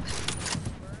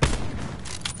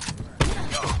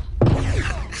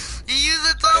 You use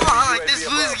the tomahawk. This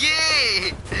fool's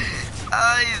gay.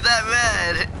 Oh, he's that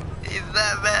mad. He's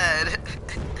that mad.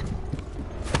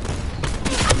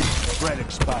 Threat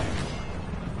expired.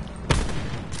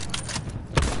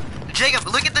 Jacob,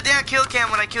 look at the damn kill cam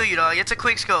when I kill you, dog. It's a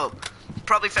quick scope.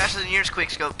 Probably faster than yours quick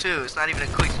scope too. It's not even a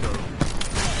quick scope.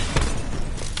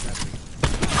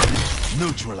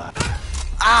 Neutralize.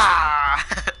 Ah!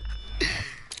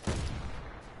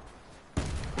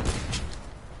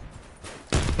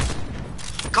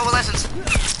 Coalescence.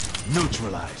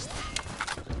 Neutralized.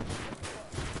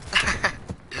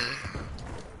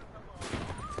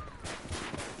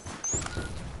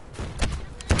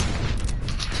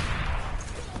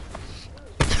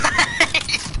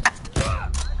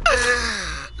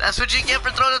 That's what you get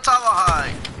for throwing a tomahawk.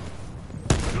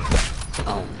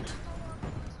 Oh.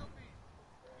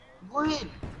 What?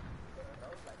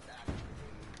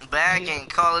 Back in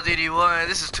Call of Duty 1.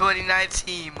 This is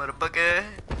 2019, motherfucker.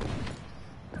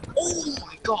 Oh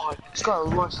my god. Scar,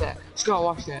 watch that. Scar,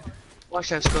 watch that. Watch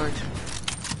that, Scar.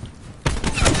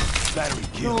 Battery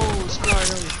No, kill. Scar,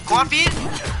 no. Quad feed?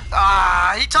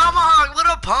 Ah, he tomahawk. What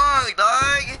a punk,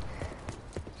 dog.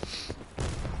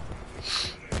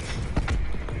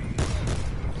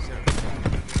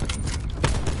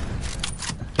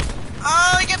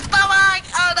 Oh, he gets tomahawk.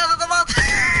 Oh, that's the month.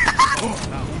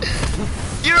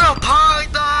 You're a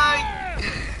punk, dog.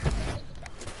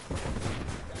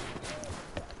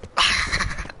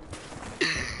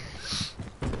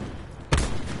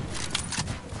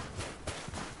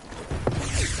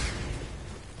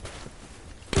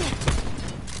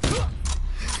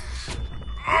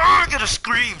 I'm gonna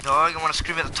scream, dog. I wanna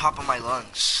scream at the top of my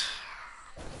lungs.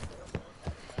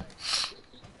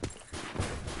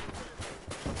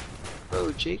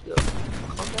 Bro, Jacob,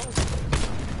 calm down.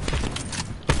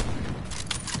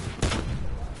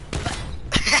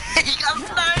 He got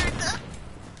sniped.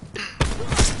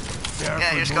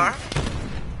 Yeah, your Scar.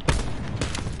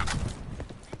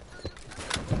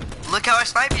 Look how I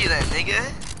snipe you then, nigga.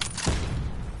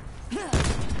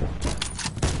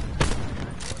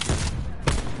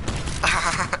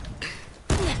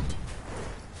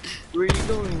 Where are you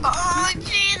going? Oh,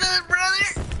 Jesus, brother.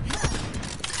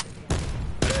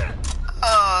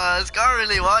 Oh, Scar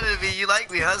really wanted me. You like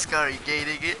me, huh, Scar? You gay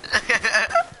nigga.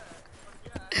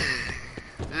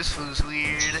 This fool's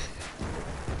weird.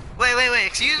 Wait,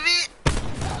 excuse me?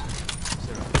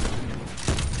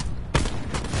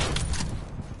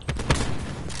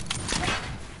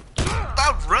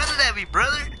 Stop running at me,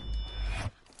 brother.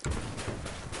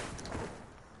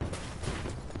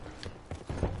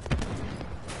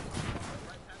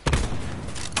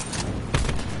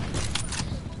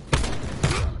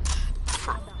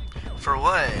 For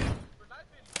what?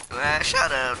 Man,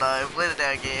 shut up, dog. Play the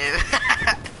damn game.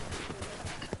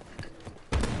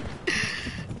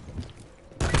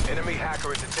 Enemy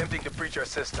hacker is attempting to breach our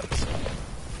systems.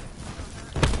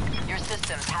 Your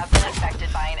systems have been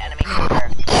affected by an enemy hacker.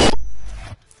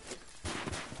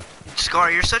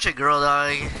 Scar, you're such a girl,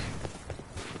 dog.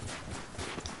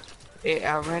 Hey,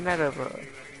 I ran out of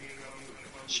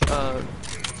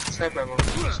sniper ammo,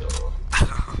 so.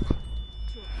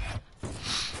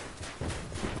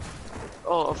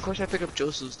 Oh, of course I pick up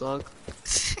Joseph's, dog.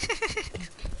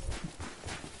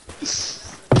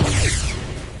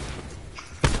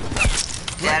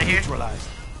 Get out of here. Neutralized.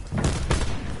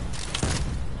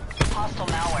 Hostile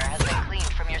malware has been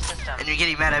cleaned from your system. And you're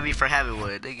getting mad at me for having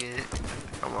one, nigga.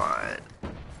 Come on.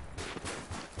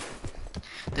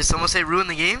 Did someone say ruin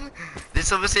the game? Did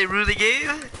someone say ruin the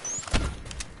game?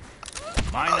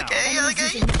 Mine Okay, now.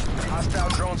 okay. Hostile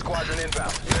drone squadron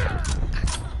inbound.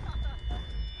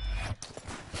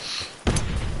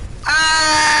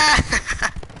 Ah!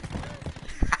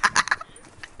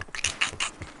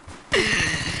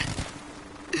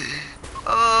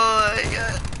 Oh my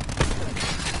god.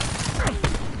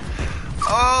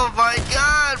 Oh my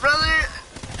god, brother.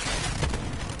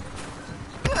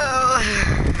 Oh.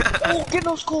 Oh, get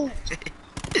no skull!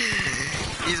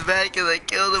 He's mad because I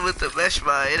killed him with the mesh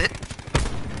mine.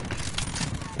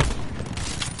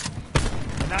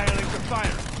 Annihilate the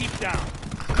fire. Keep down.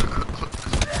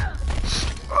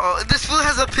 Oh, this fool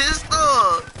has a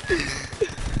pistol!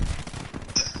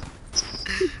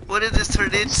 What did this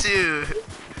turn into?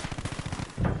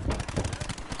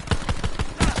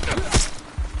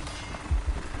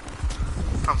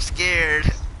 I'm scared.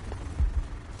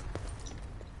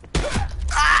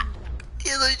 Ah!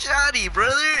 He's a Johnny,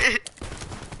 brother!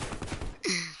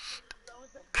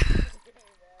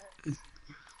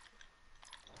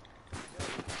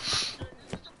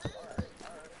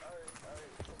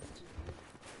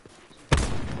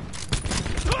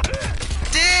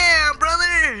 Damn,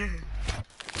 brother!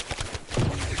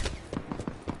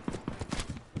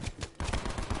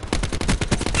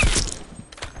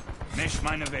 Mesh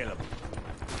mine available.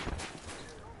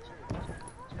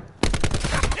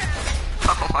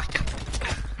 Oh my god.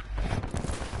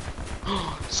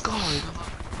 Scarred.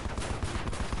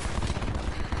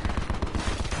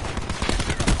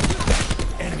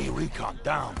 Enemy recon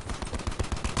down.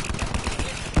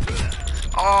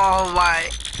 Oh my.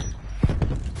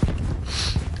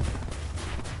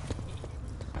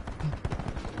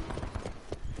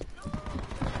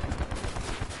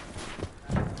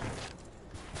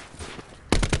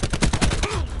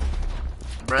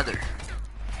 Brother.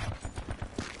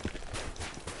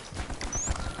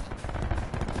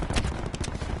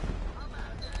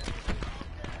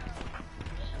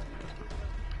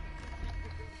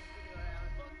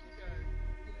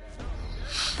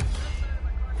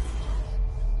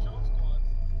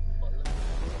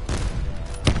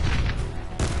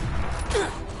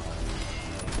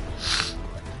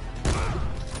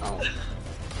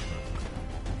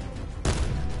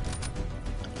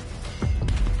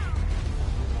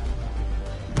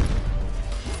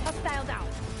 Hostile down.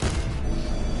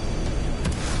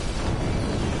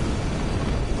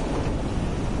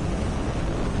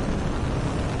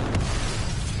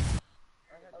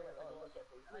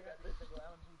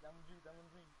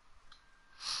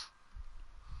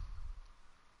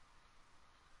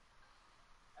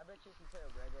 I bet you can play a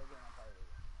Greg again, I'll probably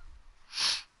lose.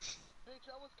 Bitch,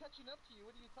 I was catching up to you.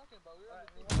 What are you talking about? We were on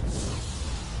the same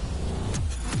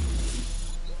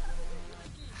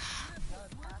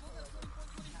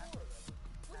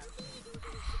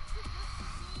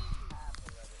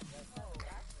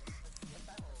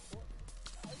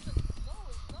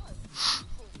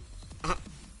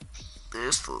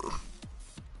This fool.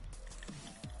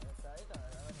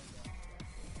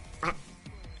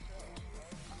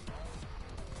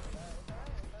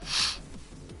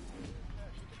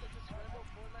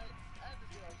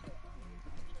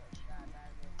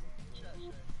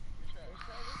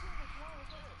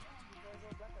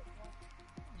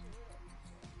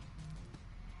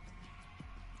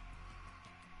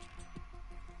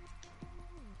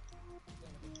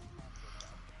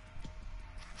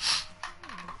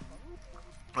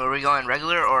 Are we going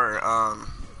regular or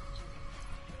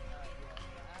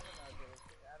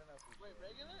Wait,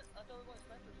 regular? I thought we were going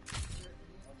snipers.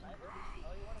 Sniper?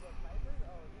 Oh, you wanna go sniper?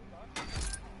 Oh, you lost.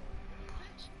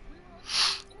 Bitch, we were on the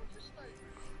score for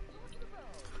snipers. What are you talking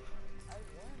about? I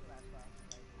won last round.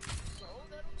 So,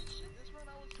 that don't mean shit. This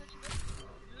round I was catching up to you.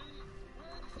 We're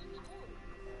on the same score.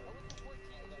 I went for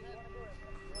 14 and you had...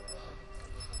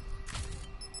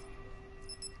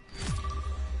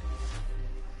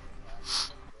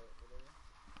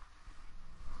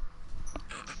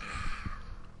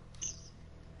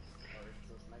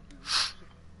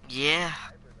 yeah.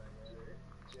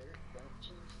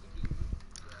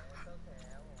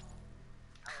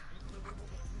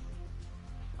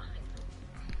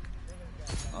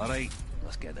 All right,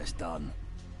 let's get this done.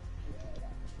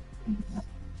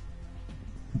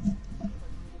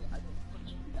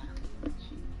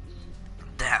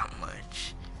 That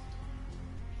much.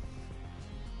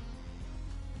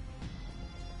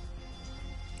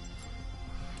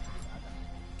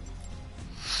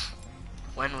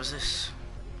 When was this?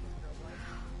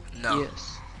 No.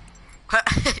 Yes.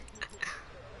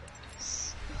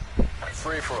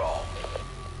 Free for all.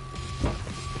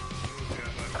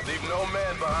 Leave no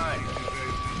man behind.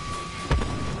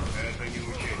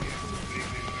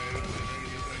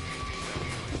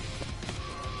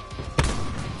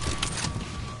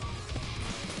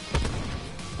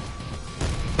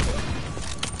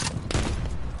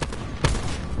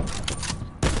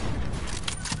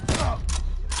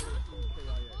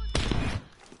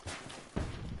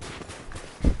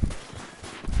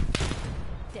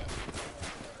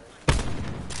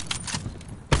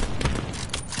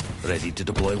 Ready to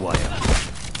deploy wire.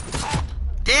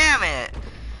 Damn it!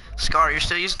 Scar, you're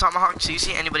still using Tomahawk, so you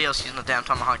see anybody else using the damn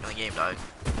Tomahawk in the game, dog.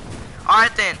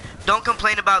 Alright then, don't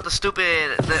complain about the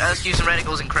stupid, us using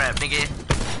reticles and crap, nigga.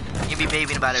 You be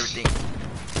babying about everything.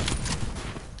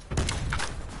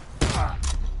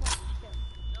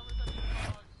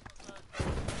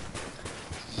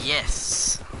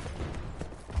 Yes.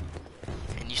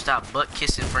 And you stop butt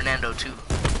kissing Fernando too.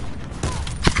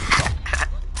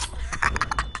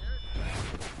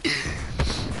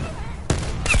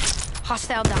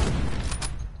 Hostile down.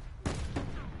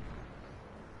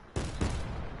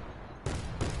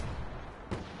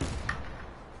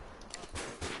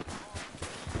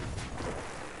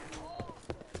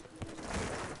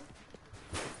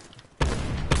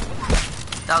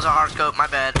 That was a hard scope, my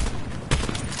bad.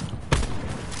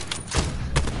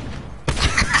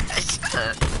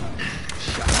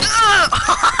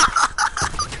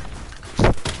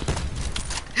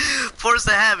 Force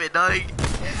the habit, dog.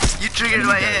 You triggered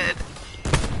my head.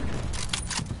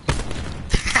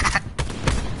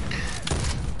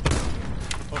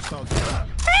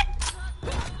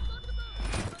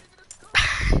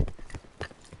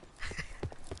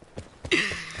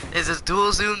 Is this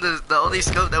dual zoom the only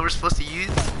scope that we're supposed to use?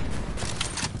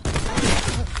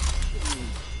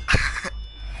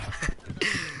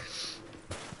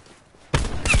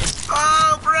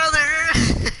 Oh, brother!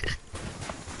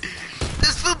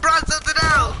 This fool brought something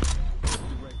out!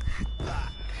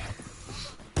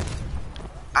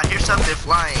 I hear something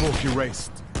flying. Talk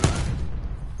erased.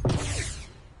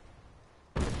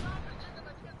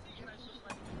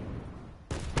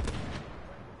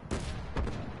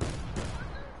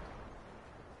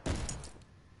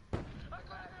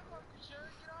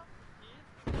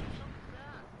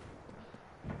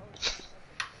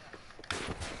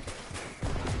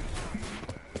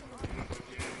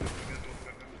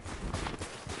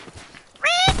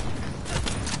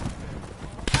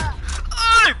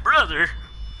 Hey, brother!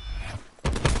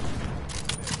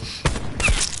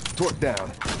 Torque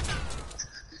down.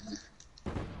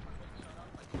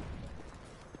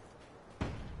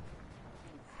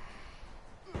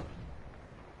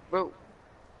 Bro.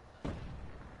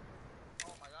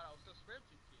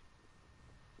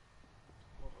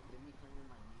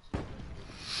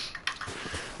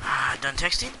 Done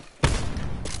texting?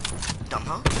 Dumb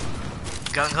ho?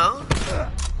 Gung ho?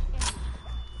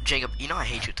 Jacob, you know I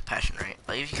hate you with the passion, right?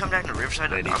 Like, if you come down to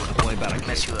Riverside, I'm gonna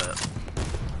mess you up.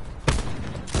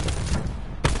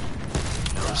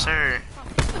 No, sir.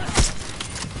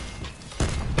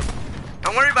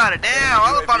 Don't worry about it. Damn,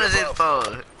 all up on his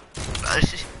info.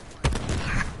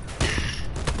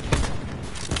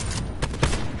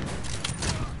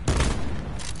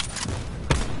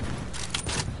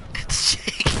 It's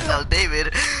Jake. No,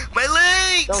 David. My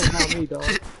legs! That was not me, dog.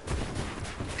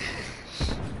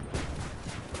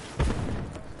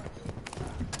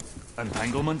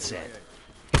 Entanglement set.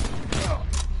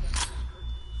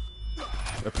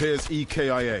 Appears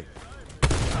EKIA.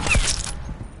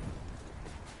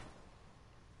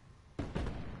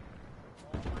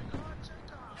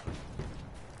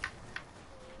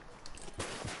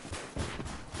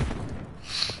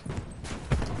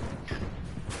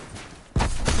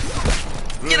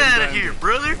 Get out of here,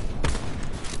 brother.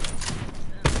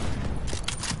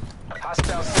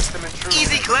 Hostile system intrusion.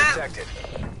 Easy clap. Detected.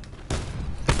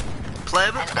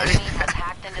 Pleb. An enemy has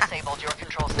hacked and disabled your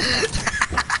control system.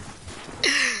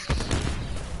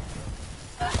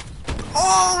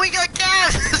 Oh, we got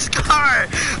gas in this car.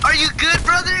 Are you good,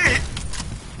 brother?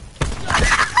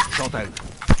 Shot out.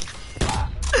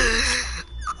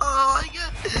 Oh my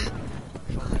god.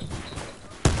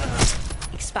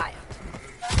 Expired.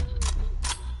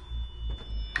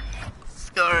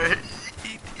 Scar,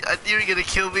 I knew you were gonna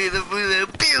kill me in the movie.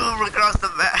 Boom, across the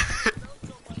map.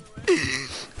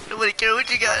 Nobody care what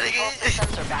you got, Control nigga.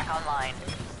 systems are back online.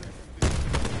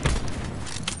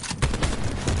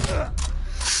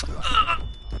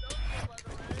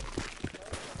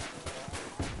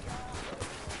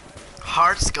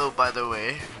 Hard scope, by the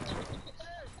way.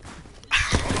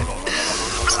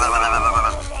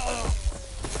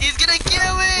 He's gonna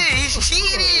kill me! He's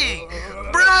cheating!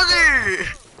 Brother!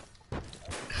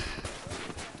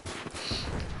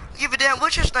 Give a damn,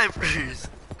 what's your snipers?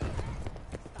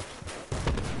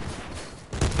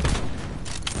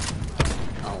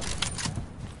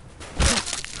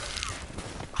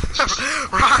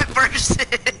 Wrong person!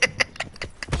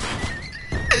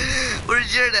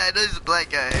 Where's your dad? I know he's a black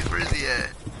guy. Where's he at?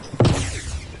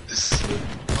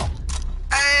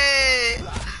 Hey!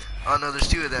 Oh no, there's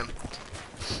two of them.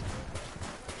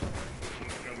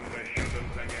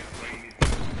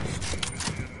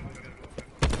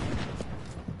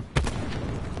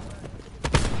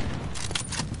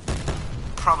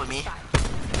 Probably me.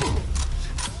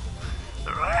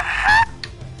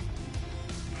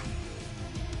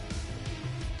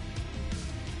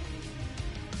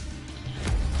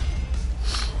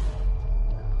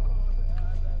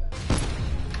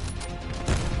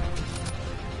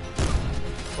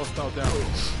 Hostile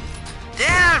down.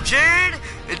 Damn, Jared!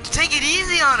 Take it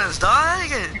easy on us, dog!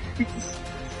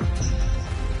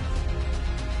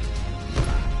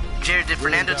 Jared, did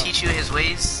Fernando teach you his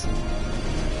ways?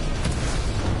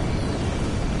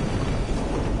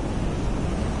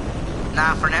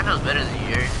 Nah, Fernando's better than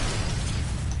you, Jared.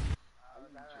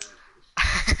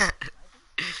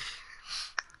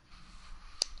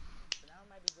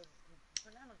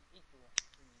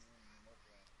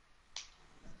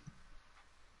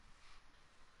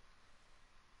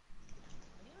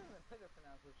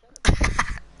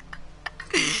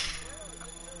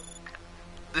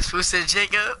 This fool said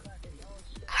Jacob.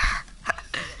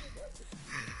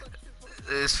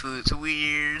 This food's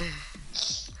weird.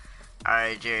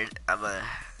 Alright, Jared, I'm gonna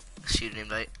shoot an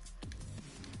invite.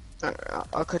 Alright,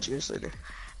 I'll cut you this later.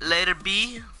 Later,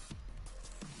 B.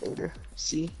 Later.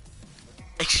 C.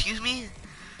 Excuse me?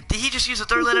 Did he just use the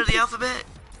third letter of the alphabet?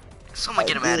 Someone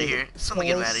get him out of here. Someone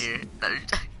get him out of here.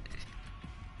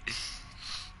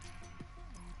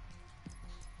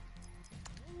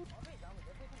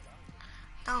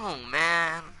 No,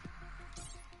 man.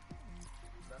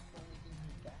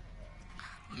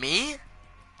 Me?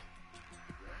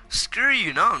 Screw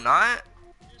you, no I'm not.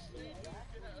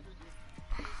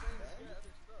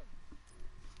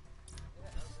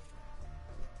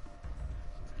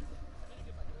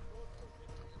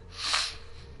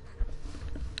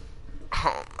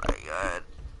 Oh my god.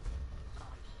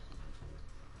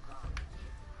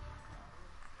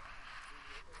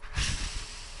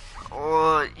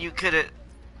 Oh, you could've.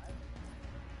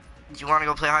 You wanna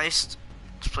go play heist?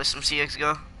 Let's play some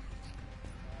CXGO.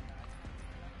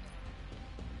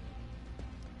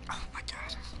 Oh my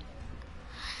god.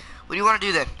 What do you wanna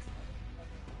do then?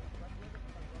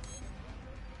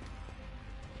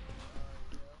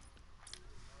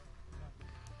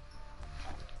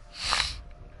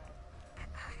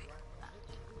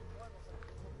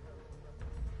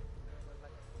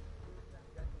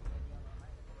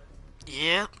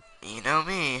 Yep, you know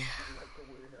me.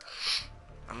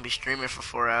 I'm gonna be streaming for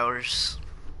 4 hours.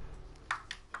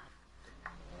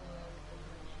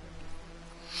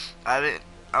 I've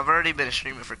already been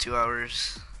streaming for 2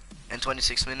 hours and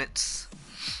 26 minutes.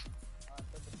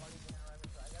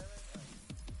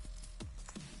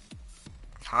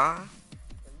 Huh?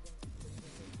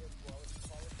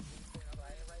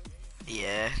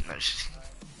 Yeah, no shit.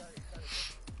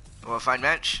 Wanna find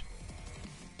match?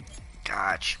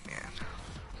 Gotcha, man.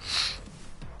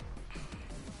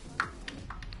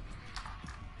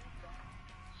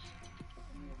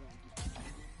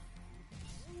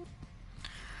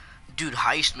 Dude,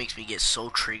 heist makes me get so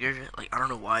triggered. Like, I don't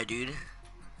know why, dude.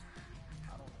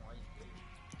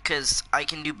 Cause I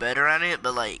can do better on it,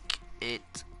 but like,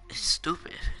 it's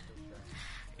stupid.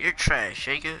 You're trash,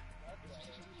 shake it.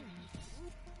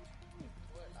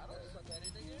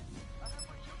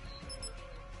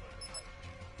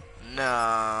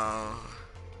 No.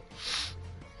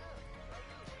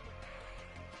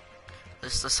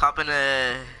 Let's hop in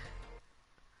a.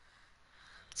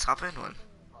 Let's hop in one.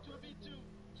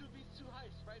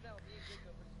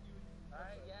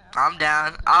 I'm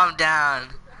down. I'm down.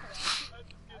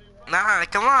 Nah,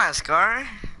 come on, Scar.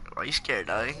 Why are you scared,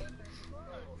 dog?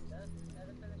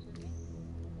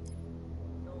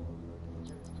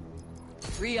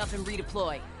 Re-up and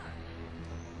redeploy.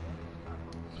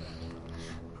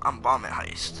 I'm bomb at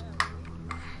heist.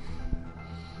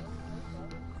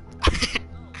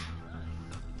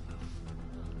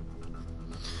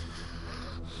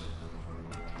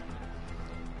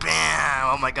 Bam!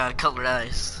 Oh my god, colored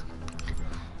eyes.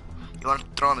 You want to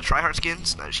throw on the tryhard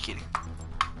skins? No, just kidding.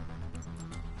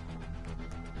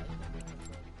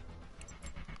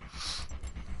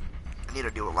 I need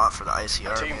to do a lot for the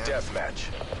ICR, Team man. deathmatch.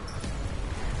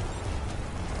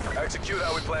 Execute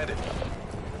how we planned it.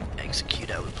 Execute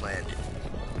how we planned it.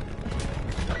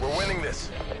 We're winning this.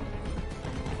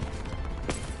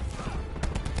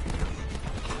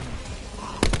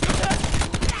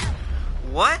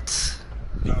 What?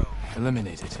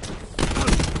 Eliminated.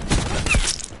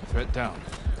 Threat down.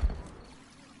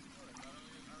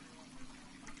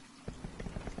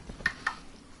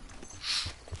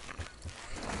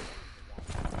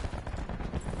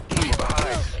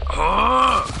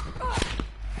 Oh!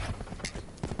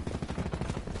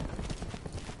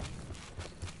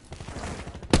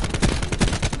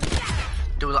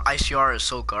 Dude, the ICR is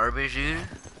so garbage, dude.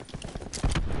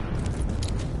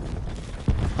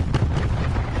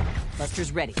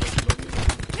 Buster's ready.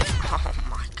 Oh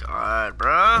my god,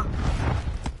 bro.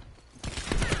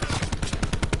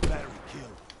 Battery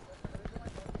killed.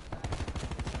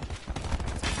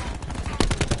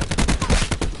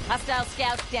 Hostile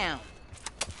scouts down.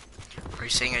 Are you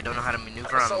saying I don't know how to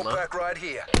maneuver on the Assault low? pack right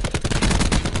here.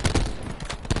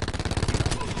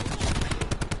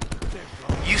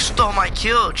 You stole my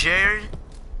kill, Jared.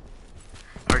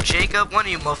 Or Jacob, one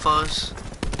of you mofos.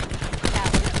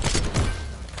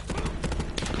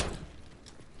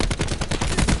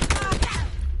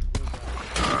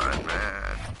 God,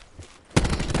 man.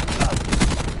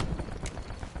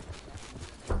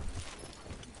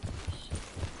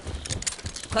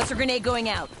 Cluster grenade going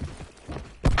out.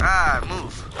 Ah,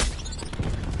 move.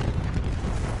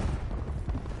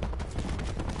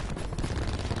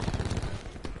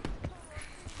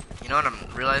 You know what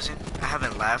I'm realizing? I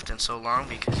haven't laughed in so long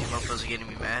because you mofos are getting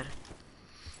me mad.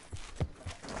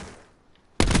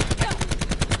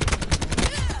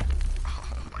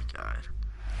 Oh my god.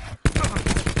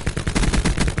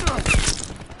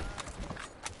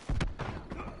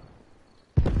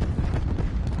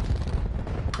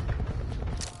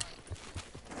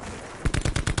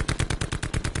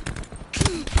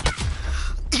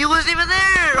 He wasn't even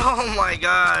there! Oh my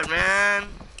god, man.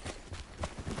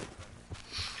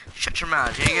 Shut your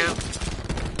mouth, Jacob.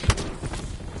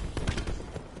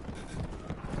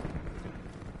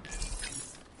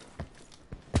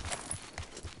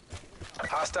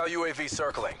 Hostile UAV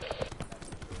circling.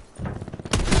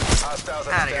 Hostiles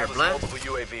have Outta here, established blood. multiple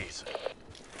UAVs.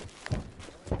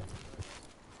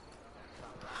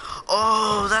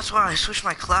 Oh, that's why I switched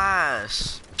my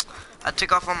class. I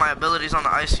took off all my abilities on the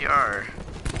ICR.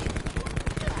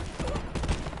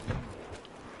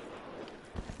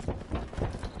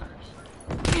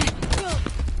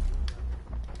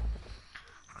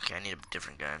 Okay, I need a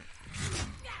different gun.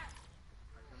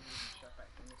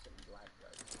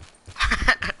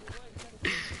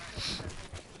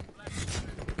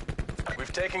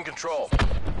 We've taken control.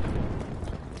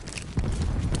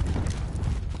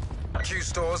 Q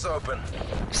stores open.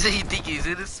 So you think he's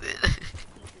innocent?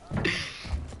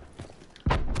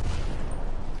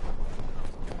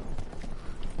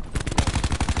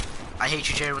 I hate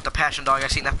you, Jared, with the passion, dog. I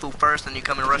seen that fool first, and you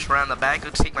come and rush around the back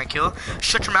to take my kill.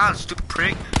 Shut your mouth, stupid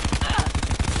prick.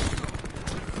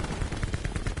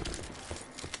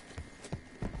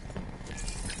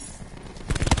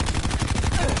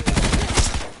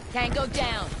 Tango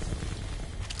down.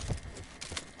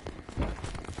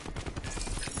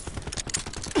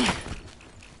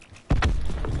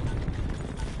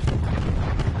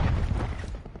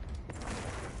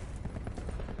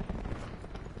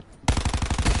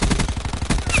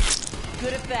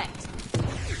 Good effect.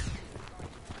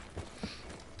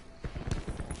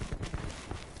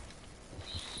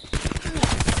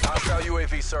 Hostile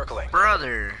UAV circling.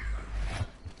 Brother.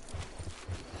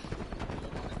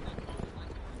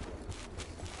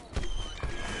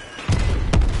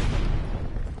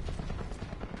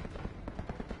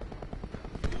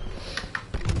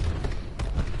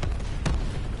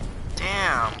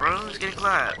 Damn, bro, it's getting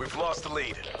clapped. We've lost the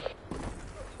lead.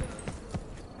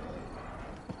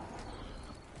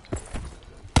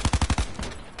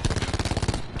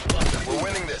 We're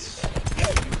winning this.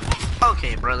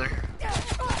 Okay, brother.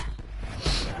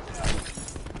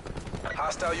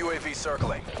 Hostile UAV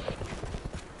circling.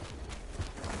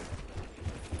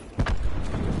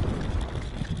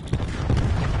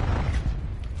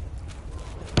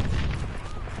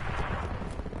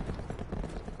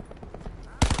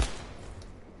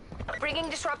 Bringing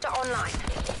disruptor online.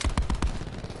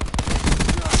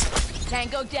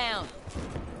 Tango down.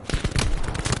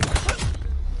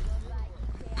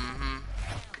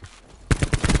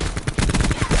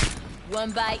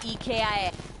 One by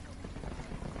EKIA.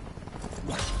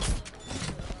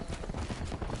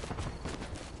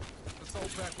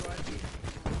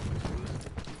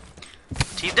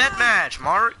 Team deathmatch,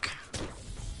 Mark.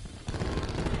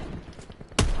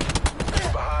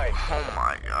 Behind. Oh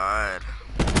my god.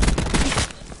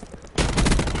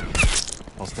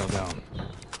 Hostile down.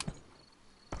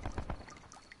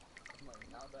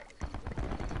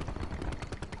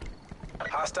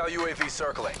 Hostile UAV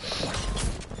circling.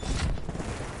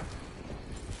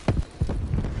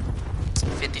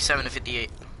 57 to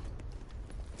 58.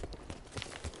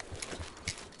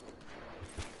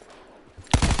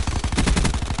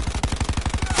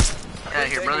 Get out of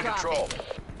here, Taking brother. control.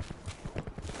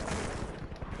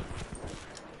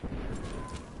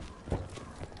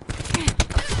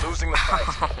 Losing the fight.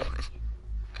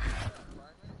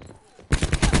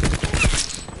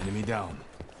 Enemy down.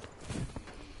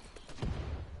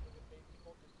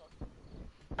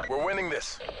 We're winning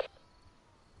this.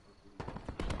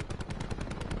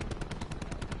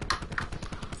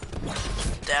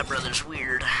 That brother's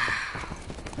weird.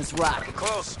 Let's rock. Getting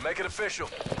close. Make it official.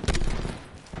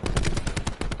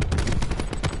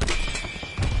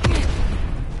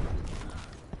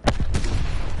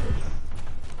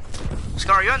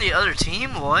 are you on the other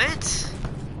team? What?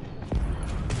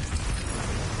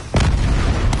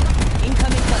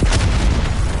 Incoming cluster.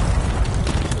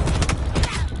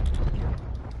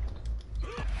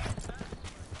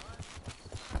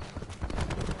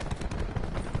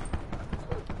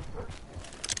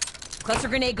 Cluster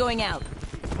grenade going out.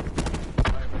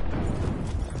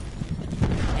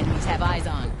 Enemies have eyes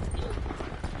on.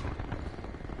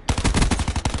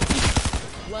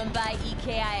 One by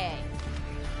EKIA.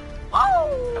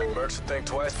 Oh! Mercs should think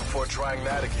twice before trying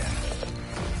that again.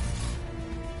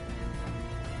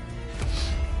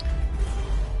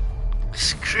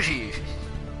 Screw you.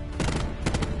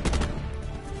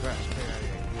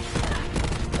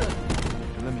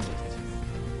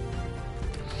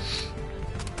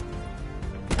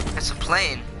 It's a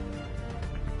plane.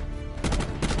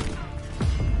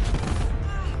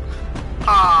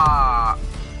 Ah!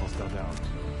 Hostile down.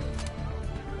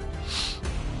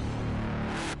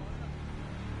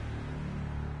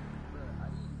 I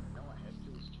didn't even know I had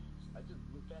kill streaks. I just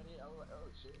looked at it, I was like, oh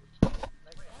shit.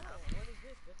 Like, wow, what is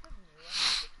this? This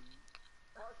is new.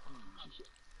 Fuck you.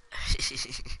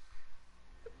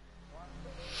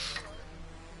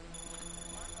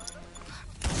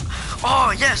 Oh,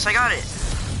 yes, I got it.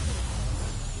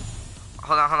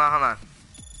 Hold on, hold on, hold on.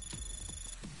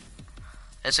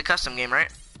 It's a custom game,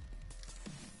 right?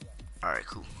 Alright,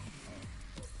 cool.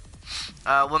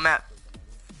 What map?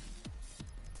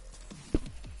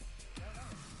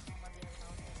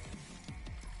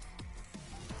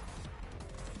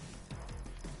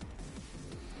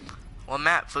 What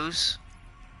map, foos?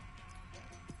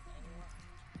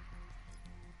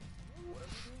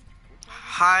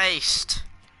 Heist.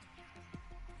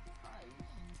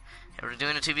 Yeah, we're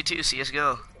doing a 2v2,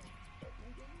 CSGO.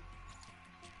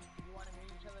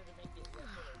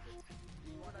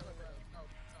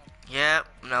 Yep,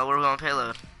 no, we're going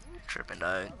payload. Tripping,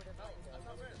 dog.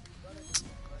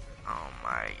 Oh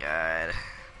my god.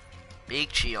 Big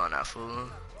chi on that fool.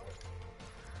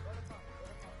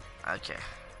 Okay.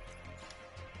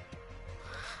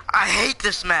 I hate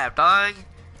this map, dog.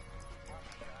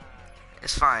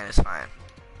 It's fine, it's fine.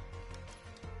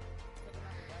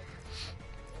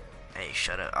 Hey,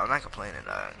 shut up. I'm not complaining,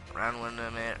 dog. Round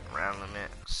limit, round limit.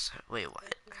 Wait,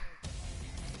 what?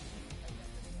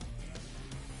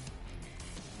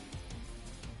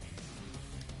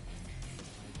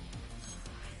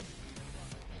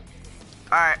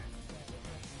 Alright.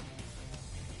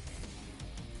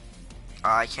 Oh,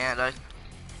 I can't, dog.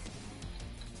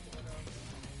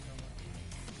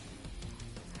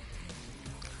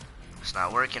 It's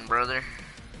not working, brother.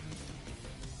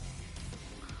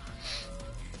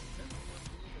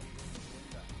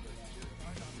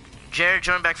 Jared,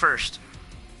 join back first.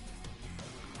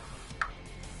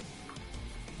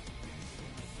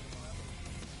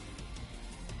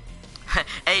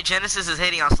 Hey, Genesis is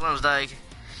hating on slums, dog.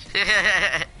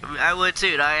 I would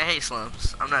too, dog. I hate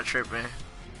slums. I'm not tripping.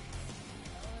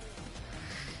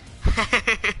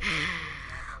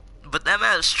 But that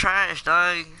map is trash,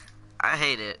 dog. I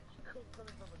hate it.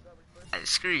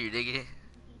 Screw you, nigga.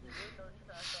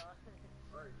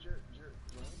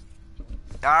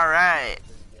 Alright.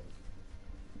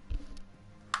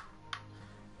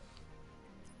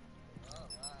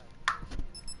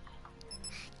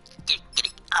 Get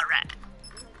it. Alright.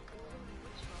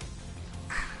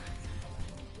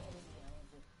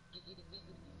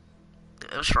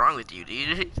 What's wrong with you,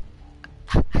 dude?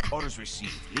 Orders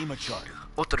received. Lima Charlie.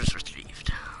 Orders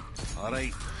received.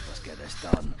 Alright, let's get this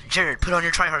done. Jared, put on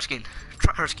your tryhard skin.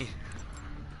 Tryhard skin.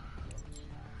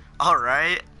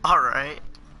 Alright, alright.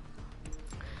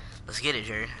 Let's get it,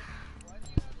 Jared.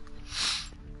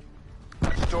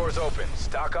 Doors open.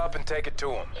 Stock up and take it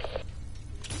to him.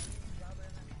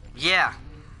 Yeah.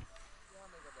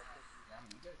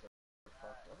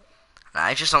 Nah,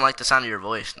 I just don't like the sound of your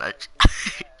voice.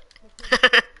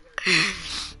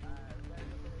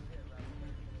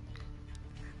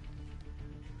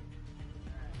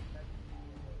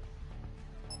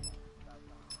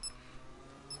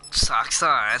 Socks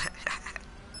on.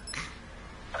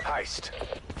 Heist.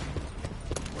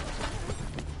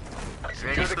 Ready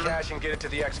Secure the for cash and get it to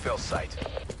the exfil site.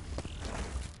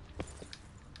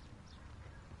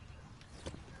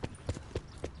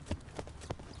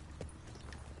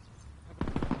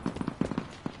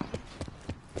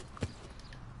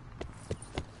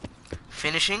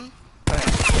 finishing?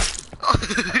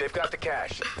 They've got the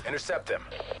cash. Intercept them.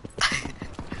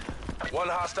 One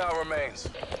hostile remains.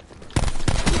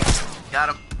 Got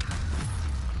him.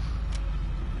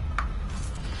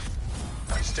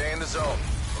 Stay in the zone.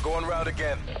 We're going route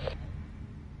again.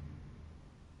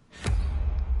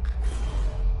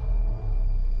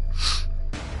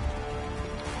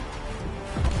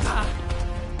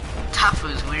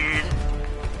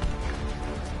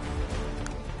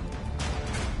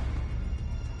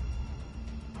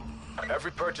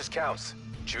 Every purchase counts.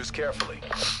 Choose carefully.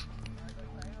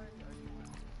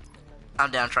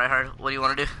 I'm down, try hard. What do you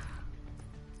want to do?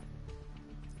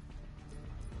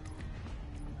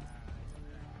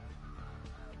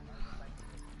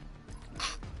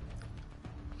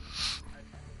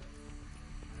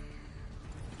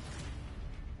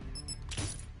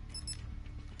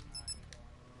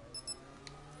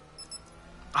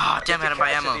 Oh, damn, I had to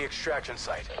buy ammo. The extraction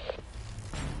site.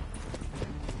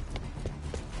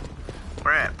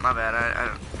 Where at? My bad,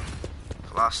 I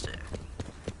lost it.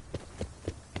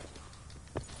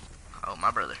 Oh, my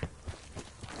brother.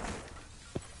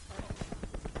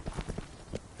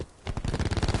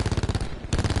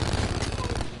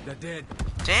 They're dead.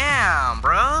 Damn,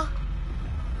 bro.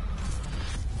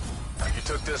 You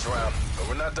took this round, but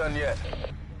we're not done yet.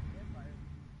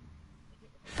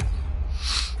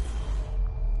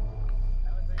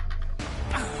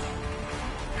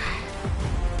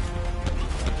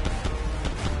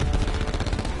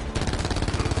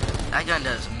 That gun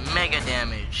does mega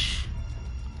damage.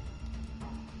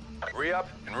 Re-up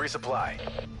and resupply.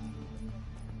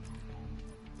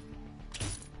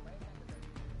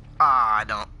 Ah, I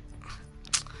don't.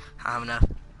 I have enough.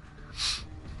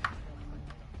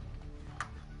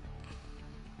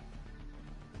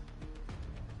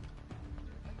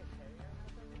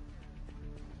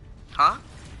 Huh?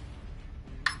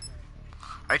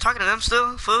 Are you talking to them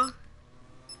still, fool?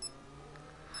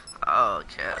 Oh,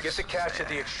 okay. Get the cash at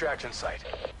the extraction site.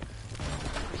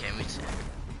 Okay, me too.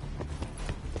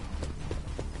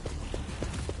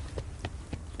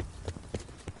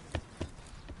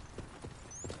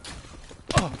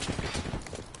 Oh.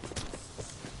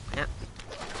 Yep.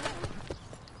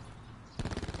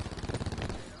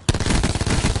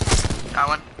 Got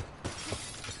one.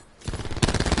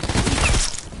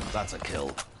 That's a kill.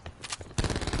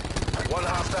 One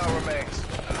hostile remains.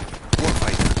 We're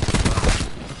fighting.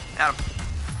 Got him.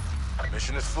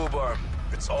 Mission is FUBAR.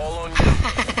 It's all on you.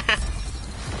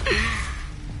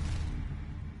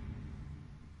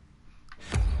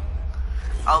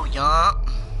 Oh, yeah.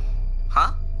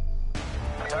 Huh?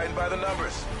 Tighten by the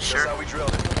numbers. Sure. That's how we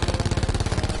drilled it.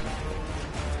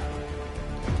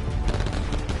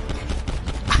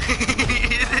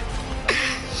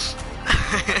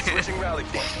 Switching rally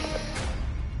point.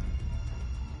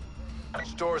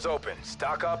 Store's open.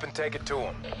 Stock up and take it to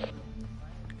them.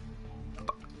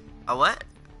 A what?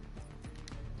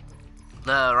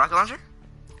 The rocket launcher?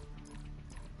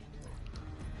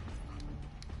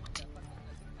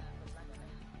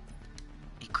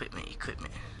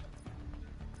 Equipment.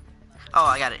 Oh,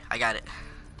 I got it.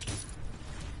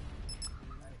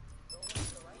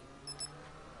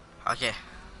 Okay.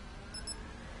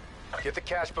 Get the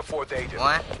cash before they do.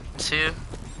 1, 2,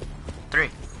 3.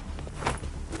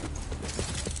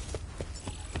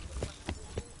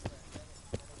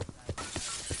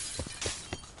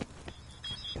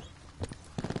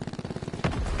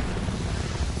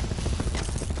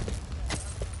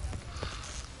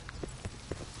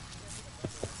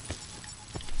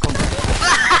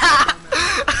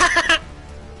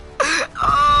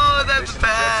 Oh, that's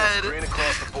bad.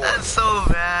 That's so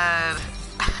bad.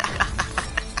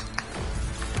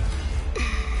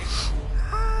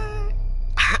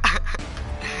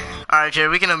 Alright, Jerry,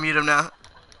 we can unmute him now.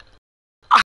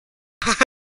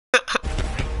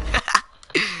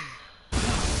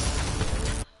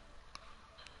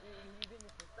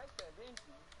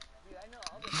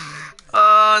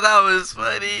 Oh, that was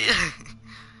funny.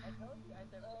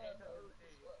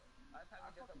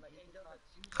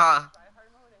 Huh?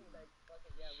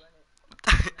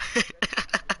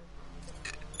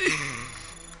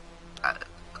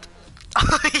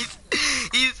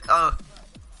 he's oh,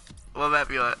 what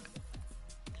map you on?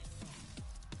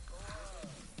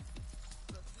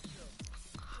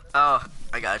 Oh,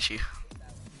 I got you.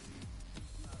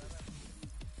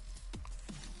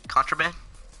 Contraband?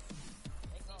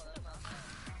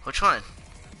 Which one?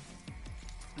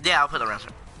 Yeah, I'll put the round.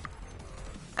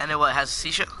 And then what, has a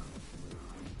seashell?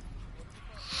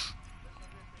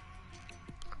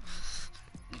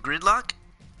 Gridlock?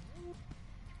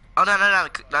 Oh,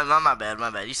 no, my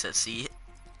bad. You said C.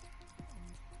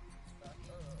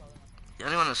 The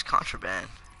only one was contraband.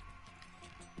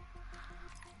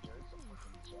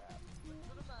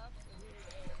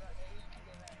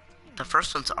 The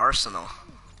first one's arsenal.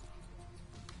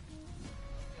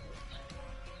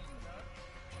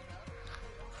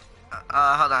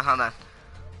 Hold on.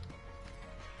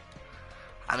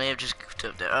 I may have just goofed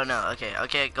up there. Oh no,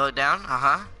 okay, go down,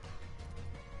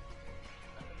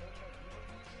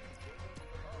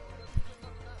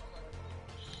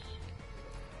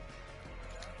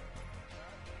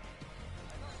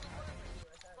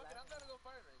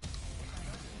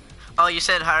 Oh, you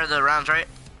said higher the rounds, right?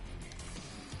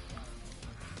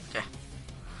 Okay.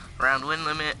 Round win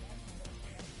limit.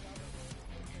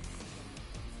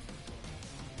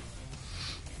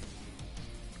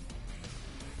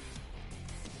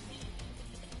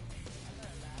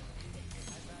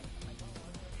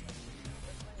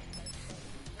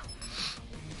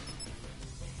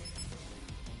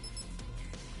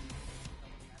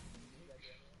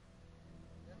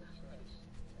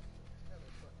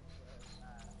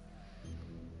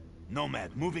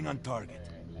 Nomad, moving on target.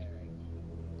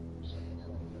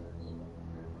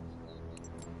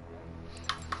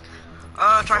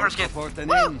 Try hard skin. Reporting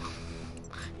Woo! in.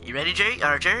 You ready, Jay?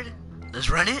 Or Jared? Let's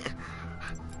run it.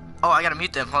 Oh, I gotta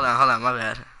mute them. Hold on, my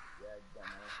bad.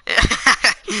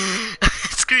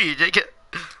 Screw you, Jacob.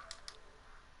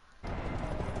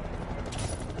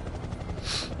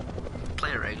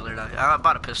 Play a regular dog. I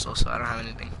bought a pistol, so I don't have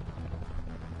anything.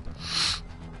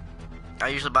 I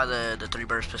usually buy the 3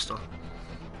 burst pistol.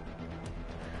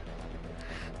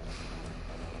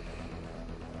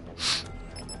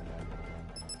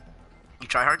 You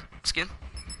try hard skin?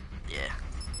 Yeah.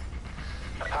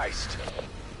 Heist.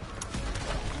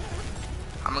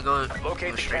 I'm gonna go Locate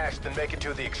go the straight. cache, then make it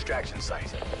to the extraction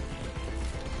site.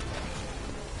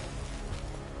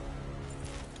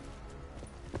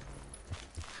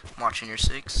 I'm watching your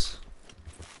 6.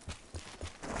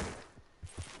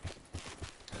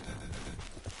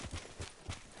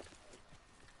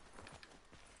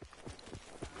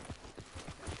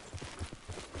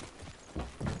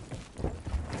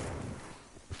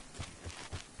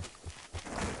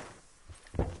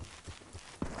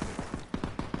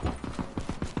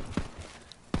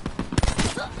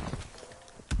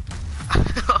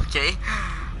 Okay.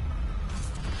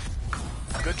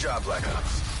 Good job, Black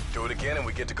Ops. Do it again and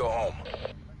we get to go home.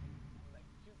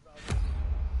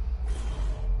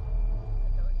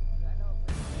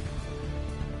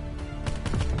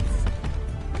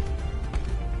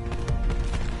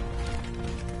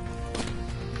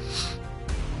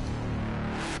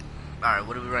 Alright,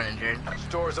 what are we running, Jared?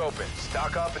 Store's open.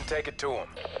 Stock up and take it to them.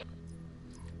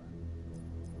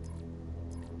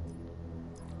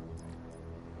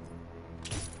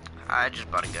 I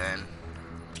just bought a gun.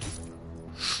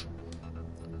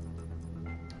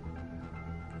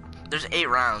 There's 8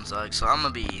 rounds, like, so I'm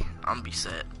gonna be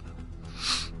set.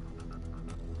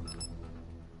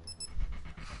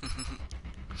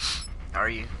 Are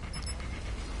you?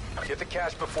 Get the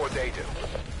cache before they do.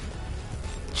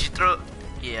 Did you throw?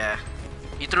 Yeah.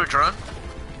 You threw a drone?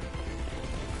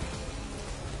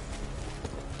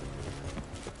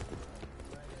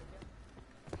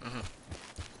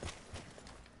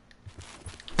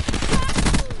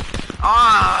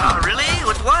 Ah, really?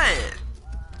 With what?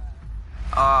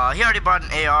 He already bought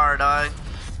an AR, dog.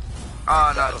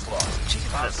 Oh, no. Battle's lost. Chicken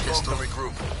had a Smoke pistol. and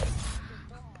regroup.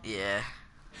 Yeah.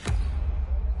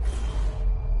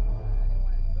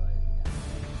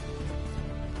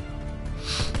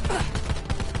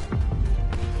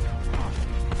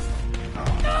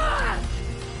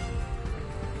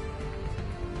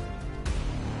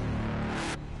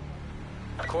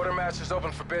 Quartermaster's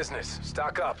open for business.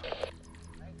 Stock up.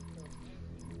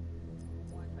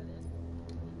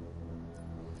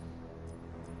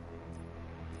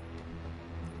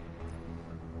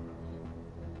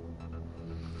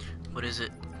 What is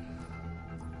it?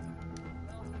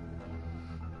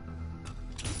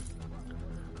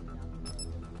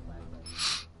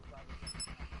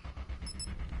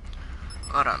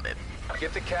 Hold on, babe.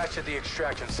 Get the cache at the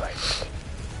extraction site.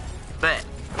 Bet.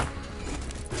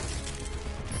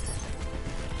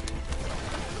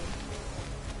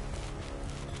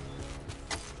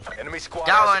 Enemy squad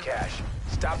Got has one. the cache.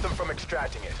 Stop them from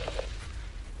extracting it.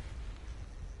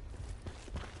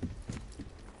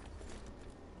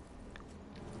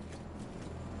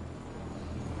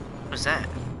 What's that?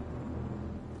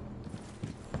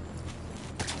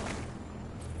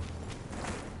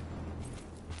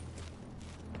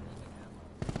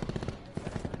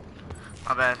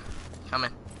 My bad.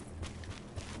 Coming.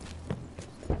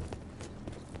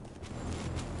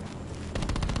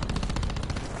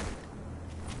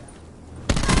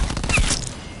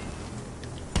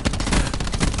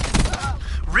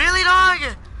 Really, dog?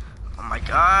 Oh my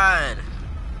god.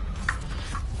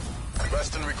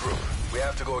 Rest and regroup. We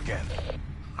have to go again.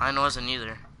 I wasn't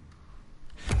either.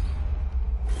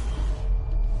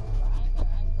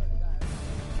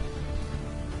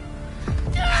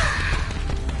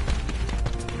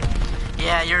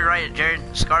 Yeah, you're right, Jared.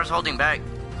 Scar's holding back.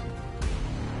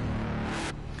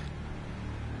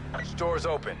 Store's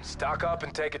open. Stock up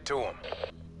and take it to them.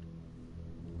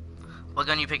 What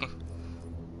gun you picking?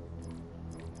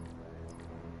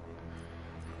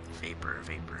 Vapor.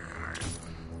 Alright.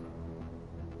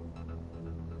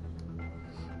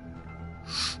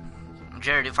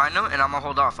 Jared, if I know, and I'm gonna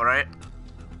hold off, alright?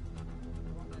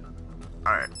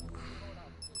 Alright.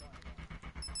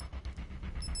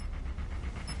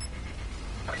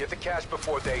 Get the cash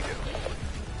before they do.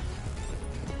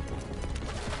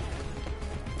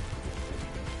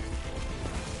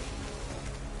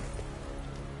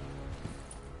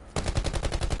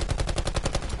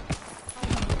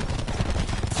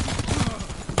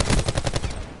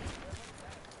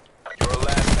 Your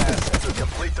last pass to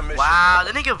complete the mission. Wow,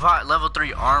 that nigga bought level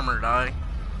 3 armor, dog.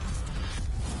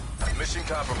 Mission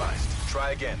compromised.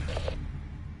 Try again.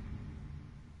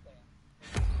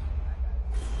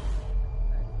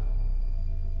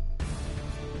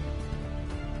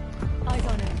 Eyes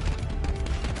on him.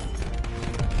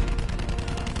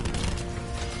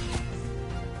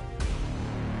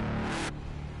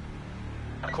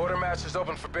 Quartermaster's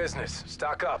open for business.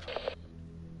 Stock up.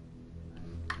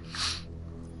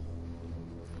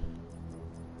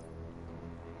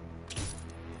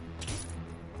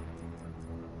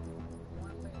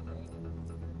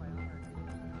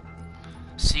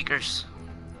 Seekers.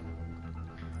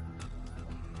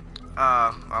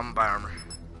 I'm gonna buy armor.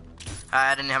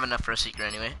 I didn't have enough for a seeker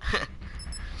anyway.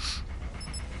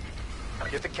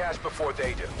 Get the cash before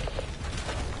they do.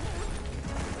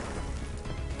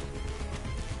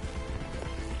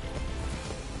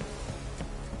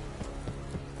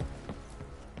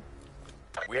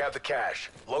 We have the cash.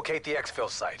 Locate the exfil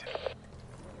site.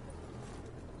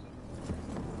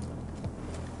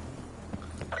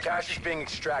 Cash is being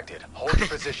extracted. Hold your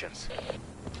positions.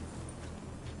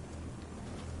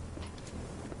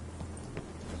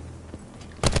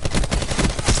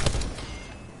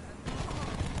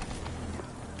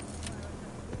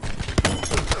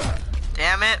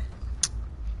 Damn it.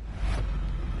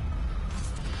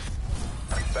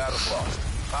 Battle's lost.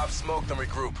 Pop smoke, then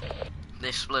regroup.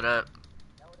 They split up.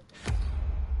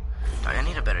 Dog, I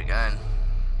need a better gun.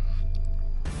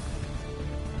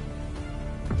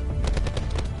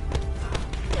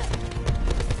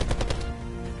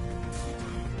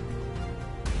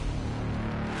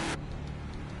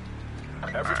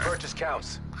 Every purchase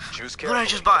counts. Choose What carefully. did I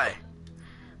just buy?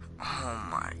 Oh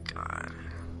my god.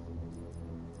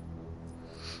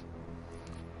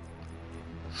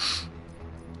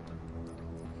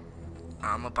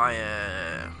 I'm gonna buy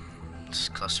a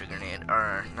cluster grenade,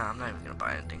 or no, I'm not even gonna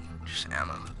buy anything. Just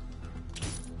ammo.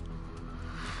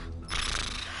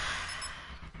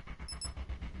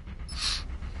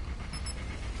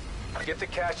 Get the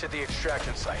cash at the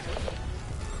extraction site.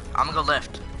 I'm gonna go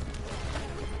left.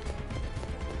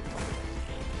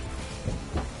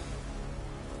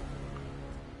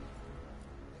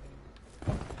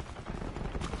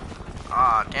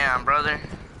 Aw, damn, brother.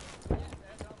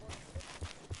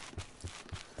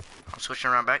 I'm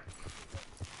switching around back.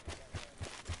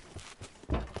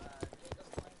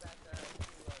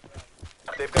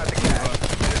 They've got the cash.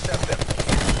 Intercept them.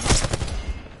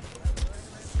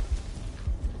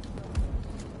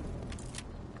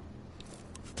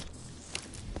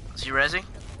 Is he resi?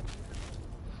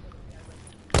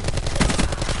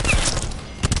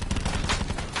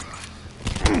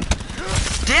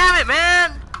 Damn it,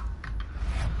 man!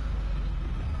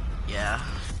 Yeah.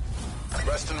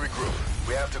 Rest and regroup.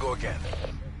 We have to go again.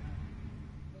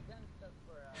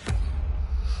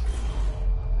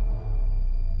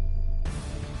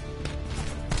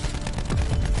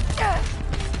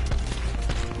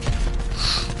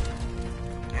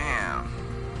 Damn.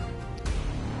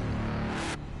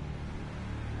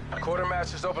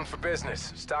 Quartermaster's open for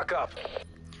business. Stock up.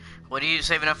 What are you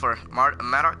saving up for?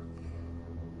 Maddox?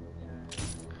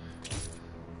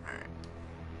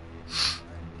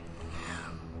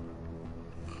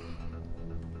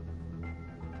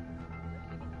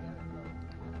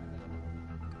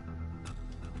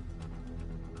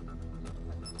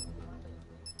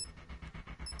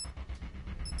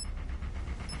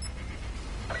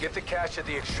 Get the cash at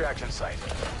the extraction site.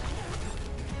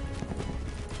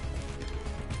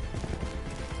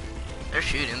 They're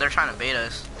shooting. They're trying to bait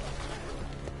us.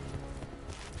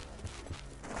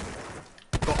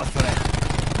 Got a threat.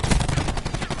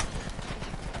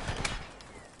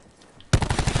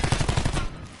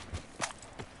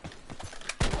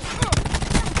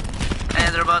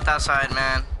 Hey, they're both outside,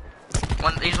 man.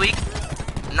 One, he's weak.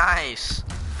 Nice.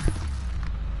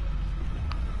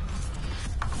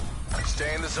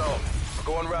 Stay in the zone. We're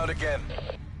going round again.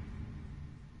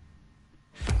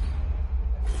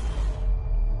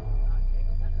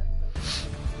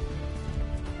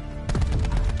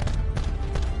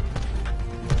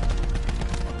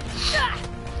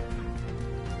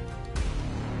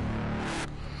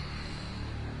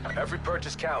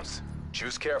 purchase counts.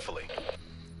 Choose carefully.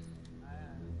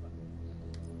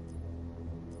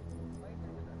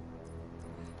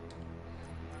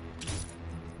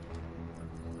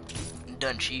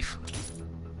 Done, Chief.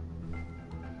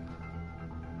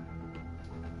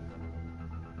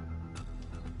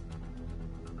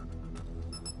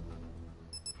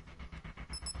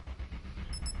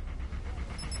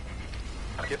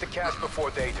 Get the cash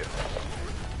before they do.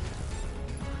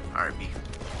 RB.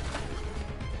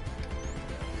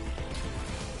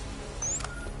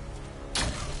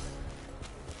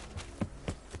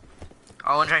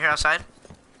 Oh, one's right here outside.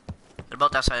 They're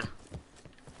both outside.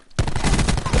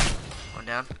 One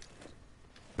down.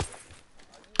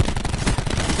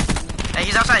 Hey,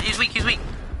 he's outside. He's weak. He's weak.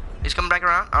 He's coming back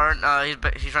around. Or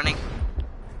he's running.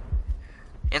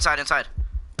 Inside.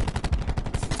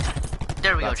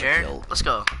 There we go, Jared. Let's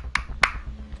go.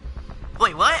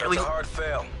 Wait, what? That's a hard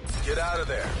fail. Get out of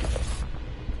there.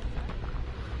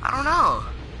 I don't know.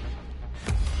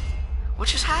 What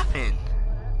just happened?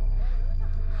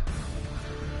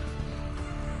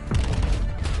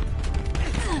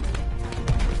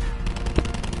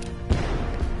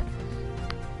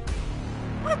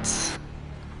 What?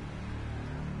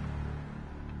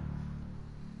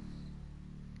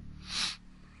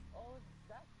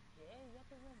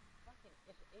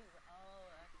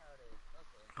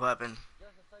 What happened?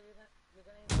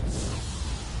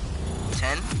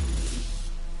 10?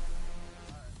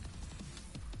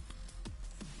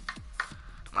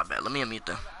 My bad. Let me unmute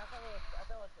them.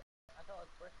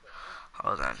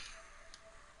 Hold on.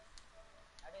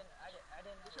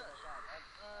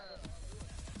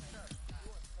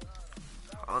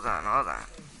 Hold on.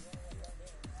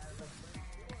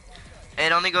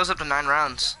 It only goes up to 9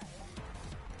 rounds.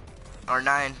 Or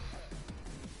 9.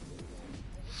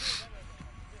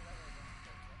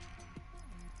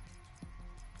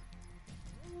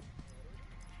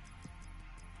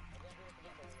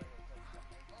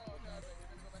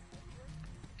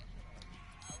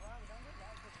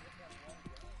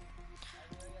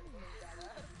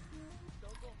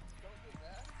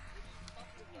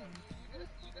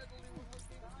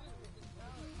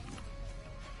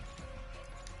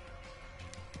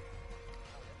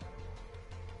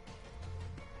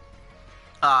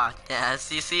 Ah, yeah,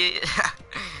 see?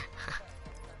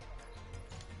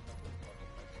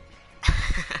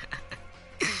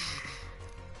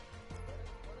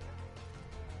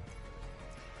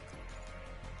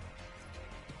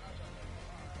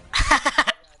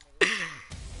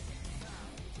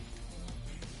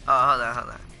 Oh, hold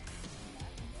on.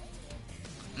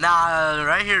 Nah,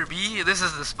 right here, B. This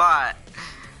is the spot.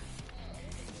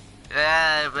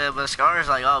 Yeah, but Scar's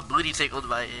like, oh, booty tickled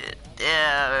by it.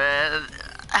 Yeah, man.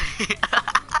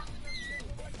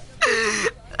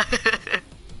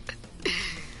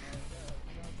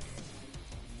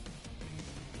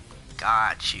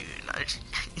 Got you.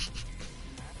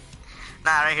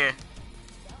 Nah, right here.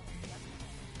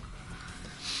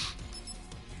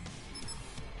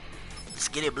 Let's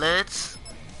get it, bloods.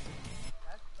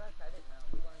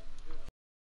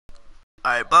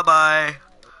 Alright, bye-bye.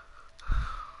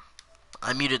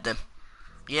 I muted them.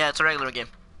 Yeah, it's a regular game.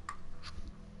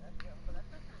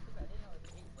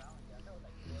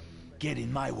 Get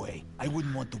in my way. I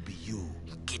wouldn't want to be you.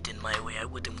 Get in my way. I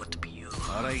wouldn't want to be you.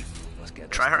 Alright, let's get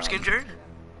this Try hard done. skin, Jared?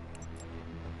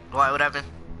 Why? What happened?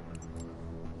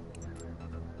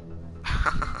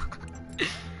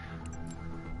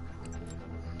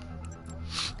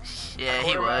 Yeah,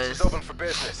 he Quartermaster's was. open for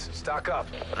business. Stock up.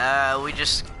 We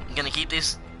just gonna keep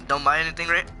these. Don't buy anything,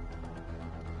 right?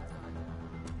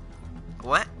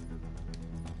 What?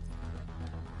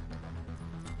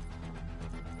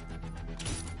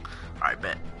 Alright,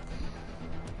 bet.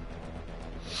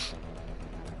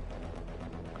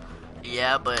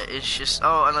 Yeah, but it's just...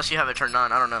 Oh, unless you have it turned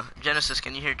on. I don't know. Genesis,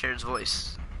 can you hear Jared's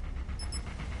voice?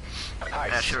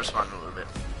 Nice. Yeah, she responded a little bit.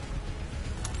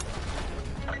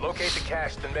 Locate the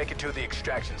cache, then make it to the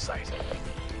extraction site.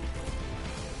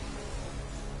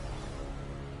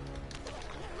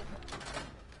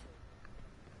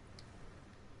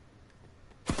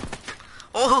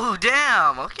 Oh,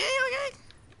 damn. Okay.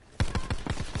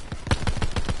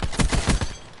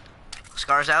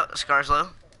 Scar's out. Scar's low.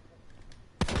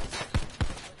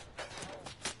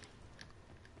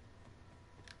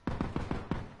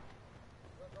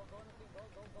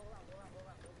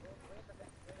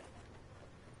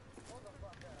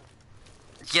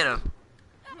 Get him.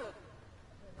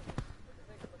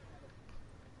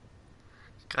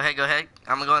 Go ahead.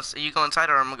 I'm gonna go. You go inside,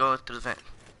 or I'm gonna go through the vent.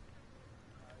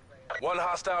 One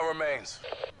hostile remains.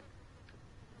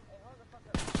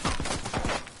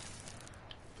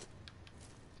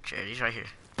 Jared, he's right here.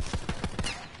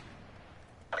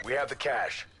 We have the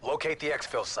cash. Locate the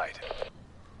exfil site.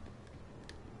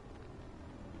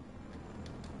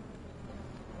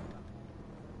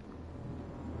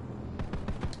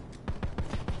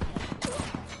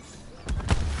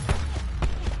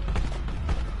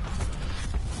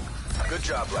 Good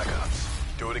job, Black Ops.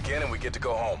 Do it again and we get to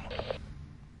go home.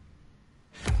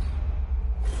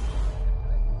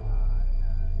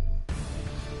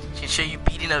 Can show you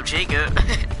beating up Jacob.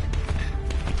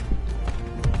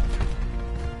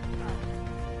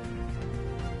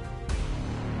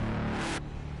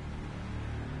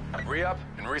 Re-up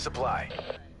and resupply.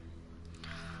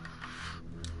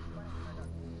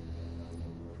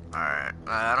 Alright,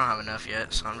 I don't have enough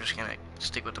yet, so I'm just gonna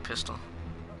stick with the pistol.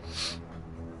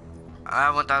 I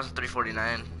have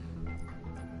 1,349.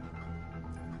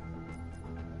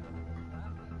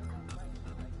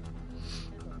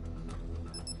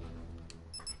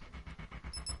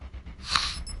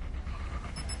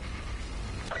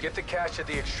 Get the cash at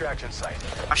the extraction site.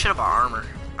 I should have bought armor.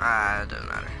 It doesn't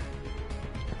matter.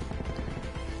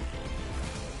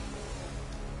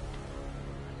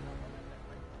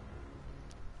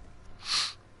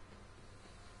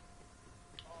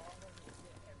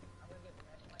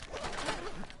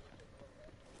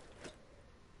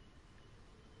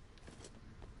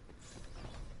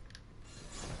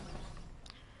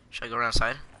 Should I go around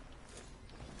side?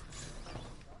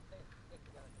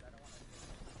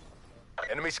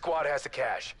 Enemy squad has the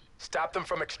cash. Stop them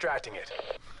from extracting it.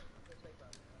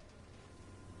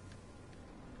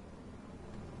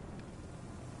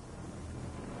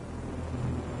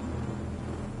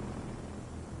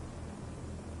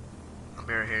 I'll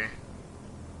be right here.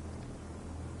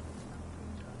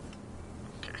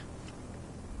 Okay.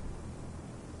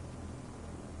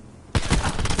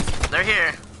 They're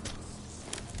here.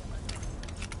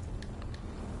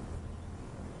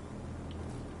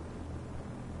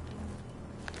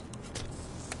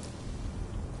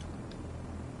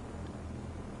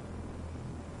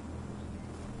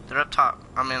 They're up top.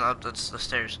 I mean, up the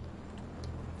stairs.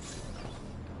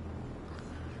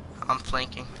 I'm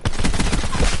flanking.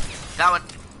 That one.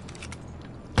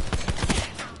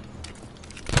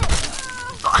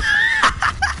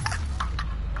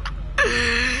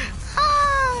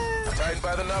 Tightened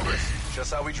by the numbers.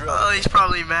 Just how we drill. Oh, he's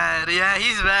probably mad. Yeah,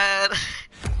 he's mad.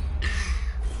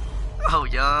 Oh,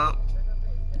 yup.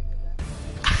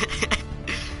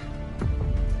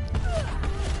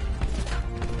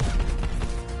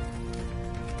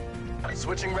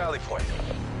 Switching rally point.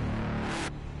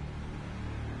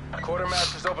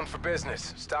 Quartermaster's open for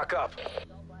business. Stock up.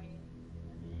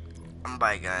 I'm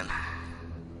by a gun.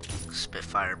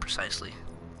 Spitfire, precisely.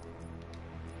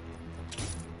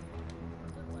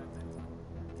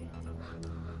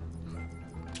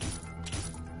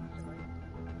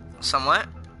 Somewhat?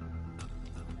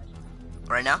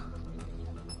 Right now?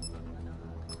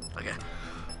 Okay.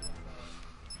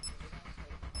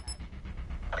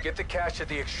 Get the cash at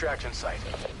the extraction site.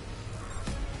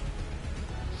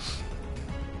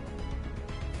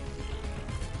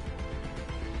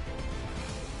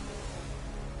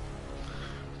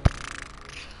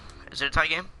 Is it a tie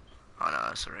game? Oh no,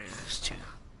 that's alright. That's two.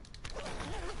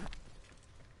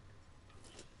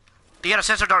 You got a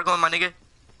sensor dart going, my nigga.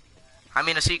 I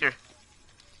mean a seeker.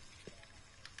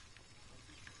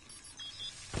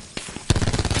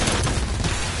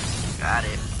 Got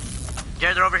it.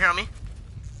 Jared, they're over here on me.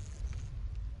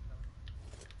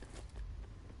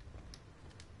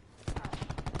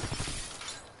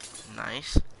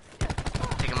 Nice.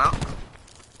 Take him out.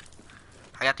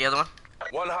 I got the other one.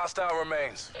 One hostile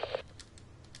remains.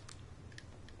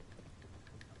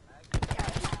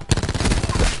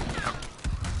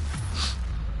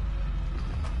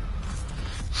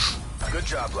 Good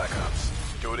job, Black Ops.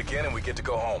 Do it again and we get to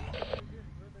go home.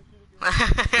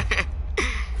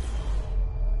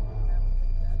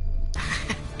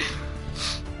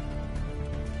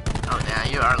 Oh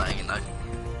damn, you are lagging, dog.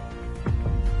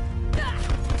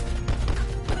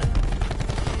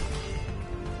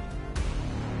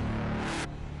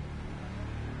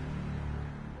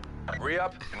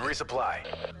 Re-up and resupply.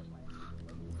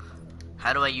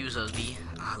 How do I use those, B?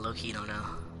 Low-key don't know.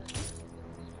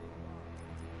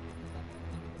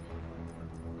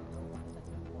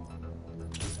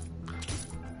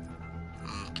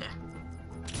 Okay.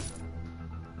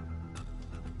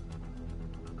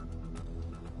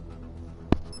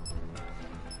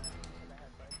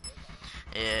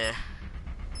 Yeah.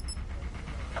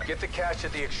 Get the cash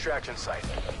at the extraction site.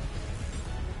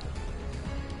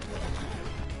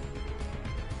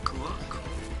 Cool, cool.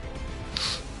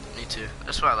 Me too.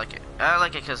 That's why I like it. I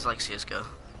like it because, like, CSGO.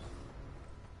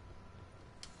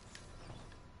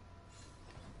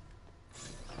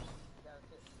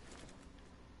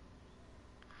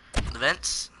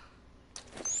 vents.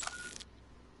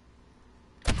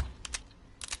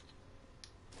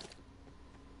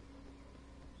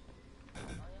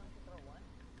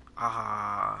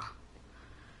 Ah,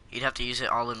 you'd have to use it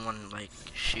all in one like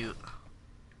shoot.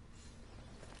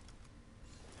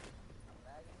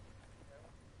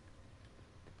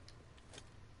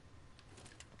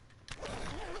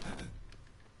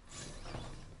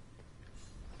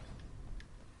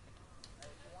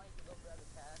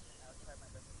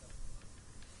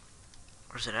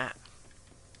 Where's it at?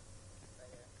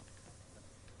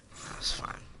 That's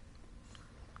fine.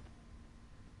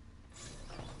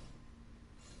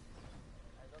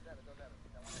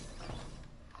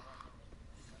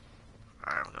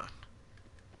 Alright, I'm going.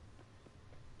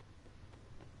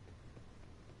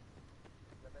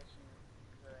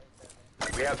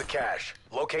 We have the cache.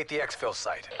 Locate the exfil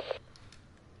site.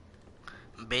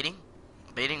 Baiting?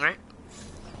 Baiting, right?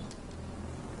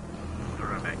 Go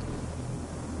right back.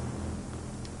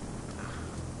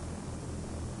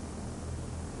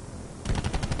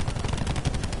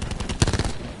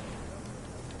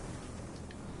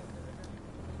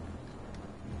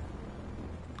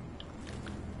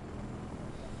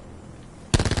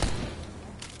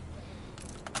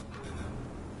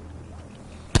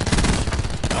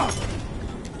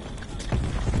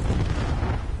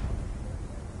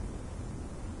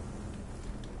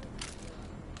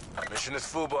 Mission is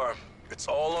FUBAR. It's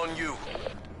all on you.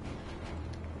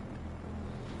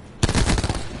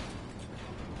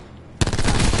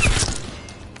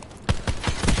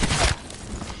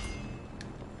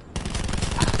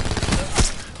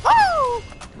 Woo!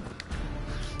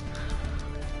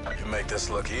 You make this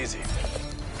look easy.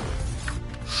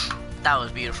 That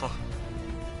was beautiful.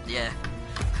 Yeah.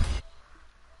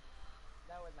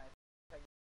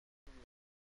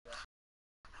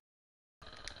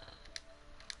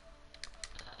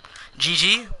 GG.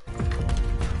 None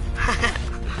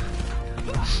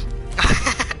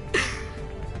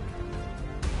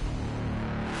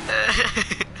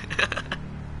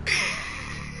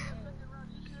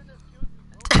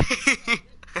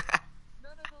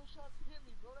of those shots hit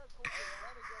me, bro. That's bullshit.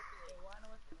 Why'd I get there?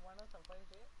 One of some funny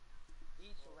shit.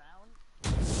 Each round.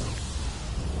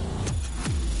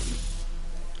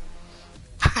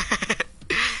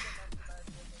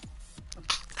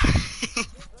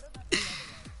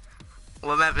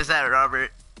 What map is that,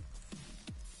 Robert?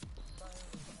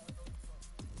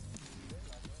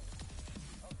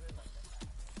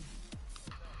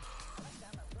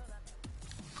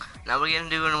 Now we're gonna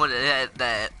do what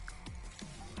that.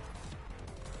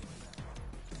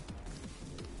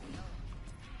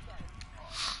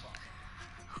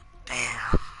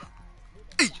 Damn.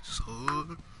 Hey,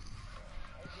 son.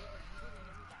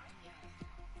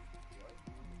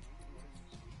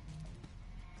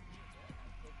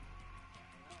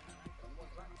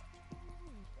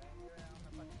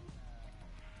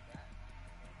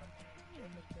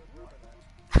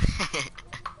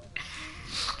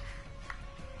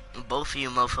 Both of you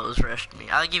mofos rushed me.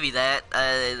 I'll give you that.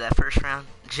 That first round,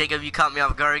 Jacob, you caught me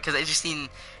off guard because I just seen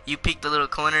you peek the little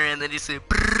corner and then you said,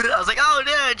 brrr. I was like, oh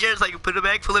yeah. Jared's like, put it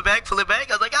back, pull it back, pull it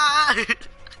back. I was like, ah.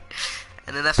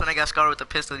 And then that's when I got scarred with the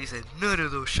pistol. He said, none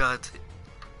of those shots.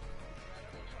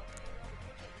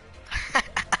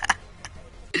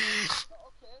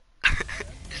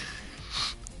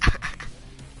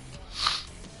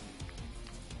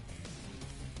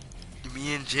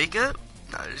 Me and Jacob?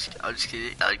 No, I'm just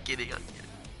kidding. I'm kidding.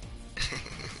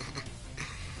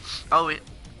 Oh, wait.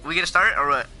 We gonna start or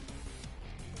what?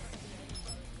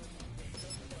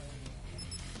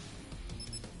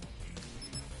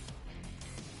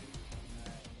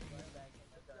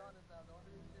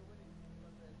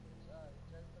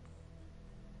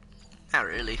 Not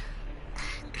really.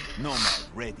 Nomad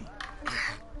ready.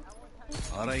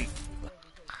 Alright.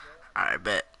 Alright,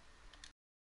 bet.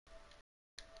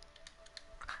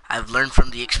 I've learned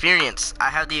from the experience. I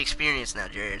have the experience now,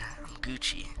 Jared. I'm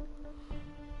Gucci.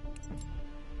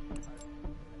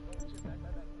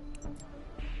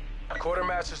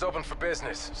 Quartermaster's open for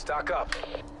business. Stock up.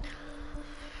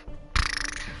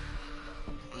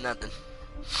 Nothing.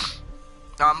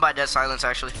 No, I'm by dead silence,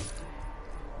 actually.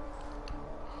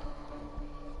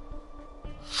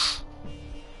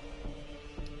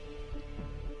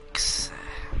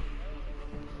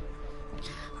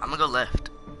 I'm gonna go left.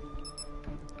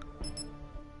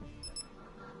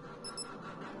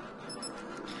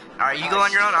 Alright, you go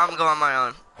on your own, I'm gonna go on my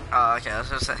own. Oh, okay, I was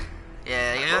gonna say.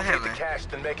 Yeah, you go ahead, Locate man. the cache,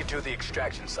 then make it to the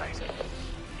extraction site.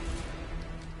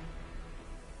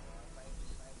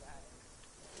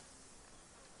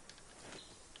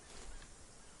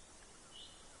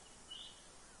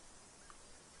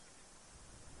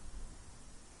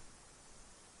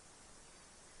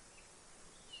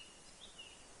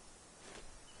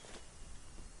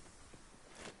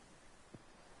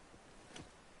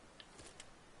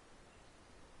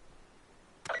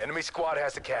 Enemy squad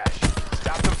has the cash.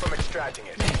 Stop them from extracting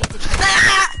it.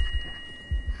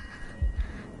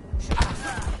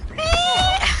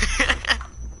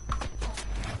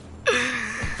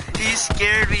 He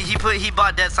scared me. He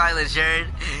bought Dead Silence, Jared.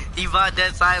 He bought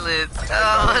Dead Silence.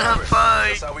 Oh, what the fuck?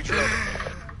 That's how we drill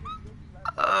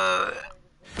it.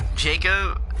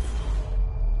 Jacob.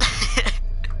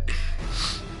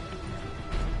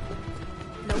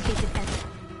 Located enemy.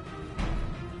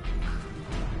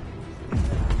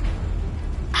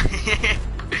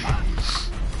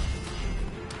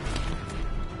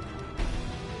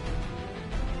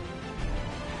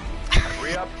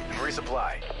 Re-up and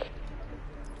resupply.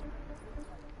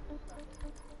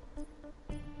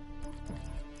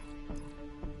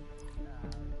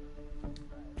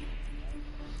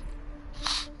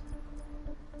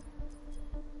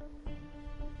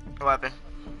 What happened?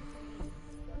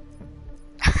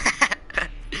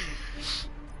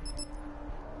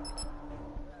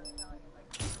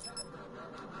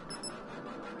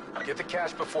 Get the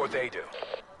cash before they do.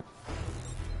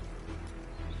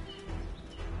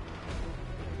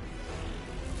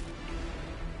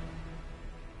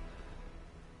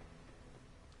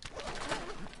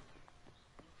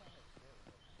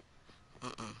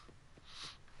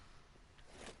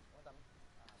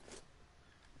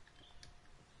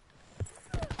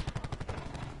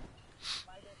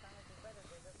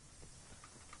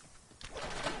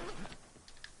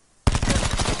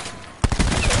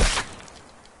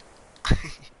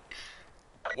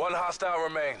 One hostile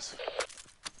remains.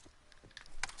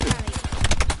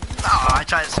 Oh, I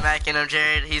tried smacking him,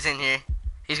 Jared. He's in here.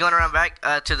 He's going around back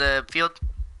to the field.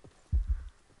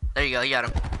 There you go. You got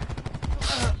him.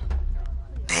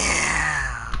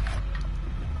 Damn.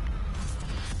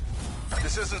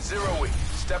 This isn't 0 week.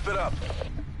 Step it up.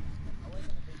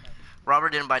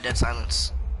 Robert didn't buy Dead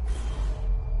Silence.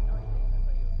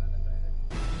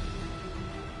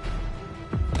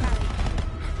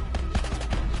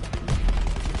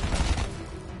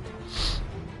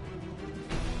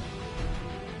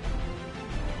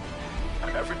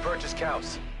 Every purchase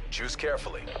counts. Choose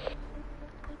carefully.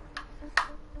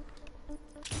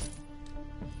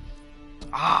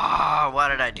 Ah, why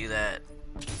did I do that?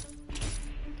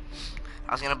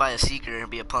 I was gonna buy a Seeker and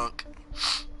be a punk.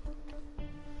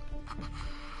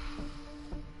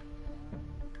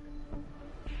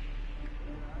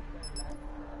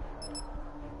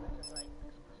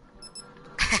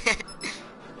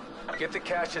 Get the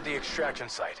cash at the extraction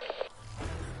site.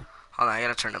 Hold on, I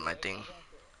gotta turn up my thing.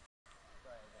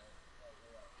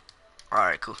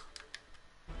 Alright, cool.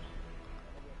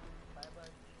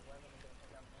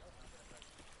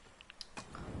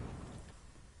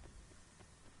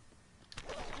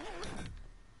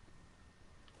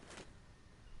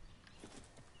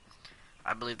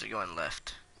 I believe they're going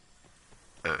left.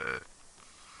 I'm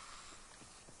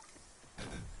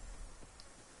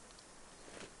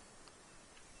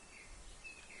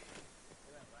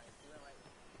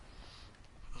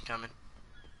coming.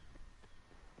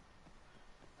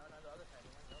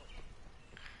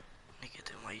 Nigga,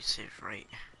 then why you say right?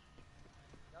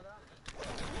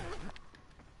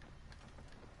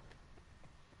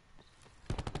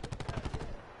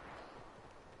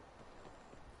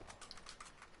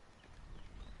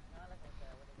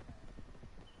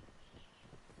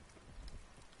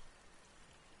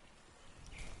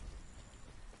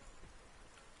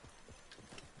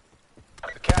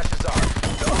 The cash is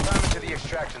off. Double time into the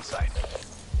extraction site.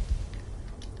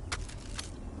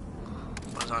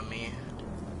 What's on me?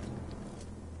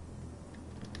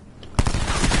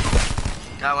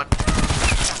 Got one.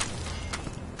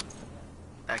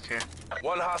 Back here.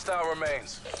 One hostile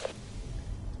remains.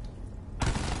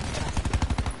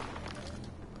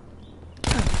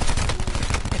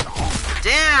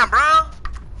 Damn, bro!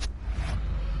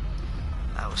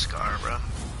 That was Scar, bro.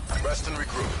 Rest and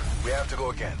regroup. We have to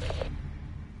go again.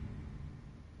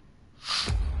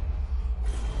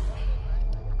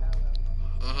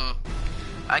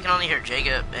 I can only hear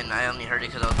Jacob, and I only heard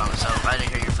it because I was by myself. I didn't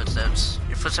hear your footsteps.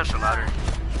 Your footsteps are louder.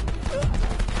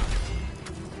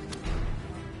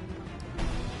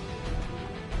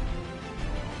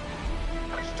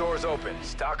 Store's open.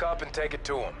 Stock up and take it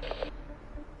to them.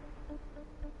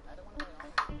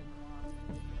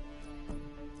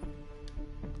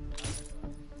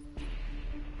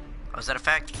 Oh, is that a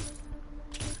fact?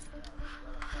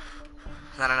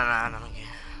 No.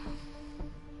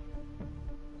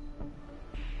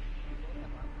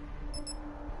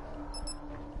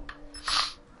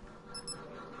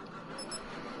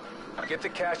 Okay. Get the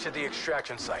cash at the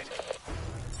extraction site.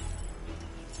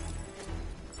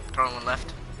 Throwing one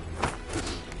left.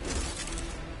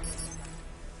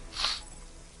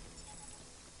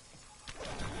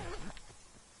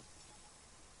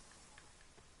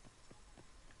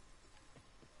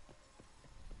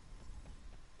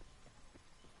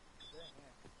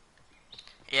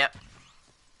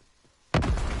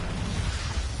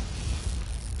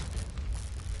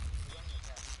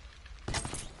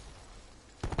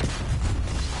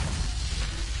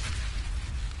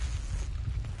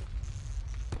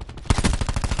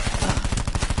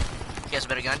 has a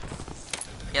better gun.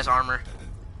 He has armor.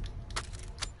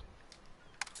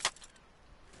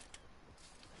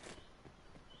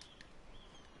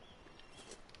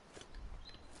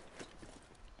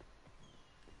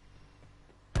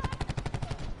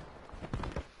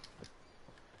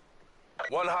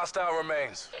 One hostile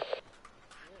remains.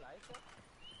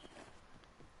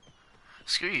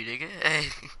 Screw you, nigga. Hey.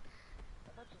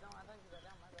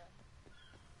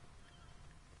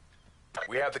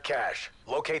 We have the cash.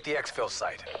 Locate the exfil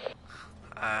site.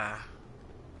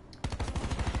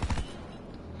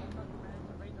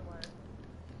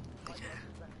 Okay.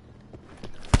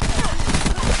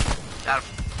 Got him.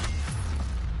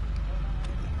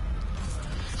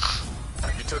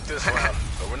 You took this round,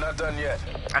 but we're not done yet.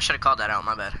 I should have called that out,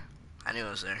 my bad. I knew it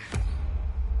was there.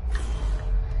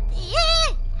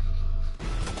 Yeah!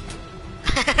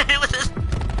 What's this?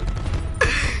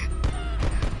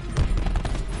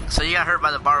 So you got hurt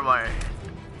by the barbed wire.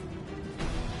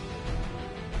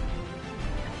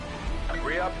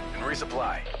 Re-up and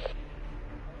resupply.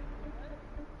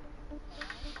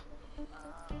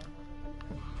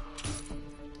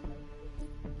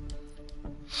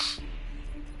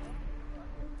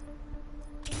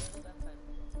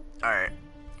 Alright.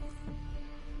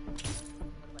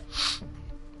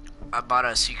 I bought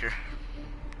a seeker.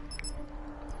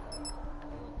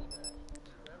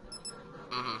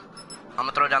 I'm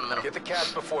gonna throw it down the middle. Get the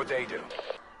cash before they do.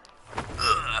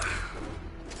 Ugh.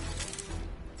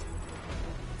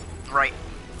 Right.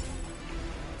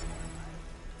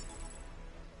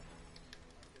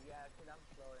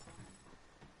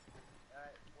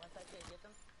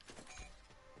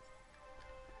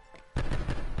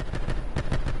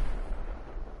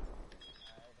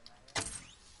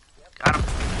 Got him.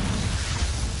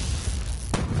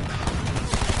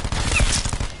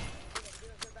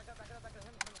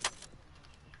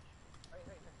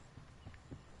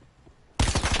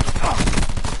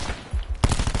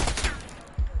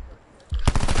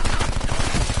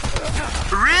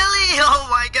 Really? Oh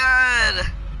my god.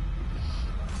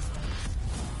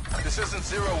 This isn't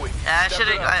 0 week. Yeah, Step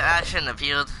it up. I shouldn't have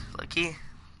healed. Lucky.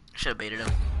 Should have baited him.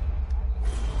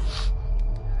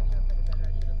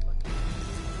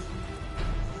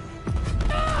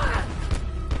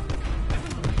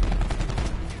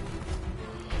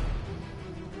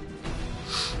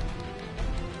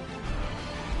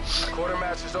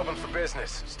 Quartermaster's open for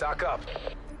business. Stock up.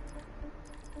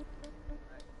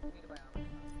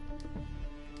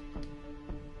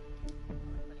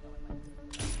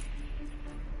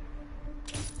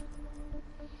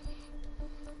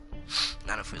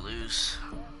 Not if we lose.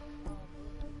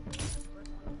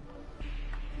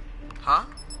 Huh?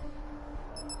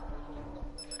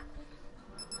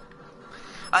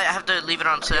 I have to leave it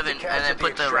on 7 and then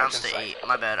put the rounds to 8.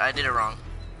 My bad. I did it wrong.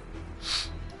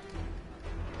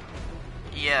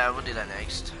 Yeah, we'll do that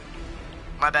next.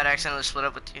 My bad, I accidentally split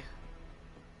up with you.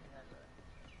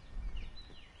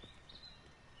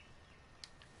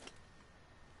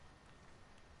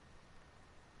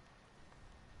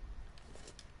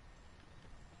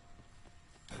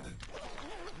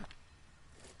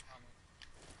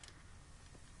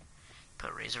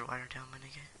 Put razor wire down, my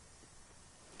nigga.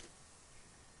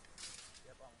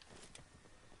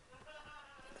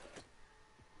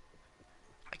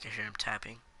 I can hear him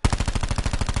tapping.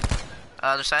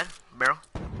 Other side, barrel.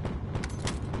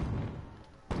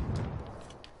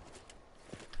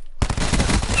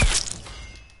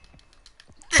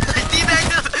 I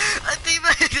teabagged him! I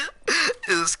teabagged him!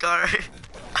 It was Scar.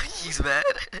 He's mad.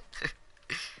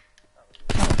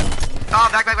 Oh,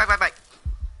 back.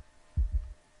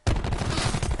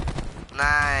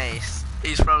 Nice.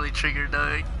 He's probably triggered,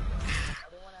 dog.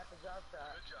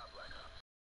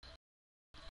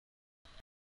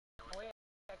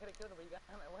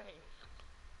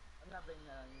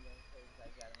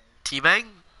 Teabag?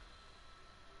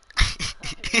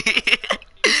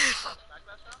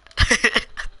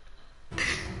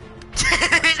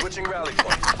 Switching rally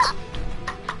points.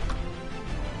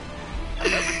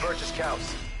 Every purchase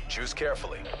counts. Choose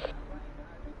carefully.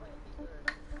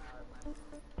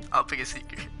 I'll pick a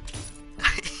secret.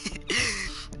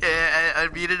 Yeah, I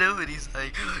muted him and he's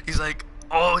like,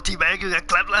 oh, Teabag, you got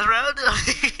clapped last round?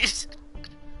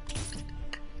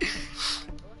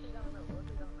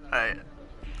 Alright,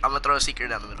 I'm gonna throw a secret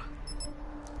down the middle.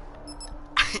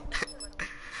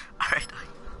 Alright.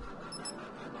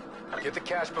 Get the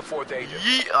cash before they do.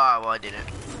 Yeah. Oh, well, I didn't.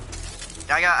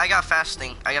 I got fast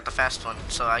thing. I got the fast one,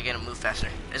 so I get to move faster.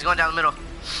 It's going down the middle.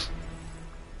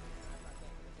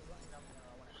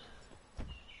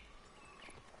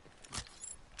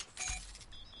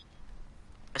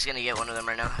 It's gonna get one of them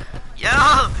right now. Yo!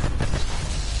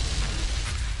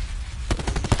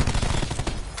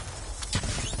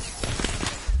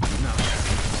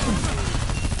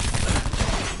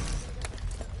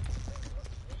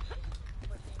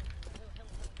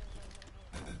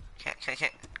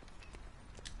 can't.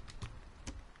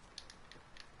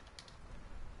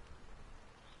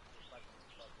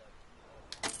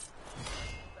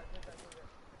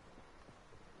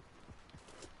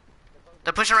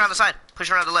 They're pushing around the side.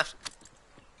 Pushing around the left.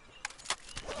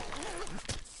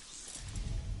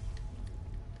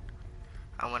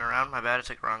 I went around. My bad. I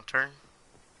took a wrong turn.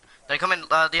 They come in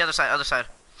the other side. Other side.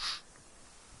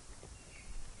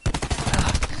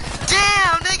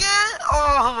 Damn, nigga!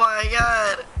 Oh my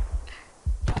god.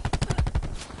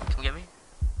 Come get me.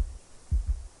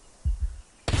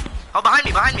 Oh, behind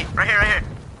me. Behind me. Right here. Right here.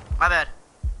 My bad.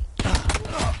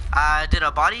 I did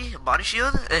a body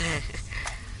shield.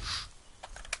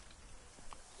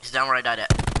 He's down where I died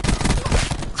at.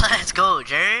 Let's go,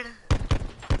 Jared.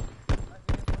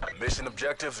 Mission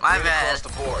objective My green bad. across the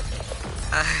board.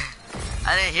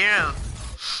 I didn't hear him.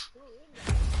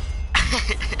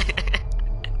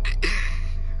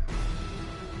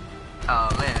 Oh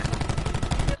man.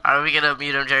 Are we gonna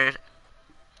mute him, Jared?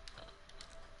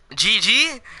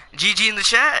 GG? GG in the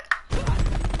chat?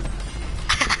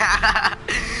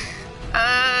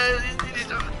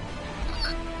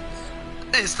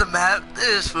 It's the map.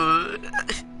 This food.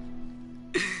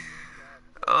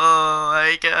 Oh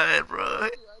my god, bro. I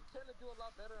tend to do a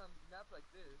lot better on maps like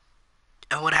this.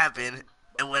 And what happened?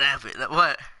 And what happened?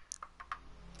 What?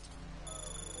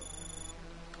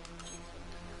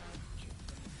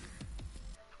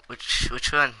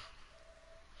 Which one?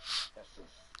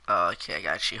 Oh, okay, I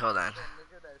got you. Hold on. That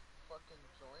nigga that fucking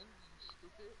joined, you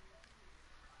stupid.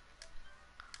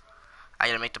 I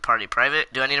gotta make the party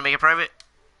private. Do I need to make it private?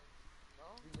 No?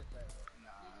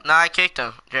 Nah, I kicked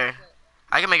him, Jared.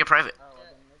 I can make it private.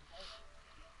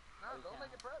 No, don't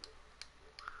make it private.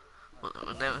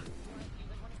 Well, then- Oh,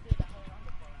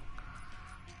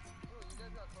 you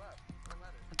guys got clapped. No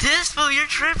matter. This fool, you're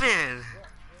tripping.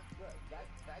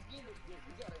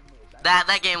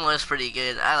 That game was pretty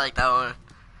good. I like that one.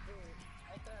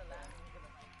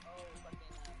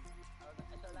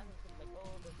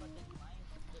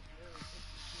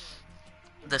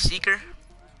 The Seeker?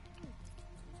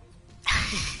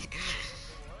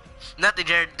 Nothing,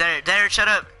 Jared. Jared, shut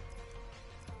up.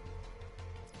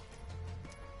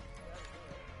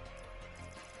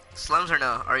 Slums or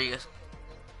no? Are you guys?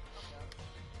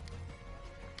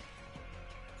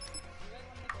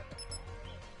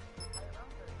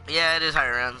 Yeah, it is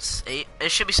higher rounds. 8.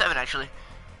 It should be 7 actually.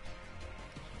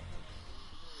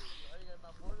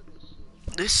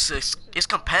 This is it's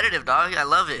competitive, dog. I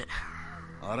love it.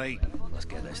 All right, let's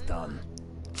get this done.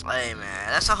 Hey man,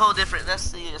 that's a whole different.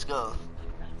 Let's go.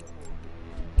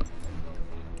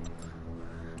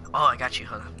 Oh, I got you.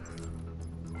 Hold on.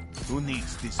 Who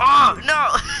needs this? Oh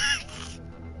no!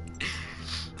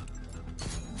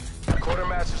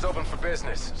 Quartermaster's open for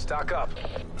business. Stock up.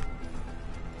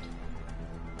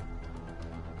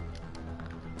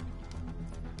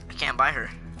 I can't buy her.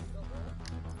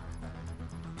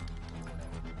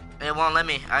 It won't let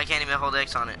me. I can't even hold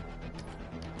X on it.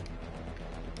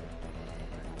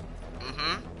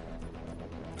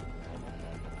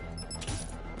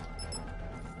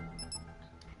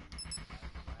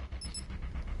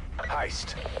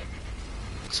 Heist.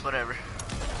 It's whatever.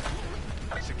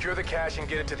 Secure the cash and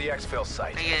get it to the exfil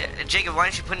site. Hey, Jacob, why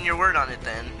don't you put in your word on it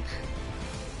then?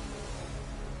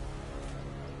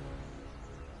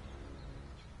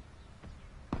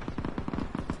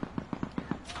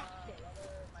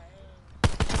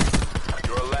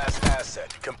 Your last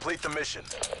asset. Complete the mission.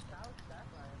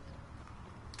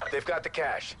 They've got the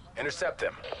cash. Intercept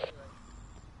them.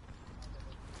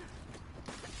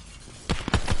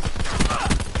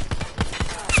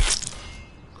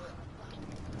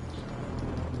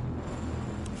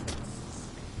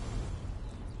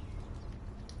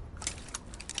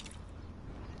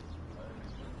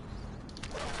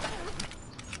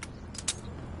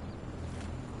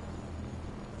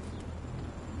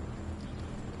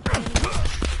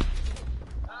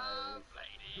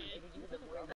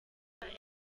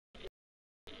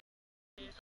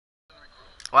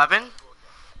 What happened?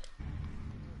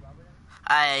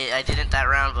 I didn't that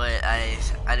round, but I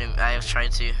didn't. I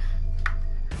tried to.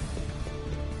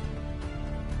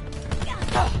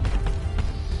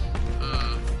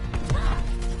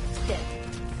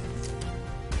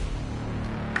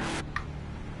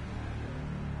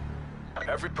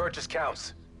 Every purchase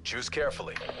counts. Choose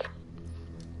carefully.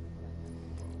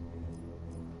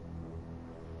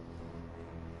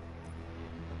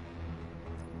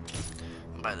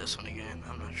 Buy this one again.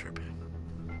 I'm not sure, man.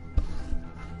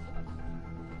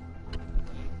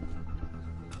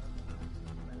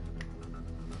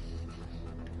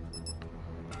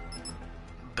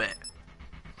 Bet.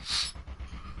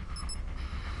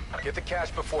 Get the cash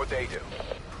before they do.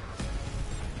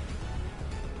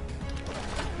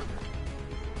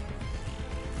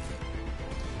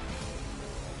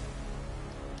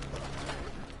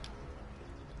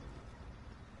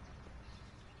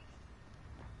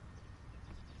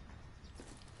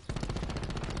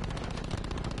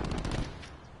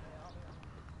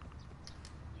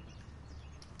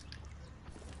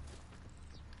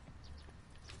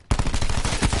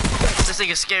 This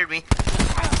nigga scared me.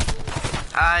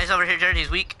 He's over here, Jared.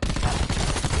 He's weak.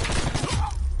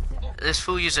 This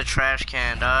fool used a trash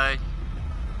can, dog.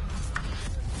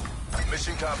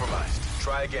 Mission compromised.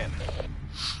 Try again.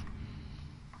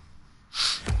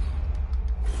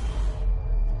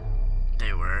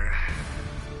 They were.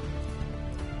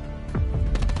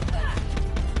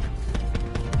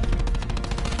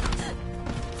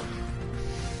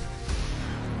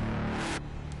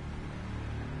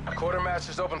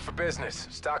 Quartermaster's open for business.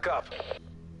 Stock up.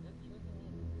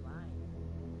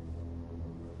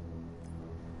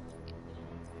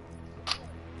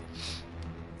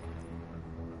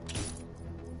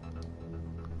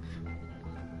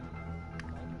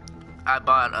 I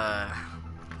bought a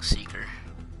Seeker.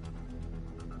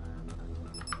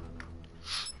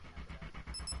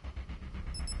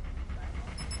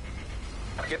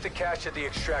 Get the cash at the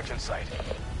extraction site.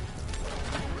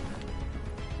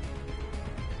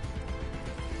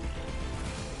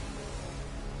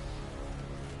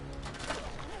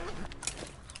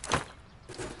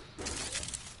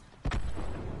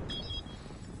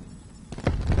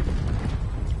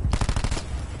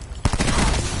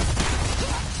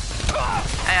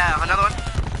 Another one.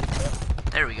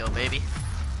 There we go, baby.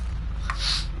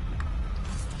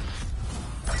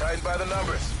 Tightened by the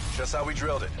numbers. Just how we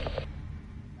drilled it.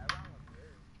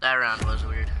 That round was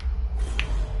weird.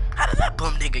 How did that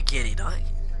bum nigga get it, dog?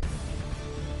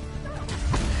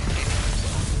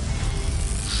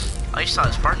 I just saw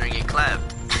his partner get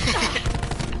clapped.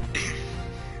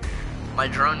 My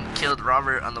drone killed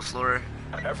Robert on the floor.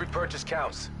 Every purchase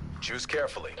counts. Choose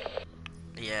carefully.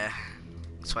 Yeah,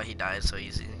 that's why he died so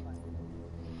easy.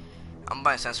 I'm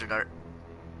buying sensor dart.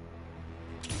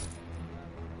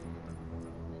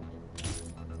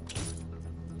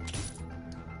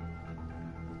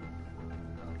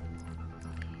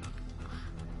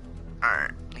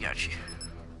 Alright, I got you.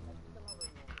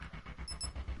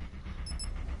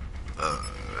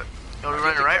 Are we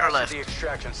running right or left? The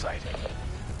extraction site.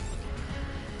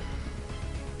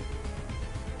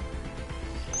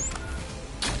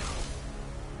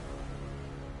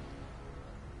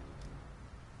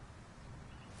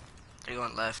 They're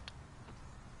going left.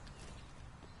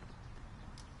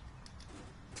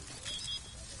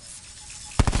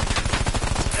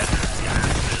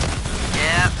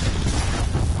 Yeah.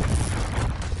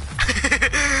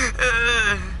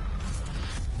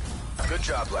 Good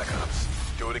job, Black Ops.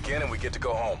 Do it again and we get to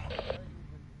go home.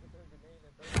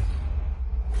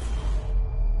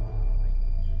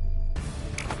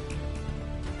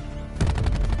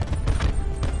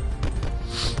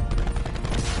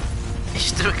 You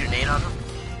just threw a grenade on him?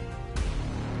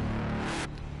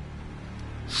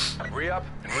 Re-up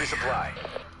and resupply.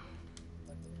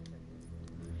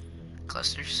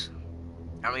 Clusters.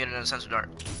 How am we getting another sensor dart?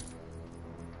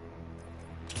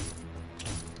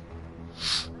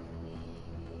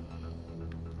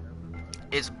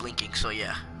 It's blinking, so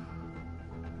yeah.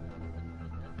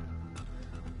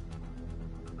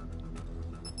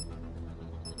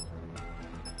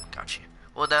 Got you.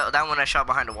 Well, that one I shot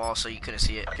behind a wall, so you couldn't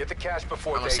see it. Get the cash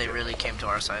before Unless they they do. really came to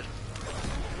our side.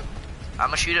 I'm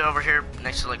gonna shoot it over here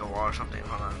next to like a wall or something.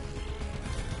 Hold on.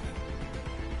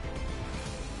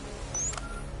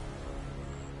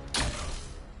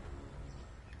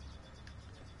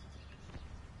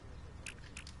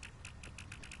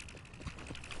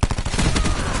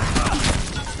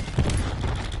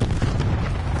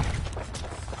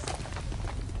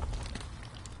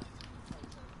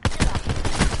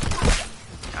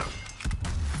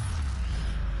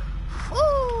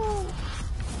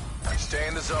 Stay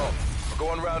in the zone. We're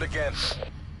going round again.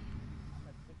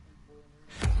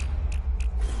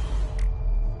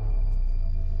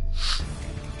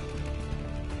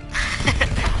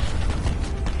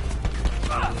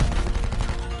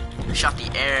 Shot the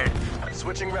air.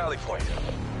 Switching rally point.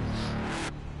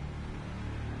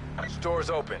 Store's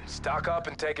open. Stock up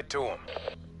and take it to them.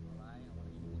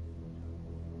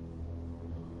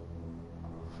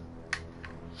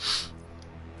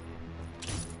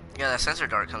 Yeah, that sensor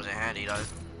dart comes in handy, dog.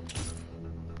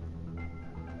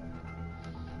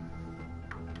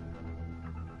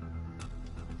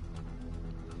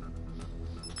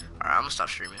 Alright, I'm gonna stop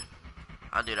streaming.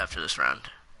 I'll do it after this round.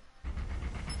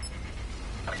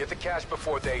 Get the cash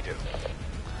before they do.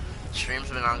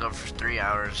 Stream's been ongoing for 3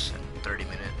 hours and 30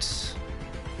 minutes.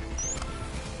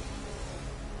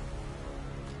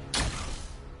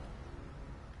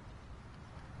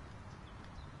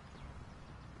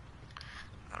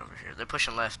 Not over here. They're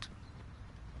pushing left.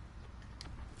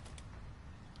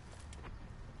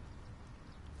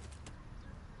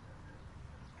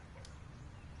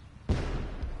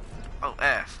 Oh,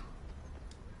 F.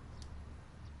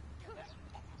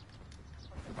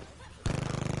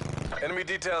 Enemy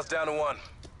details down to 1.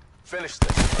 Finish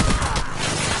this.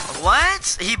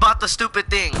 What? He bought the stupid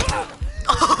thing.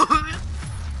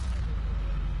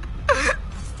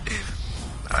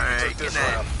 Alright, Took good this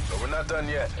night. round, but we're not done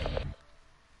yet.